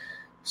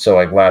 So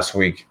like last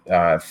week,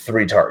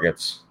 3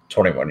 targets,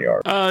 21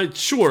 yards.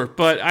 Sure,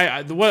 but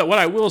what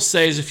I will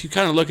say is if you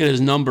kind of look at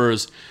his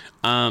numbers,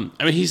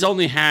 he's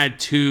only had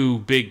 2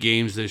 big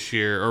games this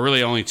year, or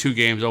really only 2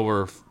 games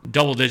over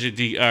double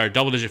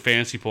digit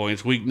fantasy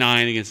points. Week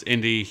 9 against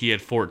Indy, he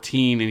had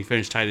 14 and he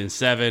finished tight end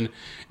 7,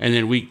 and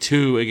then week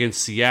 2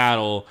 against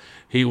Seattle,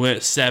 he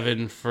went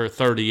 7 for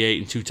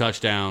 38 and 2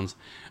 touchdowns.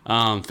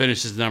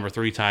 Finished as number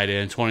 3 tight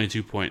end,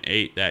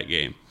 22.8 that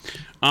game.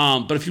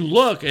 But if you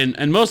look,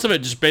 and most of it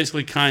just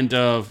basically kind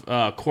of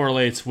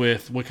correlates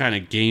with what kind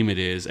of game it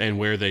is and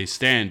where they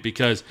stand,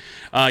 because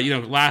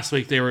last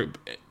week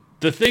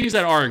the things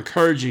that are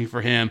encouraging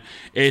for him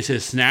is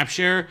his snap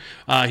share.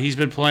 He's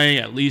played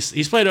at least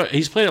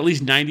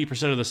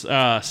 90% of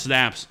the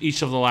snaps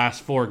each of the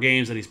last 4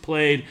 games that he's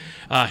played.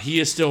 He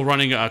is still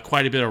running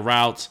quite a bit of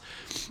routes.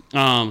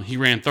 He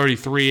ran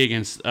 33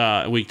 against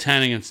week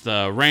 10 against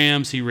the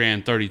Rams. He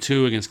ran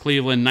 32 against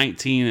Cleveland,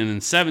 19, and then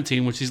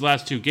 17, which these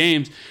last 2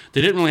 games, they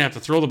didn't really have to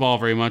throw the ball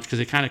very much because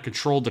they kind of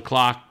controlled the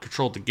clock,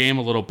 controlled the game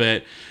a little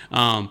bit.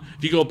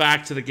 If you go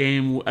back to the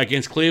game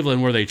against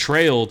Cleveland where they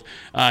trailed,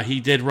 he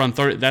did run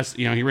 30.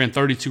 He ran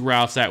 32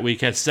 routes that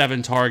week, had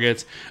 7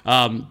 targets.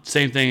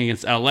 Same thing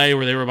against LA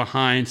where they were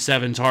behind,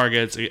 7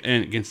 targets,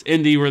 and against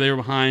Indy where they were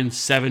behind,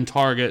 7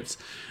 targets.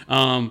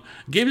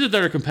 Games that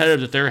are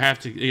competitive that they have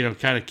to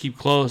kind of keep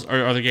close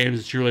are the games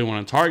that you really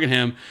want to target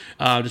him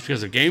just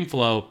because of game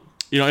flow.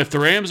 If the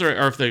Rams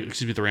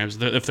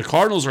if the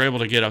Cardinals are able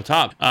to get up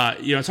top,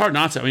 it's hard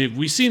not to.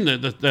 We've seen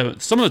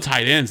some of the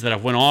tight ends that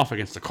have went off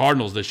against the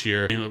Cardinals this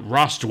year.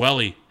 Ross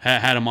Dwelley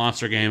had a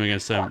monster game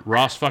against them.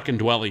 Ross fucking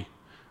Dwelley,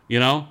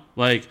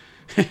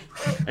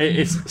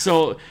 it's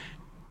so.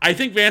 I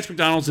think Vance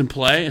McDonald's in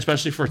play,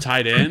 especially for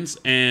tight ends,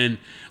 and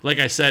like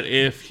I said,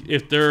 if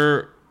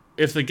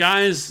the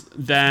guys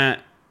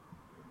that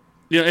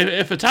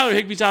if a Tyler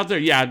Higbee's out there,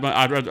 yeah,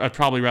 I'd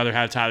probably rather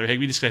have Tyler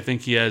Higbee just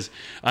because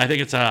I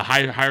think it's a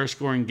higher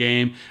scoring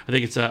game. I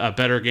think it's a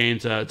better game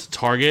to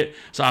target.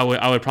 So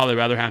I would probably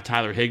rather have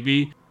Tyler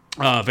Higbee,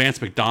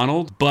 Vance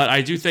McDonald. But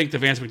I do think that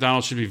Vance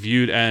McDonald should be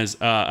viewed as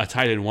a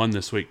tight end 1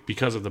 this week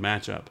because of the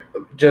matchup.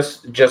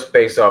 Just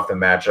based off the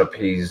matchup,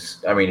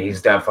 he's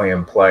definitely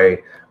in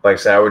play. Like I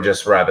said, I would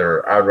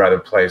rather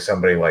play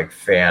somebody like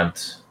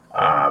Fant.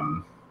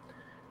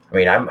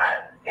 I'm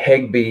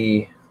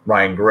Higbee,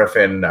 Ryan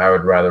Griffin. I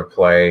would rather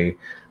play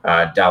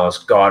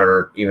Dallas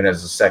Goedert, even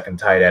as the second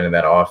tight end in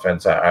that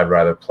offense. I'd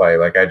rather play.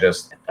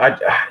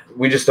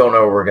 We just don't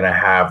know what we're gonna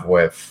have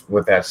with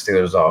that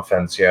Steelers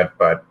offense yet.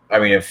 But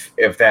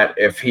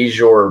if he's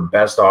your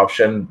best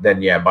option,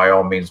 then yeah, by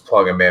all means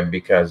plug him in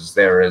because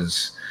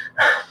there's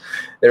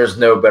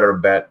no better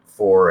bet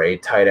for a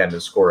tight end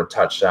to score a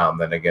touchdown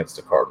than against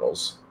the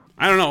Cardinals.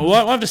 I don't know.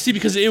 We'll have to see,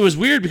 because it was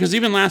weird, because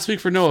even last week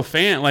for Noah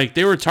Fant, like,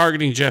 they were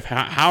targeting Jeff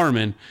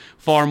Howerman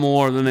far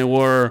more than they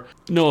were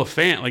Noah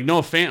Fant. Like,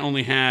 Noah Fant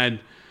only had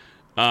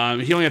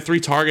he only had 3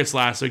 targets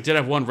last week. Did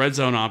have one red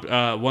zone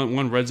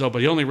one red zone,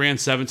 but he only ran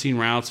 17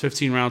 routes,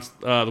 15 routes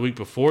the week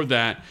before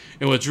that.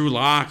 And with Drew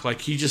Lock,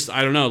 like, he just,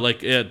 I don't know,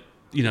 like,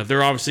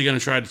 they're obviously going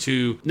to try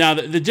to. Now,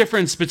 the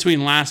difference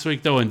between last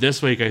week, though, and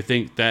this week, I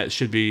think that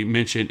should be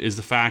mentioned, is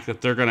the fact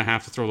that they're going to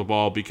have to throw the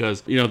ball,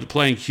 because,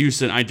 playing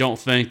Houston, I don't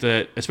think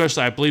that,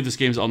 especially, I believe this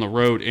game's on the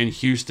road in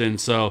Houston,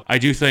 so I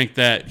do think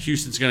that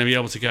Houston's going to be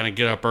able to kind of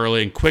get up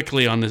early and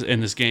quickly in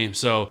this game.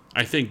 So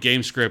I think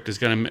game script is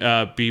going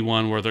to be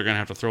one where they're going to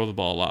have to throw the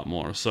ball a lot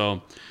more.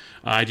 So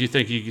I do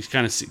think you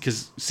kind of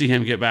see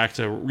him get back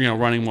to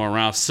running more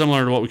routes,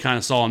 similar to what we kind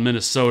of saw in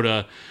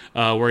Minnesota,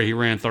 where he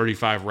ran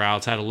 35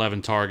 routes, had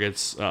 11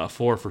 targets, 4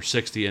 for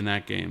 60 in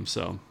that game.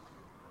 So,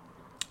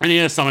 and he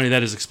has somebody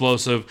that is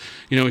explosive.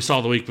 We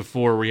saw the week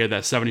before where he had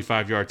that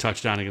 75-yard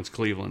touchdown against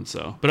Cleveland.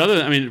 So, but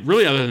other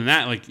than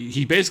that, like,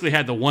 he basically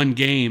had the one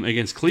game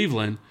against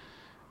Cleveland,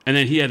 and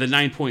then he had the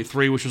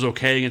 9.3, which was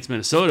okay against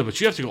Minnesota. But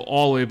you have to go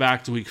all the way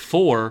back to week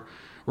 4,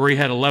 where he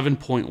had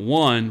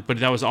 11.1, but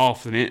that was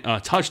off a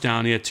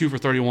touchdown. He had 2 for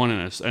 31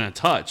 and a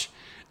touch.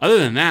 Other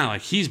than that,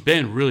 like, he's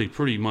been really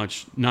pretty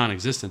much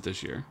non-existent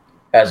this year.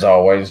 As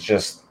always,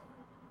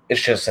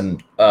 it's just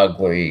an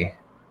ugly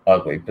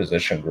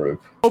position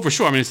group. Oh, for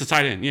sure. It's the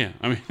tight end. Yeah.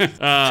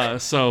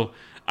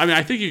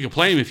 I think you could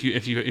play him if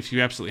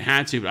you absolutely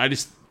had to.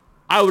 But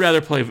I would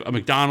rather play a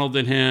McDonald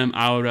than him.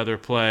 I would rather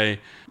play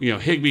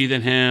Higbee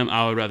than him.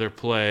 I would rather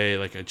play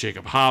like a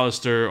Jacob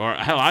Hollister, or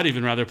hell, I'd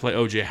even rather play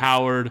OJ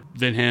Howard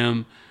than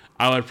him.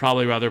 I would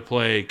definitely rather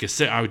play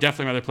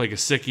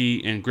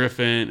Gesicki and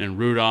Griffin and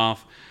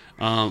Rudolph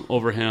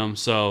over him.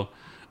 So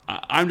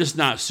I'm just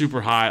not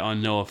super high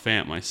on Noah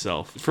Fant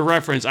myself. For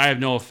reference, I have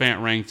Noah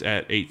Fant ranked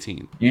at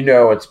 18.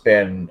 It's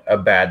been a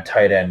bad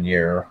tight end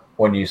year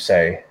when you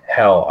say,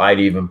 hell, I'd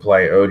even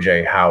play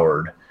OJ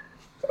Howard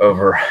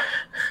over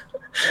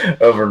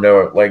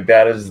Noah. Like,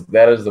 that is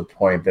the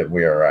point that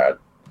we are at.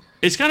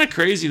 It's kind of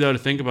crazy though to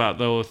think about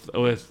though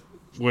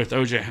with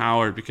OJ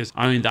Howard, because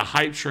the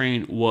hype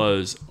train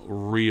was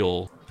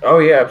real. Oh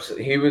yeah,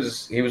 he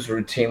was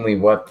routinely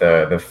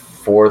the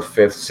 4th,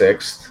 5th,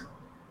 6th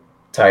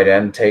tight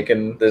end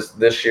taken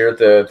this year at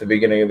the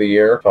beginning of the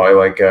year. Probably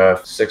like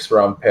a 6th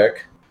round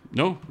pick.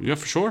 No, yeah,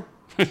 for sure.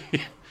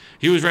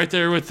 He was right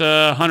there with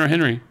Hunter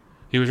Henry.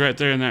 He was right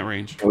there in that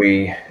range.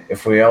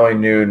 If we only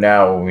knew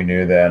now what we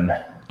knew then.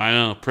 I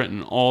know,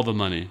 printing all the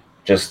money.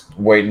 Just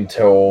wait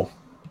until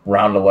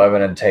round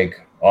 11 and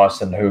take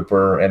Austin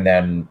Hooper, and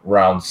then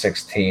round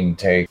 16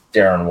 take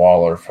Darren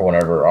Waller for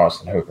whenever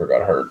Austin Hooper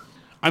got hurt.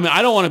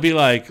 I don't want to be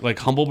like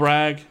humble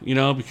brag,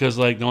 because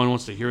like no one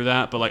wants to hear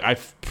that, but like I'm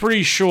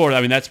pretty sure.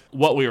 That's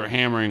what we were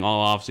hammering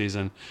all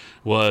offseason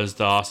was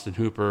the Austin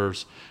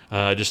Hoopers.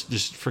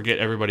 Just forget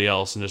everybody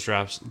else and just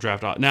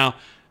draft off. Now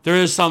there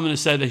is someone that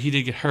said that he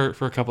did get hurt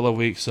for a couple of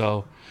weeks,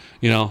 so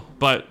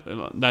but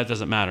that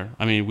doesn't matter.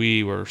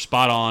 We were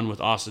spot on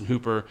with Austin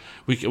Hooper.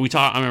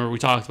 I remember we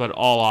talked about it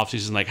all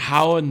offseason, like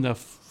how in the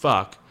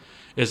fuck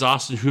is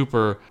Austin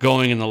Hooper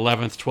going in the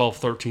 11th, 12th,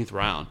 13th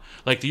round?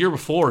 Like the year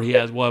before, he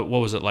had, what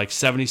was it, like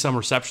 70-some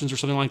receptions or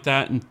something like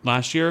that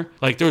last year?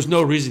 Like there was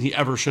no reason he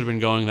ever should have been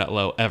going that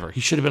low, ever.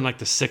 He should have been like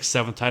the 6th,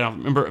 7th tight end.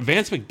 Remember,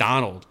 Vance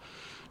McDonald.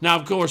 Now,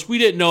 of course, we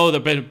didn't know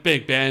that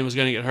Big Ben was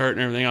going to get hurt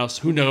and everything else.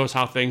 Who knows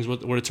how things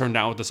would have turned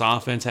out with this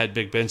offense had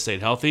Big Ben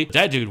stayed healthy.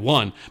 That dude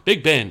won.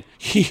 Big Ben,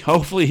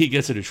 hopefully he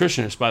gets a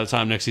nutritionist by the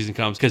time next season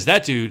comes, because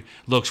that dude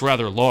looks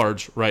rather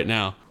large right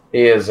now.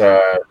 He is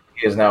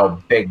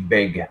now Big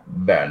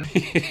Ben.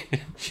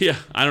 Yeah,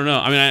 I don't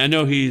know. I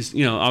know he's,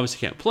 obviously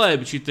can't play,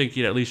 but you'd think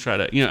he'd at least try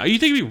to, you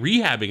think he'd be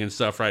rehabbing and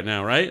stuff right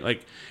now, right?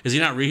 Like, is he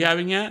not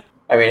rehabbing yet?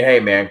 Hey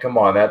man, come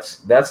on.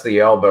 That's the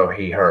elbow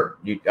he hurt.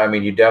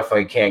 You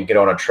definitely can't get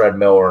on a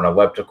treadmill or an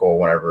elliptical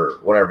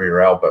whenever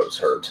your elbow's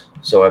hurt.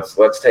 So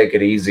let's take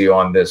it easy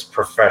on this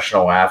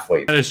professional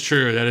athlete. That is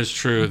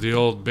true. The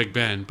old Big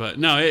Ben. But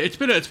no, it's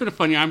been a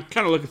fun year. I'm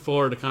kind of looking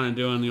forward to kind of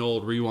doing the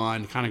old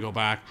rewind, kind of go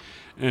back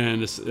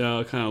and just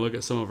kind of look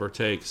at some of our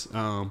takes.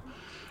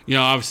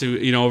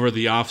 Obviously, over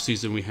the off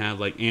season we had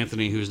like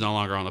Anthony, who's no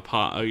longer on the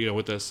pod,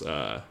 with us.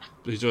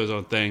 He's doing his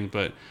own thing,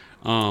 but.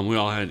 We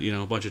all had,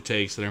 a bunch of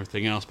takes and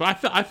everything else.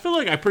 But I feel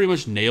like I pretty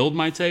much nailed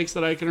my takes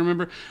that I can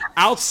remember.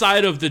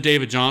 Outside of the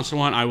David Johnson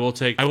one, I will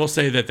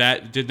say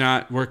that did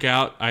not work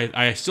out.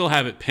 I still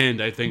have it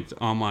pinned, I think,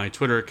 on my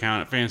Twitter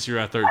account at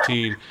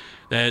FantasyRat13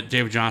 that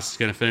David Johnson's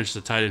going to finish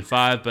the tight end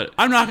 5. But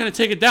I'm not going to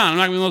take it down. I'm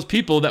not going to be one of those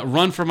people that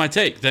run for my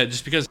take. That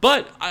just because.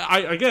 But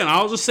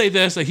I'll just say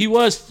this: that he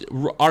was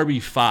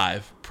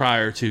RB5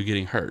 prior to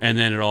getting hurt, and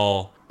then it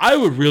all. I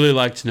would really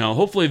like to know,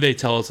 hopefully they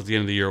tell us at the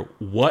end of the year,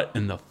 what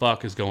in the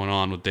fuck is going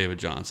on with David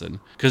Johnson.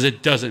 Because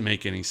it doesn't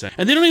make any sense.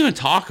 And they don't even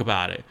talk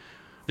about it.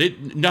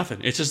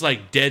 Nothing. It's just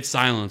like dead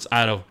silence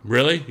out of,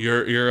 really?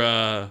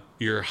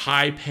 Your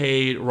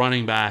high-paid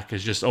running back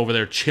is just over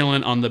there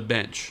chilling on the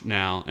bench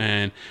now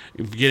and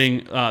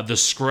getting the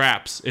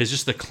scraps. Is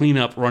just the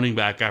cleanup running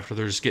back after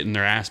they're just getting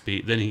their ass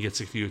beat. Then he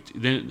gets a few.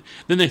 Then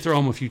they throw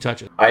him a few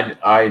touches.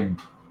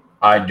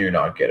 I do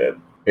not get it.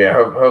 Yeah,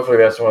 hopefully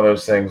that's one of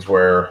those things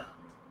where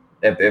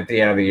at the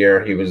end of the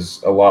year he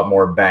was a lot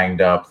more banged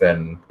up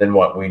than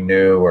what we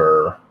knew,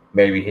 or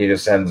maybe he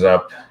just ends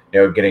up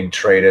getting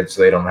traded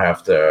so they don't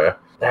have to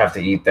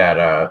eat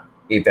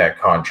that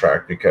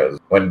contract, because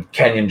when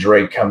Kenyon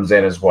Drake comes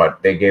in, is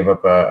what they gave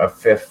up a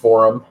fifth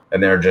for him,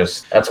 and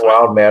that's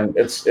wild, man.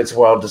 It's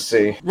wild to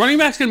see. Running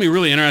back's going to be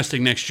really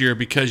interesting next year,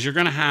 because you're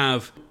going to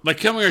have,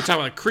 like we were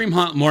talking about, Kareem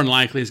Hunt more than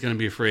likely is going to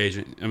be a free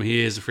agent. I mean,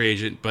 he is a free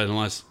agent, but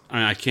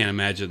I can't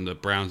imagine the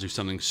Browns do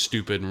something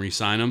stupid and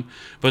re-sign him,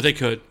 but they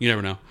could. You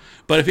never know.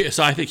 But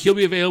so I think he'll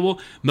be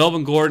available.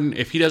 Melvin Gordon,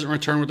 if he doesn't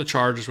return with the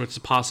Chargers, which is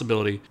a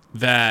possibility,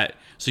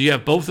 so you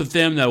have both of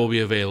them that will be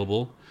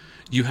available.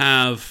 You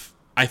have,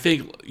 I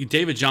think,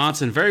 David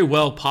Johnson very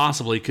well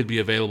possibly could be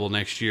available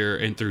next year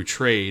and through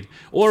trade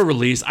or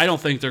release. I don't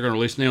think they're going to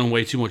release him. They don't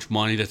way too much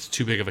money. That's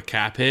too big of a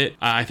cap hit.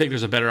 I think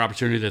there's a better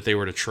opportunity that they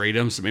were to trade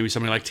him. So maybe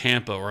somebody like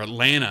Tampa or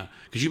Atlanta.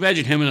 Could you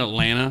imagine him in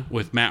Atlanta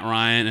with Matt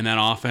Ryan and that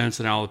offense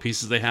and all the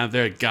pieces they have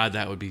there? God,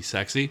 that would be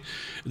sexy.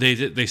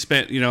 They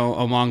spent,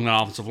 among the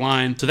offensive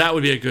line. So that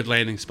would be a good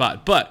landing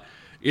spot. But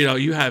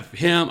you have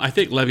him. I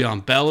think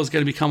Le'Veon Bell is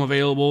going to become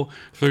available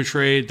through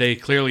trade. They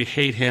clearly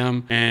hate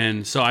him.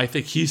 And so I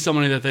think he's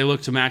somebody that they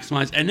look to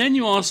maximize. And then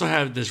you also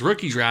have this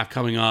rookie draft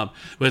coming up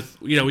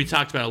with, we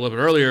talked about it a little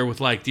bit earlier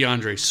with like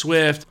DeAndre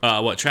Swift,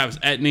 Travis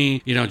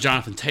Etienne,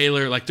 Jonathan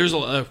Taylor. Like there's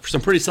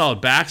some pretty solid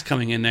backs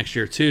coming in next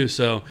year too.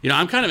 So,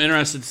 I'm kind of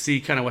interested to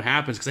see kind of what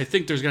happens, because I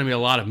think there's going to be a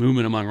lot of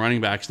movement among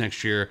running backs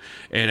next year.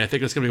 And I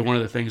think that's going to be one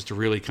of the things to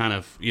really kind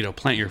of,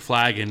 plant your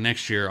flag in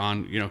next year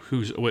on,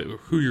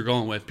 who you're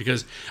going with,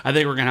 because I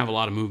think we're going to have a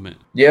lot of movement.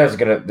 Yeah, it's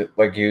going to,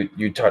 like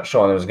you touched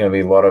on, there's going to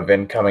be a lot of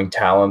incoming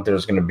talent.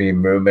 There's going to be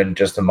movement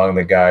just among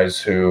the guys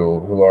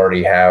who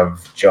already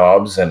have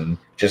jobs, and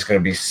just going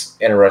to be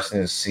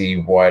interesting to see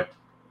what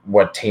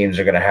teams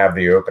are going to have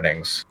the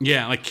openings.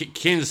 Yeah, like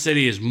Kansas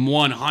City is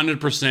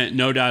 100%,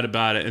 no doubt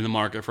about it, in the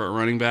market for a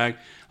running back.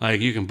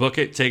 Like you can book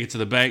it, take it to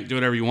the bank, do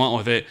whatever you want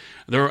with it.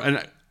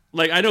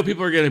 I know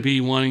people are going to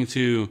be wanting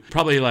to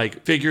probably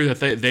figure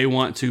that they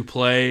want to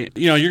play.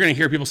 You're going to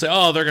hear people say,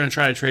 oh, they're going to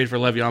try to trade for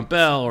Le'Veon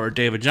Bell or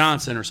David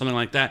Johnson or something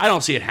like that. I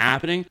don't see it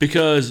happening,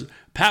 because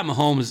Pat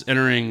Mahomes is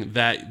entering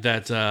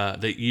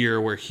that year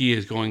where he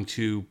is going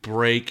to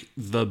break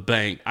the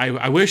bank.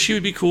 I wish he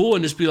would be cool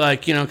and just be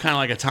like, kind of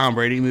like a Tom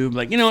Brady move.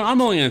 Like,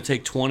 I'm only going to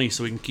take 20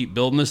 so we can keep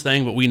building this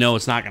thing, but we know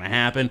it's not going to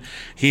happen.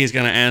 He's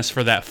going to ask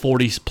for that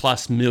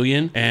 40+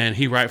 million, and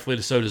he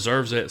rightfully so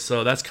deserves it.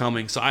 So that's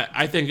coming. So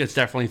I think it's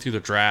definitely through the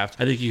draft.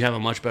 I think you have a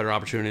much better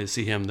opportunity to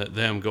see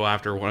them go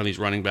after one of these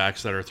running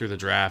backs that are through the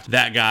draft.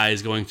 That guy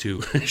is going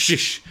to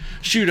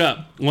shoot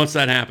up once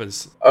that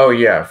happens. Oh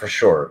yeah, for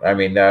sure. I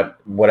mean, that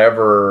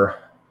whatever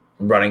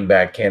running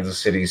back Kansas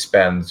City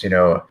spends,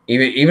 even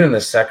in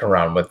the second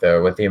round with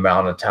the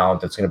amount of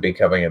talent that's going to be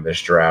coming in this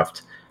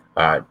draft,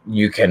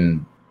 you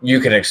can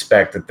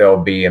expect that they'll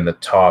be in the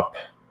top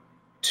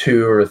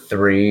 2 or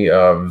 3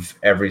 of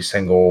every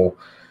single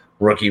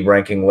rookie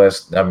ranking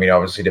list. I mean,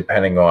 obviously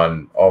depending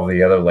on all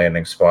the other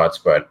landing spots,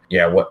 but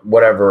yeah,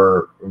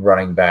 whatever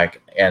running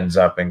back ends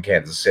up in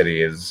Kansas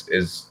City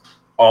is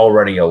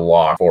already a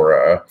lock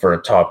for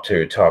a top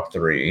 2, top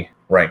 3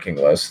 ranking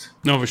list.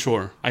 No, for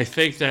sure. I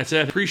think that's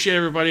it. Appreciate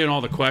everybody and all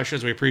the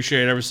questions. We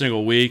appreciate it every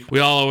single week. We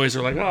all always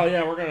are like, oh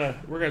yeah, we're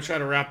gonna try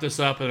to wrap this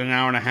up in an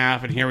hour and a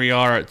half, and here we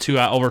are at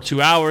over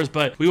 2 hours.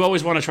 But we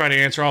always want to try to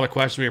answer all the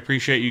questions. We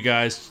appreciate you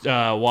guys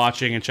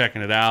watching and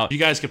checking it out. You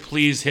guys could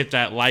please hit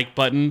that like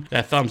button,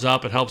 that thumbs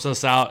up. It helps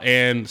us out,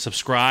 and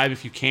subscribe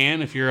if you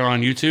can. If you're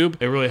on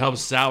YouTube, it really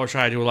helps us out. We're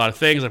trying to do a lot of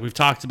things like we've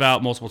talked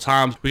about multiple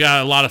times. We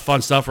got a lot of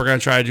fun stuff we're gonna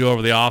try to do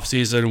over the off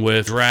season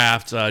with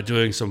draft,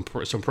 doing some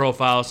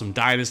profiles, some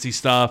dynasty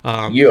stuff,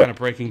 kind of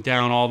breaking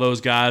down all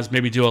those guys.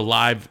 Maybe do a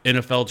live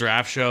NFL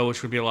draft show,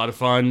 which would be a lot of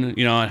fun,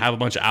 and have a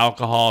bunch of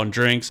alcohol and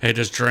drinks and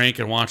just drink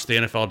and watch the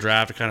NFL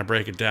draft to kind of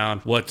break it down.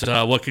 What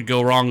could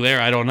go wrong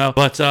there? I don't know.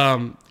 But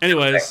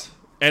anyways,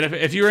 and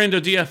if you're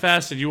into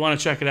DFS and you want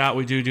to check it out,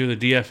 we do the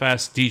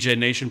DFS DJ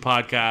Nation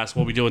podcast.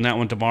 We'll be doing that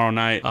one tomorrow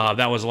night.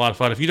 That was a lot of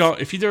fun. If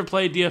you've ever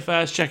played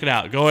DFS, check it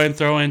out. Go in,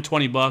 throw in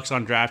 $20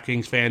 on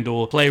DraftKings,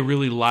 FanDuel. Play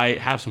really light,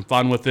 have some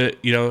fun with it.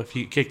 If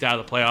you kicked out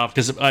of the playoff,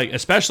 because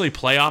especially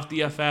playoff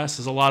DFS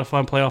is a lot of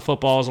fun. Playoff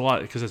football is a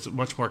lot because it's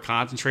much more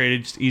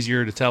concentrated. It's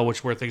easier to tell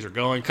where things are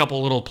going. A couple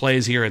little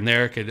plays here and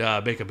there could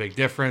make a big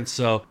difference.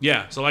 So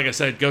yeah. So like I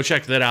said, go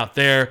check that out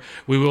there.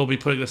 We will be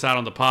putting this out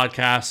on the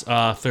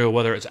podcast through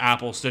whether it's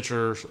Apple, Apple,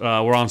 Stitcher.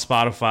 We're on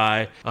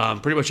Spotify.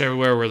 Pretty much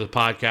everywhere where the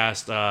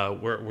podcast,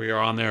 we are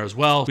on there as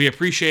well. We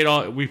appreciate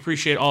all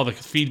the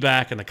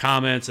feedback and the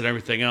comments and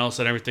everything else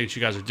and everything that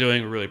you guys are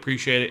doing. We really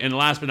appreciate it. And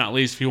last but not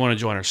least, if you want to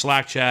join our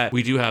Slack chat,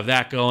 we do have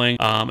that going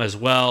as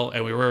well.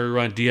 And we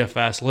run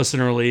DFS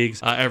listener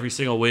leagues every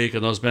single week,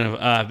 and those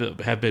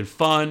have been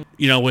fun.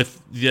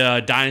 With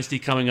the Dynasty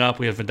coming up,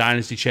 we have a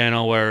Dynasty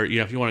channel where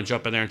if you want to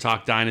jump in there and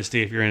talk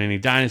Dynasty, if you're in any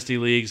Dynasty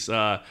leagues.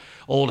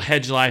 Old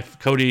Hedge Life,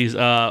 Cody's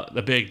our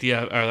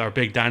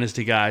big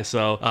Dynasty guy,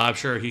 so I'm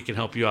sure he can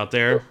help you out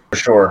there. For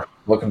sure.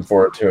 Looking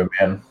forward to it,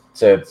 man.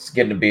 So it's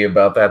getting to be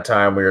about that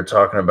time. We were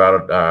talking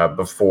about it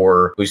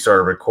before we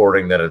started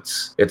recording that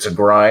it's a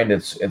grind.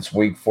 It's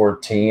week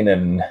 14,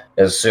 and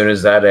as soon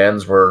as that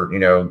ends, we're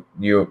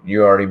you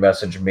already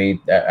messaged me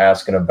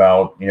asking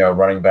about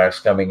running backs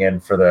coming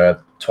in for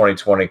the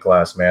 2020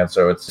 class, man.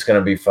 So it's going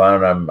to be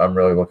fun. I'm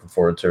really looking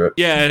forward to it.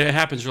 Yeah, it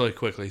happens really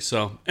quickly.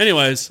 So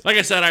anyways, like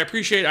I said, I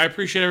appreciate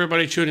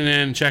everybody tuning in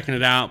and checking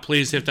it out.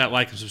 Please hit that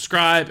like and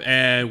subscribe,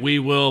 and we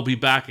will be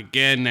back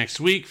again next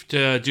week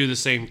to do the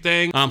same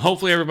thing.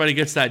 Hopefully everybody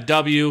gets that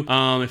W.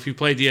 If you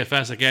play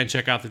DFS, again,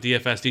 check out the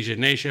DFS DJ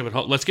Nation,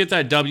 but let's get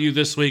that W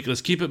this week.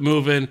 Let's keep it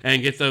moving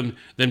and get them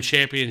win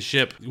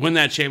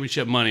that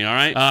championship money. All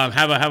right.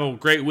 Have a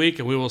great week,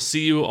 and we will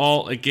see you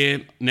all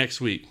again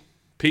next week.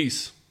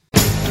 Peace.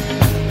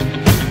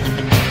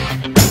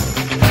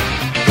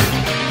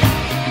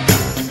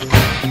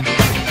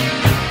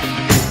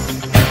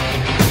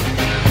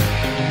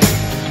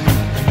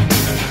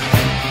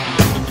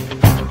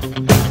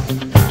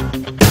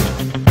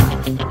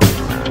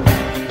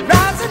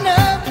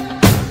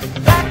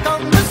 Back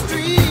on the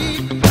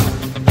street,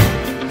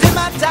 did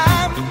my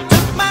time,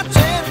 took my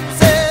chance.